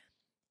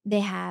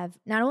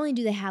not only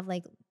do they have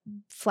like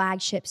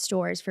flagship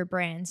stores for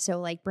brands, so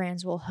like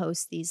brands will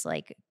host these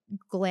like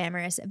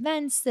glamorous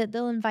events that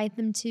they'll invite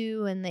them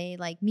to, and they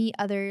like meet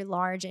other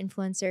large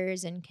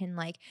influencers and can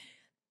like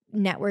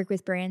network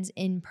with brands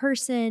in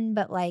person,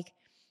 but like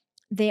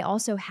they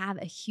also have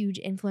a huge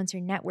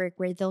influencer network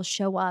where they'll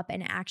show up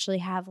and actually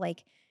have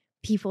like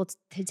people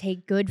to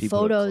take good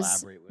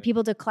photos,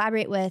 people to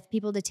collaborate with,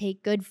 people to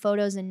take good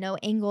photos and know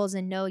angles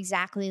and know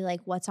exactly like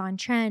what's on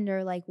trend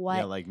or like what.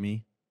 Yeah, like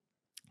me.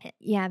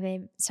 Yeah,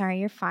 babe. Sorry,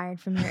 you're fired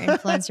from your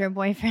influencer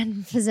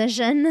boyfriend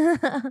position.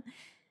 But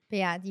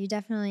yeah, you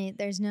definitely,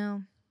 there's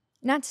no,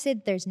 not to say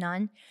that there's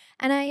none.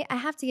 And I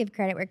have to give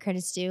credit where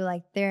credit's due.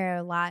 Like there are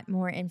a lot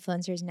more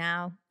influencers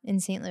now in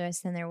St. Louis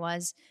than there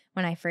was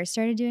when I first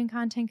started doing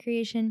content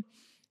creation.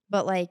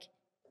 But like,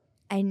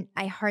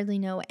 I hardly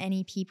know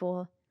any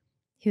people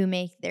who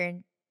make their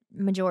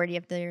majority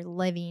of their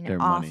living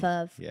off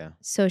of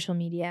social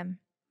media.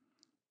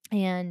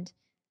 And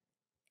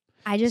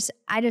I just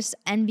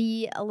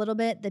envy a little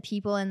bit the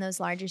people in those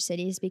larger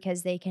cities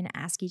because they can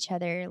ask each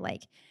other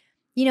like,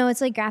 you know,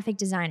 it's like graphic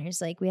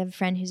designers. Like we have a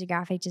friend who's a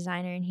graphic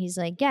designer and he's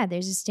like, yeah,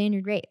 there's a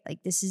standard rate.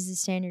 Like this is the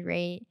standard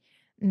rate.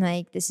 And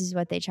like, this is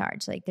what they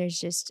charge. Like there's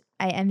just,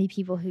 I envy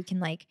people who can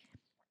like,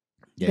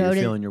 you're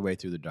feeling your way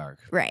through the dark.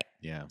 Right.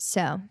 Yeah.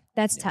 So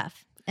that's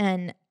tough.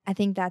 And I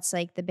think that's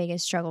like the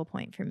biggest struggle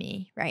point for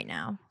me right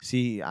now.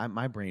 See,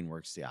 my brain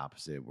works the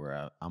opposite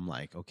where I'm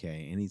like,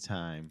 okay,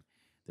 anytime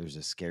there's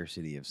a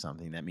scarcity of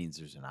something, that means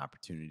there's an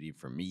opportunity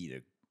for me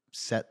to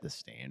set the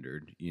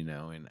standard, you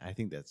know, and I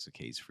think that's the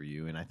case for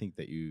you. And I think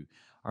that you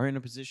are in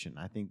a position.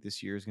 I think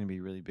this year is going to be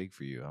really big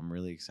for you. I'm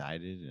really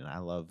excited and I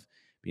love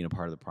being a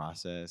part of the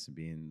process and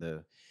being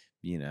the,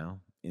 you know,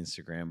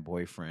 Instagram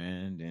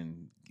boyfriend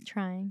and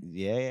trying.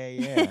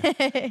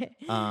 Yeah.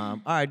 All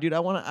right, dude,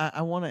 I want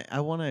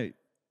to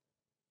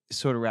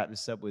sort of wrap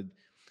this up with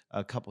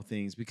a couple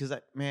things because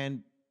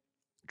man,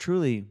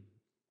 truly,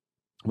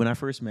 when I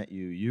first met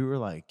you, you were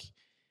like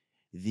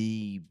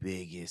the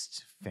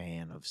biggest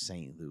fan of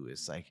St.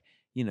 Louis. Like,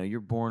 you know,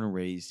 you're born and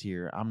raised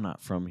here. I'm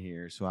not from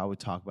here. So I would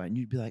talk about it and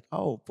you'd be like,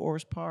 oh,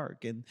 Forest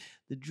Park and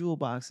the Jewel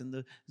Box and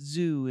the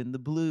zoo and the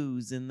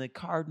Blues and the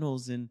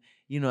Cardinals and,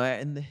 you know,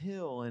 and the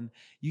Hill. And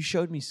you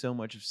showed me so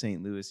much of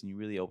St. Louis and you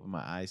really opened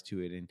my eyes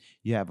to it. And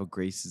you have a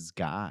Grace's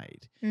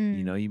Guide.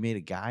 You know, you made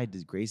a guide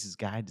to Grace's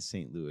Guide to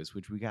St. Louis,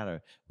 which we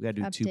gotta do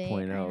update,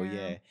 2.0.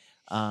 Yeah.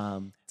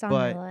 It's on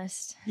the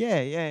list.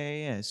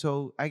 Yeah.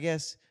 So I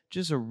guess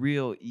just a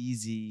real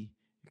easy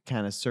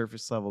kind of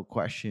surface level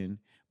question,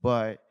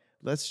 but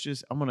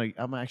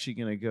I'm actually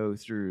gonna go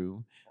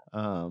through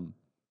and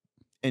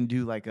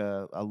do like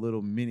a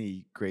little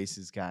mini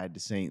Grace's Guide to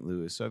St.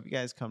 Louis. So if you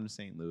guys come to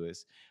St.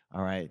 Louis,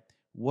 all right,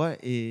 what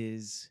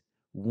is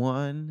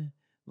one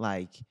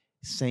like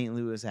St.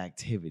 Louis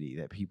activity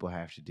that people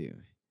have to do?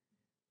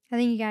 I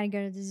think you gotta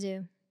go to the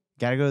zoo.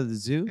 Gotta go to the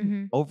zoo?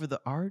 Mm-hmm. Over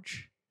the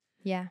arch?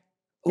 Yeah.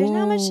 There's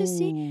not much to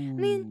see. I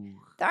mean,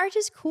 the arch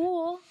is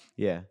cool.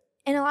 Yeah.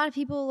 And a lot of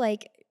people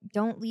like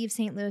don't leave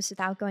St. Louis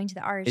without going to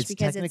the arch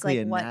because it's like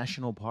a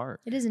national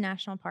park. It is a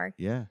national park.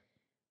 Yeah.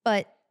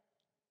 But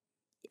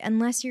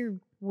unless you're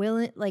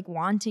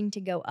wanting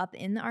to go up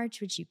in the arch,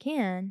 which you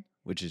can.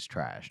 Which is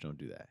trash. Don't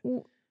do that.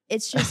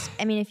 It's just,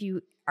 I mean, if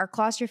you are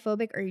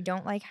claustrophobic or you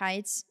don't like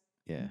heights,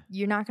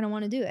 you're not going to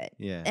want to do it.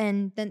 Yeah.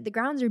 And then the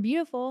grounds are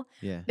beautiful.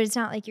 Yeah. But it's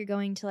not like you're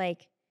going to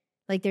like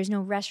there's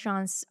no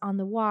restaurants on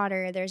the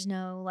water. There's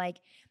no I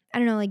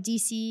don't know, like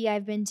DC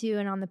I've been to,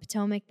 and on the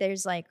Potomac,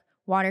 there's like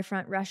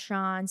waterfront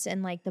restaurants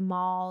and like the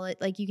mall.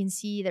 You can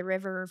see the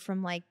river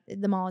from like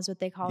the mall is what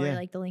they call where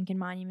like the Lincoln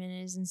Monument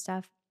is and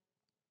stuff.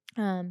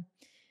 Or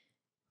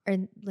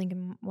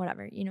Lincoln,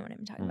 whatever, you know what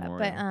I'm talking about.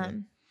 But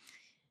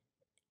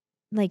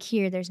like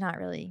here, there's not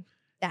really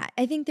that.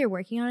 I think they're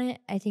working on it.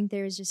 I think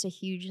there was just a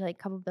huge like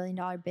couple $1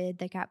 billion bid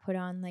that got put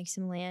on like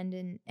some land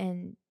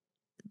and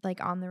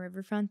like on the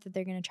riverfront that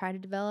they're going to try to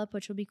develop,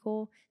 which will be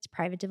cool. It's a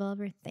private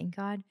developer, thank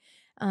God.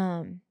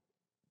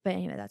 But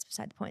anyway, that's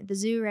beside the point. The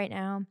zoo right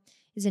now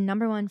is a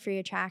 #1 free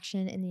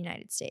attraction in the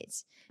United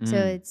States. So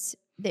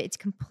it's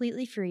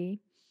completely free.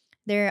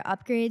 There are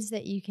upgrades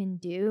that you can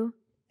do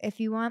if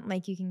you want.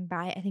 Like you can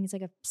buy, I think it's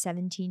like a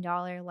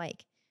 $17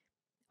 like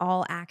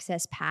all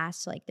access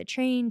pass to like the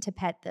train, to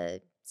pet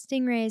the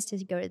stingrays,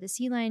 to go to the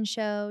sea lion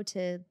show,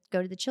 to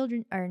go to the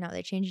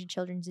they changed the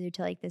children's zoo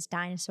to like this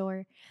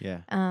dinosaur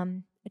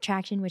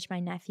attraction, which my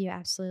nephew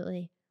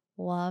absolutely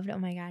loved. Oh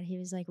my God, he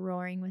was like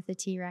roaring with the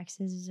T-Rexes.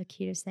 It was the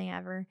cutest thing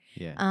ever.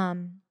 Yeah.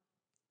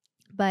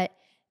 But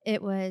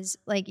it was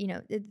like, you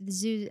know, the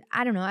zoo,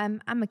 I don't know,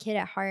 I'm a kid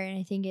at heart, and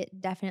I think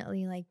it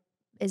definitely like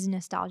is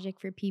nostalgic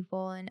for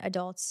people and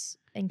adults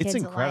and It's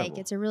kids incredible. alike.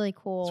 It's a really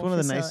cool It's one of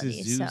the facility,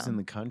 nicest zoos in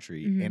the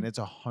country, and it's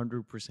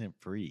 100%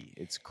 free.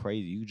 It's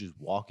crazy. You just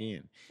walk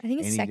in. I think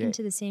it's any second day.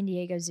 to the San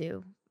Diego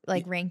Zoo,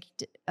 like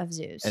ranked of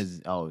zoos.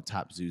 As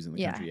top zoos in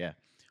the country, yeah.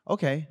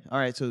 Okay, all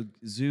right. So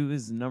zoo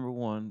is the number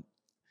one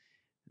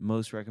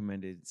most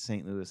recommended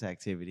St. Louis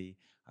activity.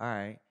 All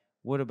right.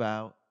 What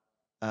about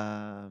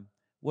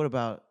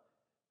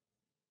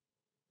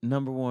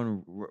number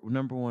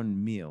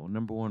one meal,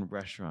 number one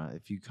restaurant?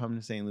 If you come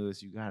to St.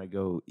 Louis, you gotta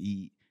go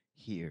eat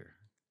here.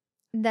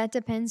 That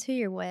depends who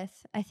you're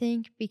with, I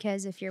think,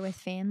 because if you're with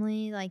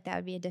family, like that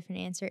would be a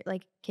different answer,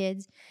 like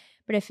kids.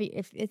 But if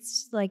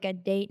it's like a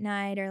date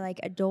night or like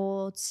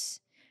adults,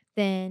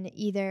 then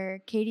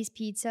either Katie's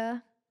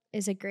Pizza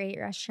is a great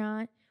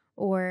restaurant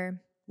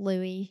or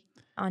Louis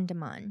on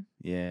Demond.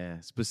 Yeah,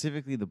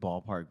 specifically the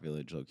Ballpark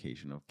Village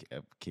location of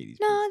Katie's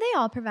No, Pizza. they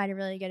all provide a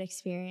really good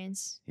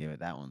experience. Yeah, but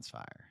that one's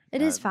fire.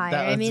 It is fire.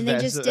 I mean, they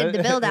just did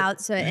the build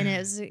out, and it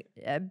was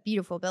a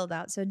beautiful build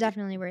out. So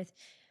definitely worth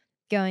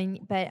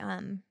going. But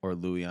or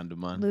Louis on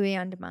Demond. Louis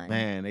on Demond.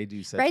 Man, they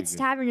do such Wright's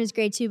Tavern is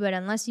great too, but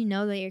unless you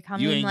know that you're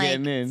coming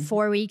like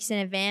 4 weeks in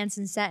advance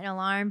and set an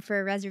alarm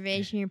for a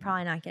reservation, you're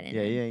probably not getting in.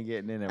 Yeah, you ain't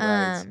getting in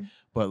at Wright's.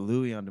 But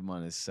Louis on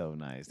Demond is so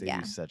nice. They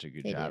do such a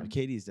good job.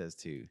 Katie's does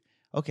too.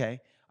 Okay.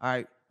 All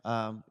right.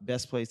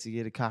 Best place to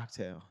get a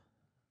cocktail.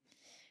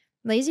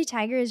 Lazy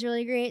Tiger is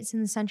really great. It's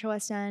in the Central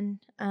West End.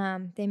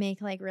 They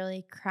make like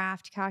really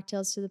craft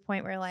cocktails to the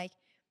point where like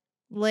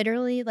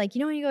literally like,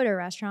 you know, when you go to a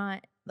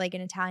restaurant, like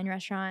an Italian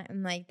restaurant,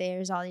 and like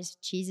there's all these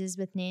cheeses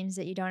with names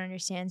that you don't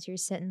understand. So you're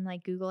sitting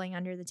like Googling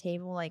under the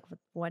table, like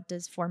what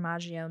does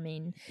formaggio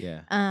mean?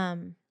 Yeah.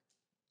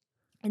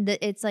 And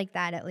it's like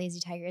that at Lazy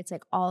Tiger. It's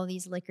like all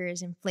these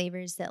liquors and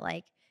flavors that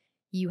like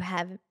you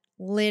have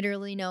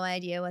literally no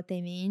idea what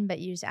they mean, but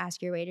you just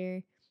ask your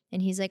waiter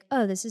and he's like,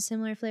 oh, this is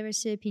similar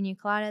flavors to a pina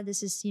colada.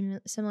 This is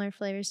similar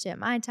flavors to a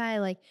Mai Tai.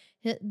 Like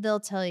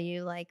they'll tell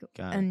you like,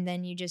 and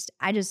then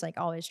I just like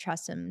always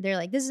trust them. They're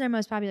like, this is our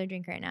most popular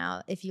drink right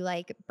now. If you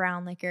like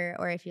brown liquor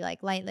or if you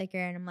like light liquor.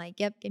 And I'm like,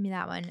 yep, give me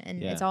that one.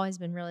 And it's always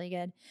been really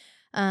good.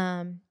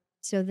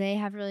 So they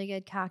have really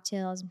good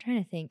cocktails. I'm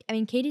trying to think. I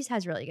mean, Katie's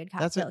has really good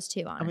cocktails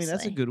too, honestly. I mean,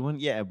 that's a good one.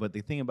 Yeah, but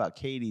the thing about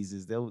Katie's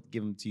is they'll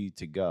give them to you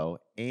to go,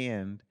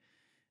 and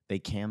they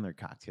can their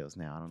cocktails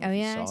now. I don't know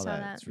if you saw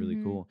that. It's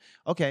really cool.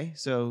 Okay,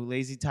 so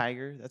Lazy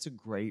Tiger, that's a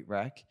great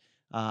rec.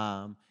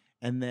 And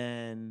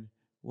then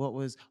what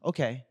was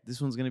this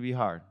one's gonna be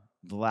hard.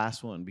 The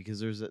last one, because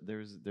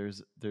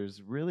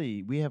there's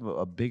really, we have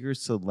a bigger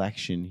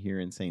selection here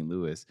in St.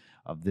 Louis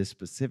of this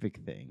specific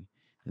thing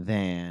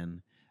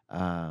than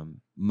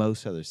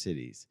most other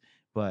cities.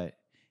 But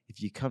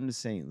if you come to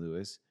St.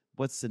 Louis,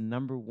 what's the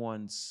number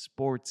one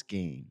sports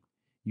game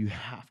you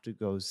have to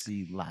go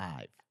see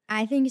live?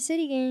 I think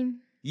City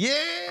Game. Yeah,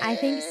 I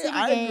think City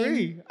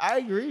Game. I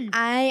agree.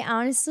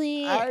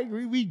 I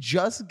agree. We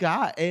just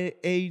got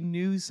a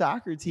new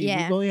soccer team.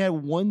 Yeah. We've only had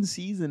one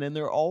season, and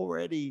they're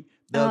already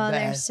the best.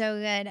 They're so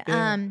good.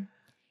 Yeah.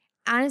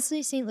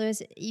 Honestly, St. Louis,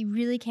 you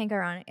really can't go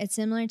wrong. It's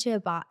similar to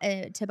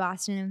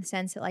Boston in the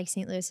sense that like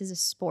St. Louis is a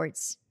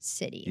sports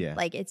city. Yeah.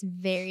 Like it's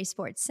very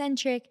sports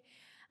centric.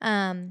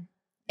 And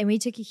we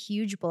took a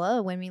huge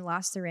blow when we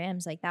lost the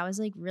Rams. Like that was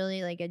like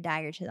really like a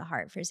dagger to the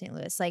heart for St.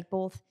 Louis. Like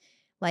both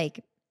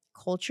like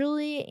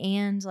culturally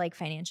and like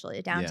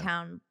financially.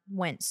 Downtown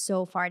went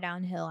so far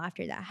downhill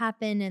after that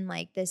happened. And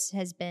like this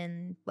has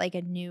been like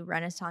a new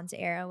Renaissance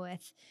era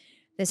with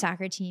the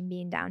soccer team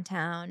being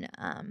downtown.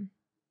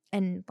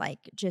 And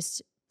like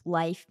just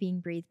life being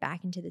breathed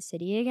back into the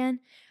city again.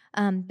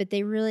 But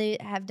they really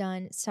have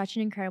done such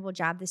an incredible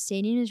job. The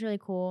stadium is really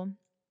cool.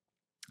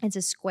 It's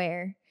a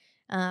square.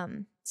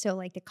 So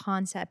like the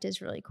concept is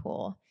really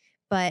cool.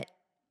 But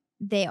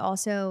they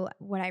also,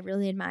 what I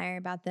really admire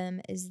about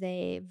them is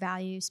they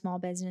value small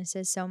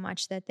businesses so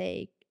much that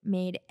they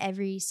made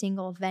every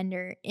single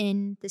vendor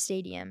in the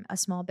stadium a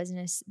small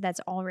business that's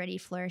already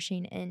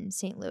flourishing in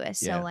St.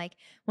 Louis. Yeah. So like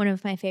one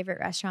of my favorite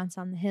restaurants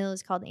on the hill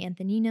is called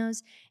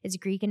Anthonino's. It's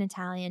Greek and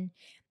Italian,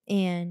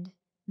 and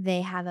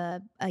they have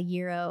a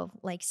Euro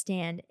like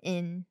stand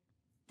in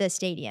the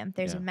stadium.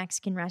 There's a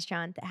Mexican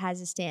restaurant that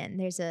has a stand.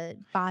 There's a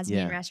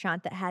Bosnian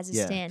restaurant that has a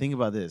stand. Think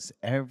about this.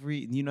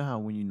 You know how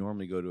when you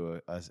normally go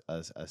to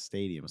a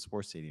stadium, a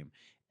sports stadium,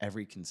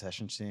 every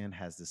concession stand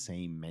has the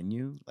same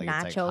menu, like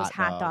nachos, it's like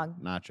hot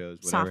dog,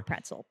 nachos, whatever. soft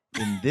pretzel.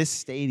 In this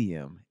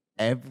stadium,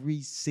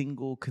 every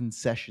single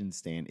concession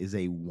stand is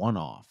a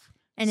one-off.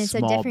 And it's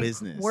small a different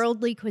business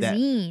worldly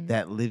cuisine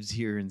that lives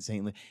here in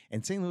St. Louis.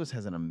 And St. Louis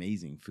has an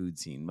amazing food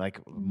scene, like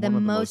the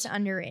most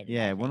underrated.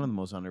 Yeah, one of the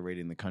most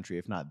underrated in the country,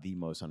 if not the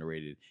most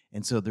underrated.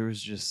 And so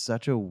there's just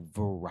such a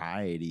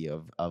variety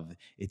of.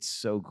 It's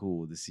so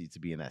cool to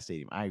be in that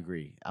stadium. I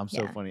agree. I'm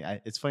so funny.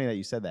 It's funny that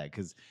you said that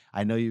because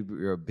I know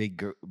you're a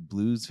big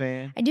Blues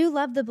fan. I do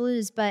love the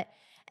Blues, but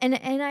and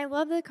I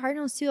love the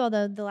Cardinals too.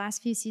 Although the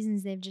last few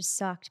seasons they've just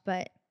sucked,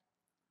 but.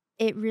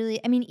 It really,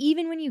 I mean,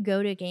 even when you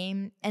go to a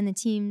game and the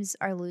teams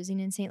are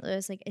losing in St.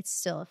 Louis, like it's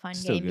still a fun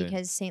game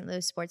because St.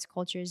 Louis sports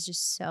culture is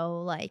just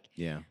so like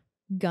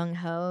gung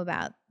ho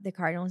about the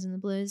Cardinals and the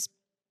Blues.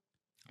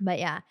 But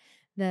yeah,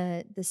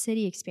 the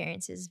city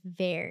experience is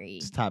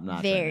very top notch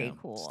right very now.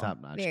 cool. It's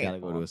top notch. Very Gotta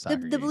go to cool. a soccer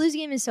The game. Blues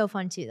game is so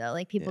fun too, though.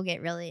 Like people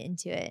get really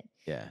into it.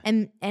 Yeah.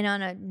 And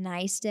on a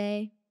nice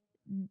day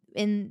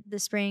in the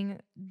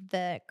spring,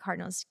 the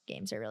Cardinals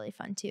games are really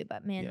fun too.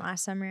 But man,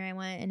 last summer I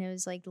went and it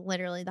was like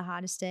literally the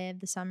hottest day of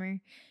the summer.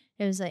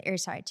 It was like,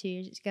 2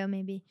 years ago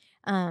maybe.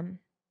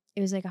 It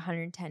was like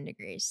 110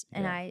 degrees,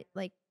 and I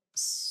like.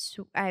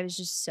 I was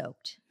just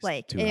soaked.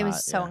 Like it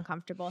was so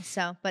uncomfortable.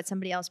 So, but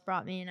somebody else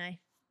brought me, and I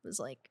was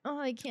like, "Oh,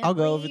 I can't. I'll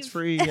go leave. if it's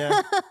free."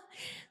 Yeah.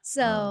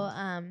 So,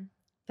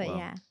 but well,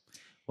 yeah.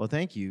 Well,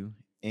 thank you,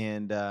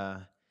 and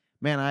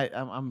man,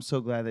 I'm so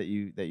glad that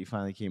you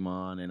finally came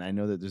on, and I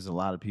know that there's a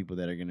lot of people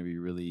that are going to be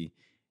really,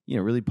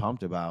 really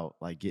pumped about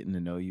like getting to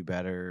know you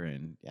better,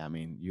 and I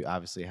mean, you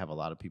obviously have a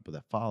lot of people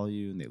that follow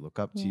you and they look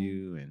up to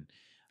you, and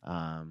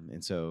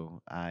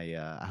so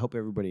I hope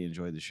everybody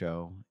enjoyed the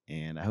show,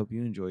 and I hope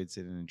you enjoyed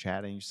sitting and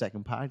chatting. Your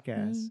second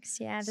podcast.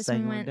 Thanks. Yeah, this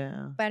one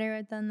went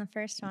better than the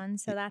first one,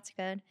 so that's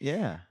good.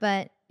 Yeah.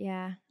 But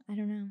yeah, I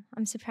don't know.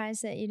 I'm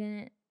surprised that you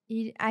didn't.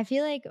 I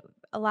feel like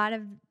a lot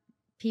of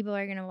people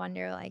are gonna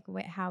wonder like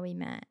how we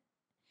met.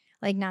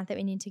 Like, not that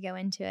we need to go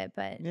into it,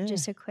 but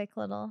just a quick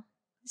little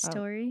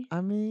story.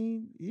 I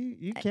mean,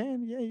 you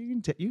can,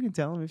 you can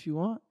tell them if you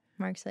want.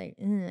 Mark's like,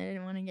 I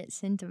didn't want to get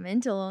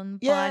sentimental on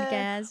the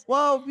podcast.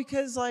 Well,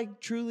 because like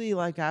truly,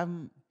 like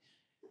I'm,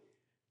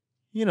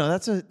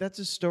 that's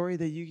a story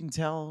that you can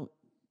tell,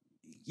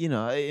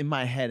 in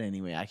my head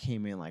anyway. I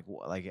came in like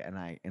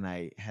and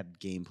I had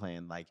game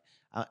plan. Like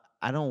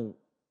I don't,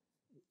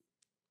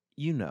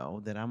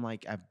 that I'm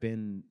like I've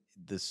been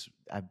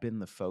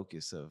the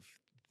focus of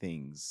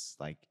things.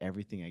 Like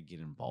everything I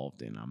get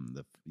involved in,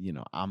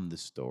 I'm the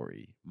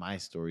story. My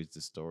story is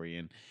the story,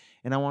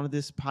 and I wanted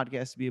this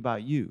podcast to be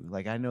about you.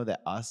 Like I know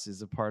that us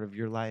is a part of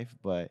your life,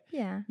 but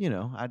I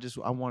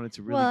wanted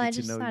to really get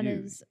to know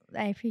you.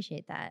 I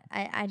appreciate that.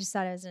 I just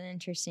thought it was an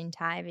interesting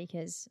tie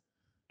because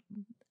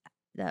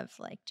of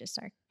like just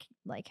our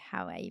like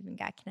how I even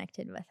got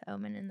connected with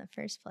Omen in the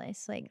first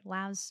place. Like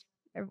Lau's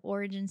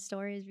origin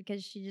story is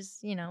because she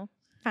just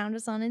found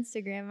us on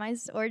Instagram. My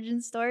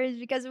origin story is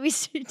because we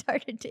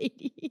started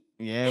dating.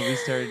 Yeah, we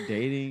started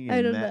dating, and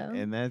I don't know.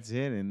 And that's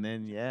it. And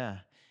then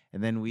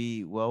and then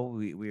we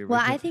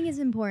I think it's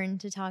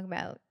important to talk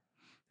about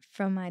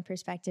from my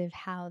perspective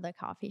how the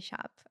coffee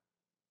shop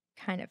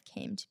kind of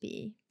came to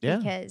be,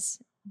 because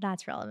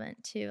that's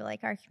relevant to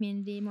like our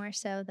community more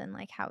so than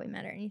like how we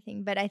met or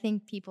anything. But I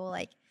think people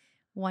like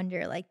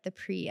wonder like the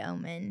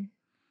pre-Omen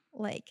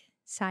like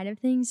side of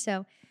things.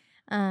 So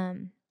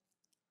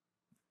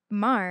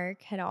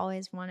Mark had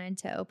always wanted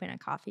to open a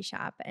coffee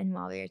shop, and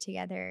while we were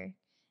together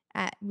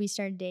we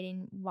started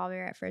dating while we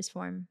were at First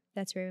Form.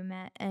 That's where we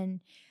met.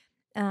 And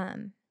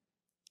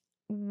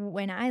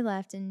when I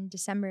left in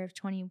December of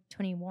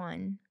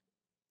 2021,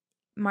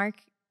 Mark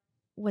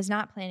was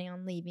not planning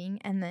on leaving,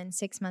 and then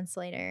 6 months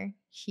later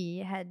he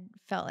had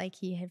felt like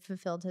he had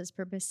fulfilled his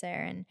purpose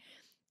there and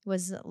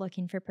was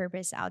looking for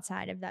purpose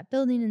outside of that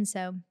building, and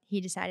so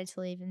he decided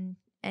to leave,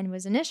 and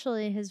was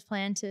initially his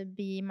plan to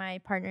be my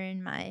partner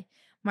in my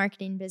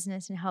marketing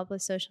business and help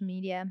with social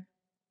media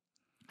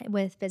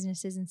with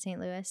businesses in St.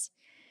 Louis.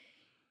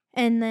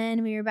 And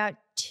then we were about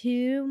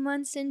 2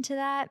 months into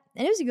that,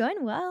 and it was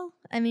going well.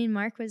 I mean,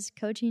 Mark was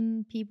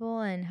coaching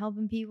people and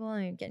helping people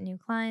and getting new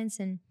clients,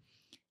 and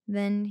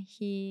then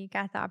he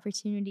got the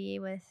opportunity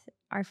with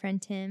our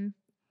friend Tim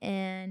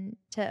and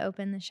to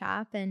open the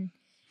shop, and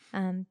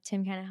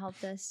Tim kind of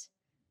helped us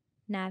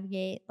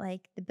navigate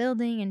like the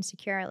building and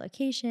secure our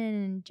location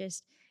and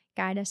just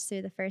guide us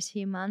through the first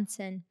few months.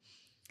 And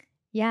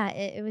yeah,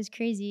 it was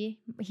crazy.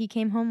 He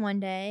came home one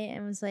day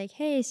and was like,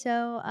 "Hey,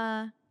 so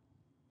I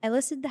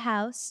listed the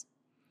house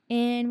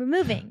and we're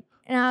moving."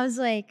 And I was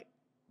like,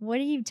 "What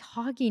are you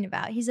talking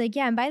about?" He's like,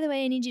 "Yeah, and by the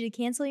way, I need you to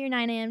cancel your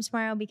 9 a.m.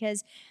 tomorrow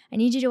because I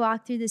need you to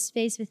walk through this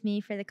space with me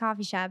for the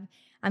coffee shop.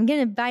 I'm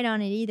going to bite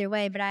on it either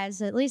way, but I was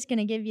at least going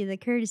to give you the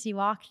courtesy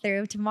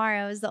walkthrough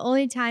tomorrow. Is the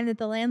only time that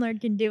the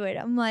landlord can do it."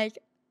 I'm like,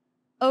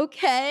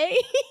 okay.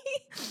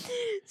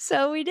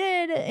 So we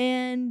did.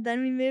 And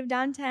then we moved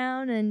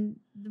downtown, and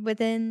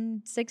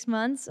within 6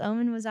 months,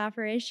 Omen was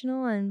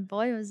operational, and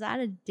boy, was that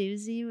a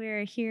doozy. We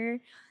were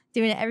here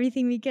doing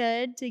everything we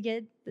could to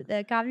get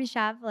the coffee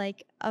shop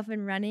like up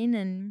and running,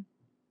 and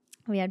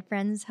we had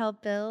friends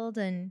help build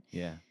and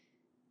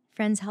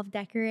friends help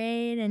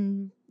decorate,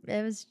 and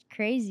it was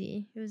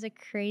crazy. It was a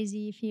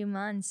crazy few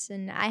months,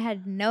 and I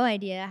had no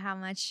idea how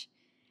much.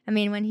 I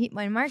mean,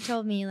 when Mark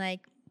told me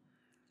like,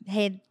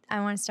 "Hey,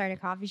 I want to start a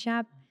coffee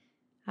shop,"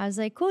 I was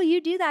like, "Cool,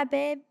 you do that,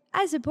 babe.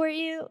 I support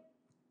you."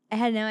 I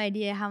had no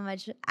idea how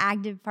much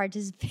active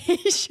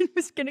participation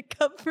was going to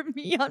come from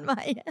me on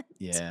my end.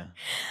 Yeah.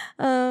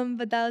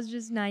 But that was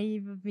just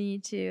naive of me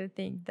to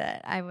think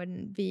that I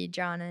wouldn't be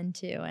drawn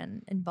into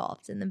and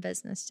involved in the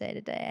business day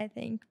to day, I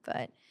think.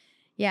 But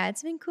yeah,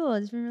 it's been cool.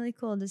 It's been really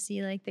cool to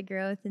see like the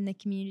growth in the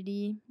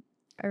community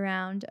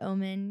around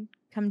Omen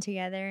come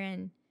together.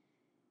 And,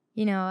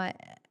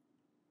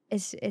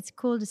 it's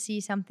cool to see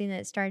something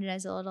that started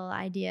as a little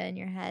idea in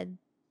your head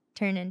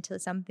turn into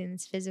something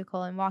that's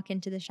physical, and walk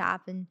into the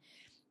shop and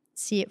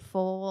see it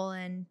full,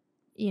 and,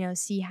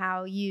 see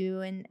how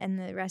you and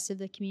the rest of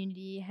the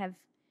community have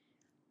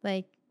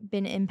like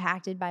been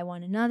impacted by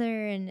one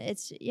another. And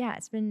it's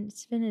been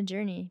a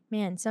journey,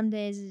 man. Some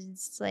days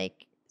it's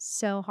like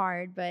so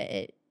hard, but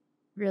it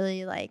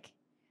really like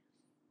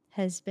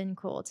has been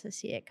cool to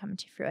see it come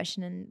to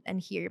fruition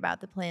and hear about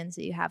the plans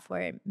that you have for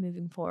it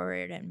moving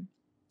forward. And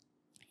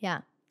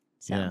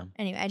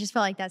anyway, I just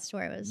felt like that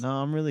story was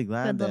I'm really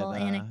glad good little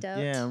anecdote.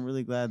 Yeah, I'm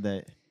really glad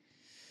that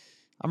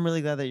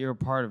you're a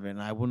part of it,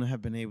 and I wouldn't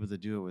have been able to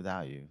do it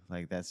without you.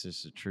 Like, that's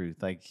just the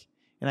truth. Like,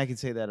 and I can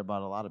say that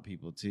about a lot of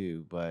people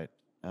too, but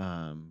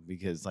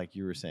because like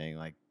you were saying,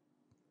 like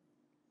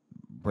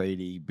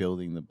Brady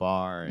building the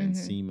bar and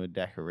Seema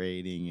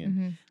decorating,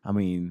 and I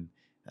mean,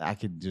 I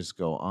could just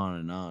go on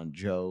and on.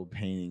 Joe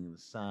painting the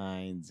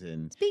signs.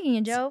 And speaking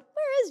of Joe,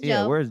 where is Joe?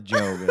 Yeah, where's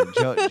Joe? Man?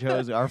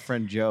 Joe's our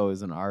friend. Joe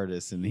is an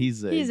artist, and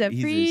he's a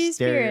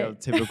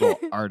stereotypical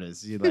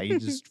artist. He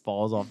just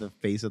falls off the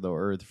face of the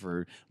earth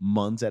for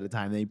months at a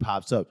time. Then he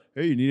pops up.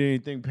 Hey, you need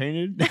anything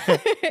painted?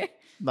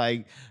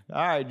 Like,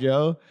 all right,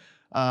 Joe.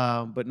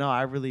 But no,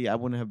 I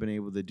wouldn't have been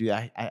able to do.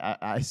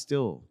 I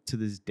still to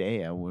this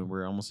day,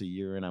 we're almost a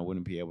year in, I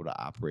wouldn't be able to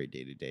operate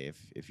day to day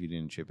if you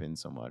didn't chip in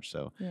so much.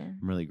 So I'm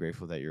really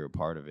grateful that you're a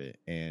part of it.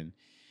 And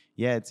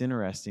yeah, it's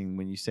interesting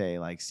when you say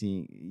like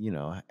seeing,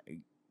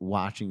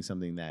 watching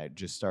something that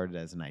just started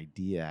as an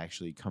idea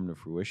actually come to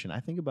fruition. I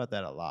think about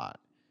that a lot.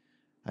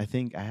 I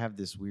think I have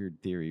this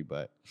weird theory,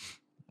 but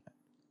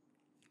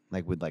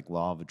like with like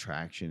law of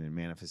attraction and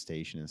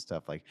manifestation and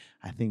stuff, like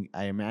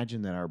I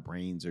imagine that our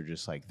brains are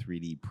just like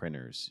 3D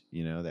printers,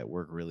 that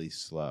work really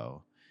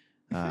slow.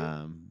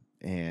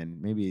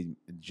 And maybe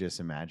just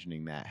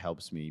imagining that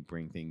helps me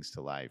bring things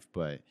to life.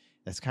 But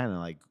that's kind of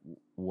like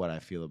what I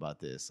feel about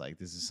this. Like,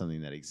 this is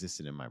something that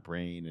existed in my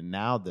brain. And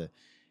now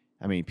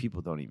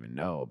people don't even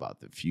know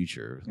about the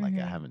future. Like,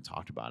 I haven't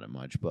talked about it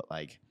much, but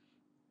like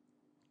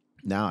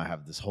now I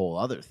have this whole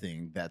other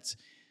thing that's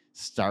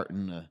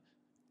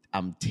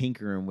I'm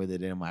tinkering with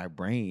it in my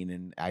brain,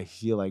 and I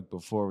feel like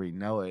before we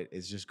know it,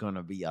 it's just going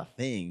to be a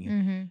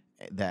thing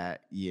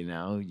that,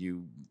 it's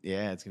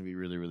going to be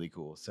really, really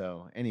cool.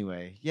 So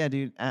anyway, yeah,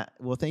 dude.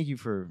 Well, thank you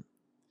for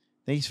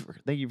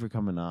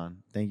coming on.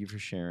 Thank you for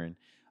sharing.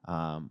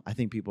 I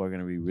think people are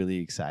going to be really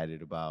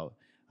excited about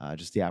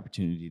just the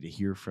opportunity to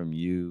hear from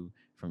you,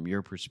 from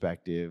your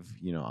perspective,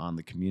 on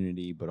the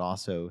community, but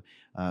also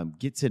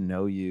get to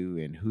know you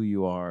and who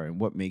you are and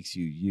what makes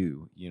you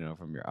you,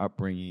 from your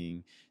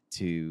upbringing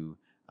to,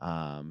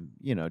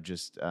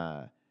 just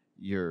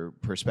your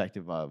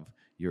perspective of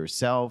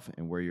yourself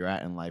and where you're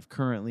at in life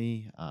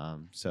currently.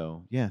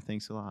 So, yeah,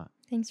 thanks a lot.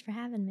 Thanks for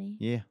having me.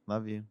 Yeah,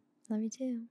 love you. Love you too.